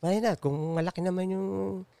 May na, kung malaki naman yung...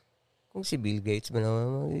 Kung si Bill Gates ba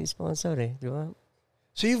naman mag-sponsor eh. Di ba?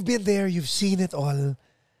 So you've been there, you've seen it all.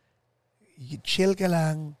 You chill ka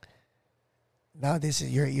lang. Now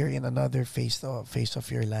you're in another phase of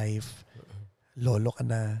your life. Lolo ka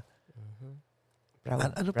na.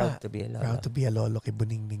 Proud to be a lolo. Proud to be a lolo kay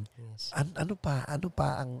Buningning. Yes. Ano pa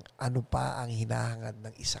ang hinahangad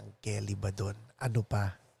ng isang Kelly Badon? Ano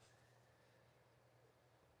pa?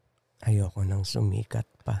 Ayoko nang sumikat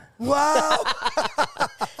pa. Wow!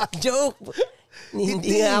 Joke!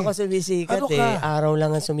 Hindi nga ako sumisikat Ano ka? Araw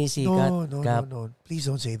lang ang sumisikat. No. Please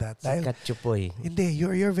don't say that. Dahil, Sikat chupoy. hindi,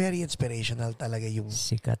 you're very inspirational talaga yung...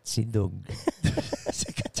 Sikat si Dog.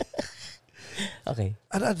 Sikat. Okay.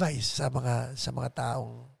 Ano advice sa mga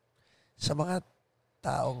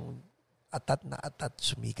taong atat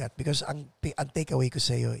sumikat? Because ang takeaway ko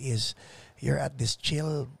sa iyo is you're at this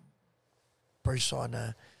chill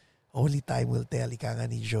persona. Only time will tell, ika nga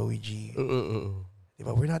ni Joey G.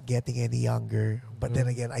 Diba? We're not getting any younger. But then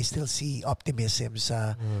again, I still see optimism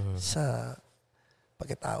sa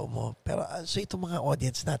pagkatao mo. Pero so itong mga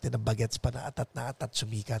audience natin na bagets pa na atat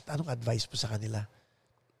sumikat, anong advice mo sa kanila?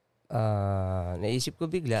 Naisip ko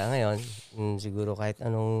bigla ngayon, siguro kahit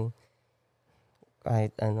anong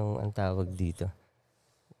ang tawag dito.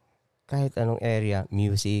 Kahit anong area,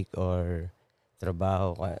 music or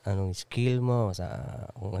trabaho, kahit anong skill mo, sa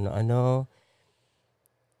kung ano-ano.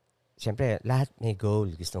 Siyempre, lahat may goal,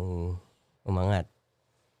 gustong umangat.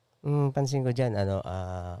 Pansin ko dyan,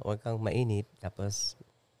 huwag kang mainip, tapos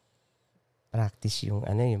practice yung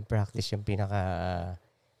pinaka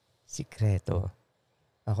sikreto.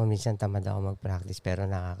 Ako minsan tamad ako mag-practice pero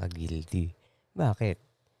nakaka-guilty. Bakit?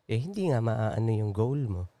 Hindi nga maano yung goal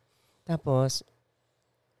mo. Tapos,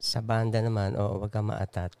 sa banda naman, wag kang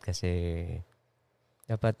maatat kasi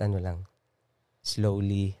dapat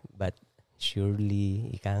slowly but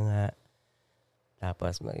surely, ika nga.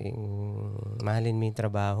 Tapos, mahalin mo yung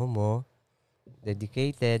trabaho mo,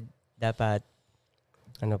 dedicated, dapat,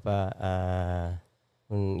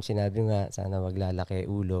 kung sinabi nga, sana wag lalaki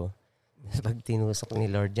ulo. Pag tinusok ni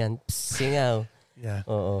Lord yan, singaw. Yeah.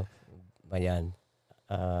 Oo. Bayan.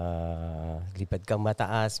 Lipad kang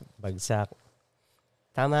mataas, bagsak.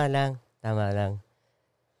 Tama lang.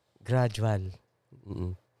 Gradual.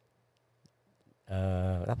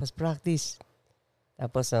 Tapos practice.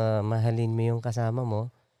 Tapos mahalin mo yung kasama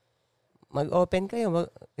mo. Mag-open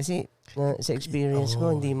kayo. Kasi sa experience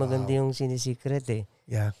ko, hindi maganda yung sinisikret eh.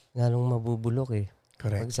 Yeah. Lalong mabubulok eh.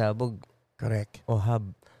 Correct. Pagsabog. Correct. O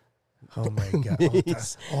hub. Oh my God.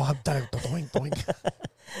 Hub talaga. Tutuwing.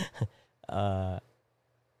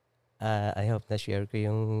 I hope na share ko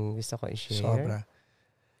yung gusto ko i-share. Sobra.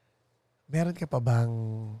 Meron pa bang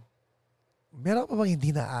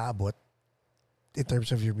hindi na aabot in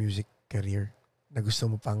terms of your music career na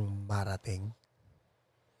gusto mo pang marating?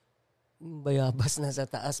 Bayabas na sa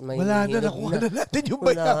taas. Wala na, nakuha na natin yung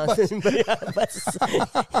bayabas. Wala na bayabas.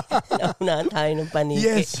 Naunahan tayo ng paniki.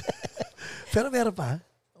 Yes. Pero meron pa?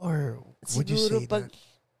 Or would you siguro say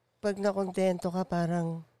pag nakontento ka,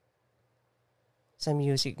 parang sa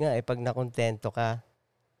music nga, pag nakontento ka,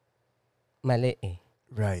 mali eh.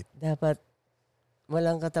 Right. Dapat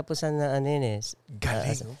walang katapusan na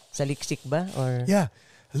galing. Saliksik ba? Or yeah.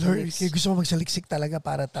 Gusto mo magsaliksik talaga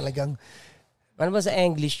para talagang... Ano ba sa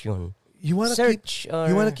English yun? You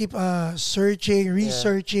wanna keep searching,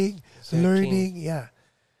 researching, learning. Yeah.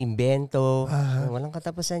 Invento. Walang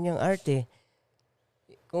katapusan yung art eh.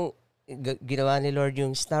 Kung ginawa ni Lord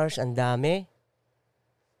yung stars, ang dami,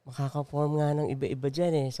 makaka-form nga ng iba-iba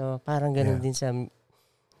dyan eh. So, parang ganun din sa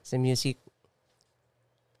music.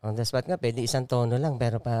 On the spot nga, pwede isang tono lang,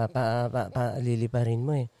 pero liliparin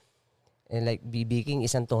mo eh. Like BB King,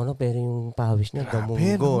 isang tono, pero yung pawis niya,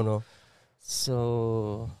 gamunggo, no?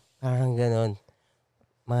 So, parang ganun.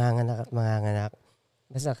 Manganganak.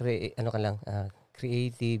 Basta,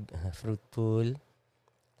 creative, fruitful,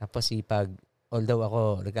 tapos sipag. Although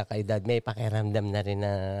ako, nagkakaedad, may pakiramdam na rin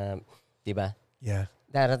na, di ba? Yeah.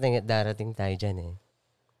 Darating tayo dyan eh.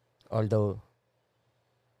 Although,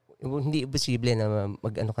 hindi posible na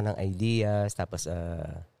mag-ano ka ng ideas, tapos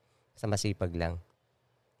sa masipag lang.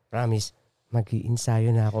 Promise,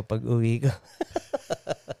 mag-i-ensayo na ako pag uwi ko.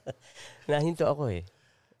 Nahinto ako eh.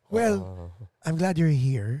 Well, I'm glad you're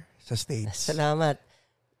here sa States. Salamat.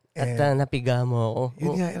 At napiga mo ako.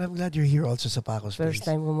 Yun nga, and I'm glad you're here also sa Paco's Place. First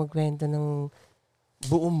time ko magkwento ng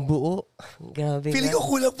buong-buo. Grabe. Feeling ko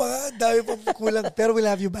kulang pa nga. Dami pa kulang. Pero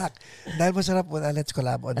we'll have you back. Dahil masarap mo na, let's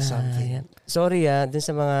collab on something. Yeah. Sorry dun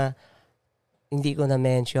sa mga hindi ko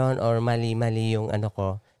na-mention or mali-mali yung ano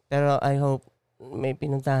ko. Pero I hope may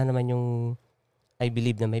pinuntahan naman yung I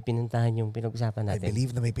believe na may pinuntahan yung pinag-usapan natin. I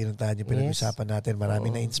believe na may pinuntahan yung pinag-usapan natin.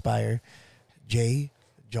 Marami na-inspire. Jay,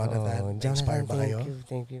 Jonathan, na-inspire ba kayo?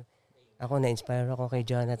 Thank you. Ako na-inspire ako kay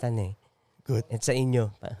Jonathan eh. Good. At sa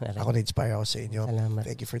inyo. Ako na-inspire ako sa inyo. Salamat.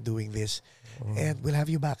 Thank you for doing this. And we'll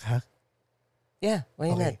have you back, ha? Yeah,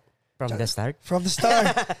 why not? From the start? From the start.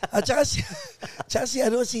 At saka si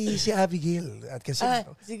Abigail. At kasi,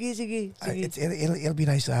 sige. It'll be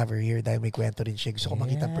nice to have her here dahil may kwento rin siya. Gusto ko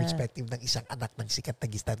makita ang perspective ng isang anak ng sikat na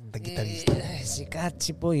gitarista. Sikat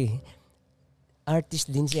si Poy. Artist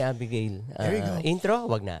din si Abigail. There you go. Intro?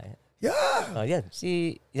 Wag na. Yeah! Oh, yan.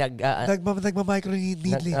 Nagmamicro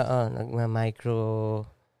neatly. Nagmamicro.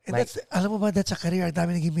 And alam mo ba, that's a career. Ang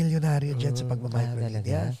dami naging milyonaryo dyan sa pagmamicro.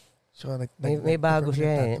 Talaga. So, may bago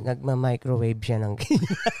siya eh. Nagma-microwave siya ng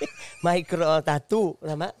micro tattoo.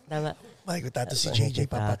 Tama? Micro tattoo si JJ.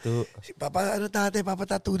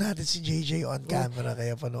 Papatattoo natin si JJ on camera.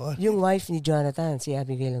 Kaya panood. Yung wife ni Jonathan, si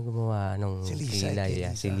Abigail ang gumawa nung si Lisa.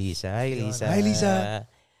 Si Lisa. Hi, Lisa. Hi, Lisa.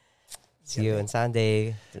 See you on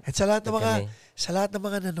Sunday. At sa lahat ng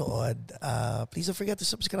mga nanood, please don't forget to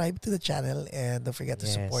subscribe to the channel and don't forget to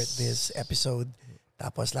support this episode.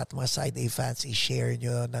 Tapos lahat ng mga Side A fans, i-share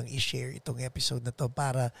itong episode na to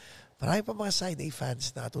para marami pa mga Side A fans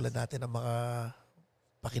na katulad natin ang mga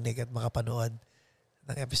pakinig at makapanood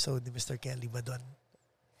ng episode ni Mr. Kelly Badon.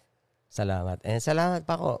 Salamat. And salamat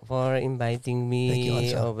Paco for inviting me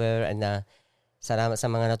over and salamat sa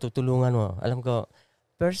mga natutulungan mo. Alam ko,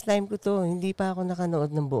 first time ko to, hindi pa ako nakanood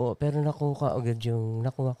ng buo pero nakuha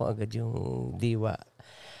ko agad yung diwa.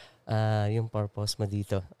 Yung purpose mo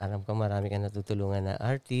dito. Alam ko marami kang natutulungan na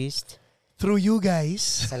artist. Through you guys.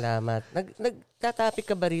 Salamat. Nagtatapik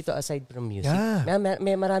ka ba rito aside from music? Yeah.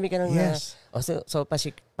 May marami ka nang so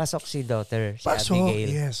pasok si daughter, si Abigail.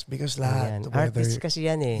 Yes, because lahat. Artist kasi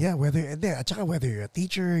yan eh. Yeah, whether you're a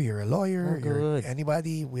teacher, you're a lawyer, you're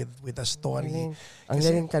anybody with a story. Ang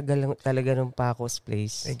galing talaga ng Paco's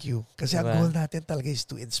Place. Thank you. Kasi ang goal natin talaga is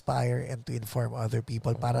to inspire and to inform other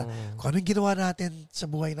people para kung ano yung ginawa natin sa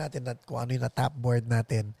buhay natin at kung ano yung na-top board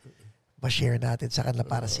natin, ma-share natin sa kanila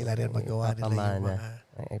para sila rin magawa nila yung mga...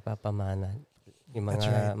 Ipapamana. Yung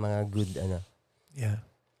mga good ano. Yeah.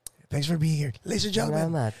 Thanks for being here. Ladies and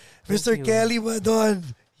gentlemen, salamat. Mr. Kelly Badon.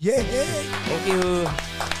 Yay! Thank you.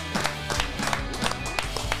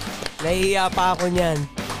 Nahihiya pa ako niyan.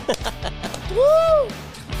 Woo!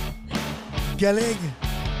 Galing.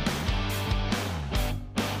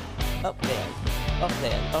 Off na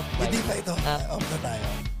yan. Hindi pa ito. Off na tayo.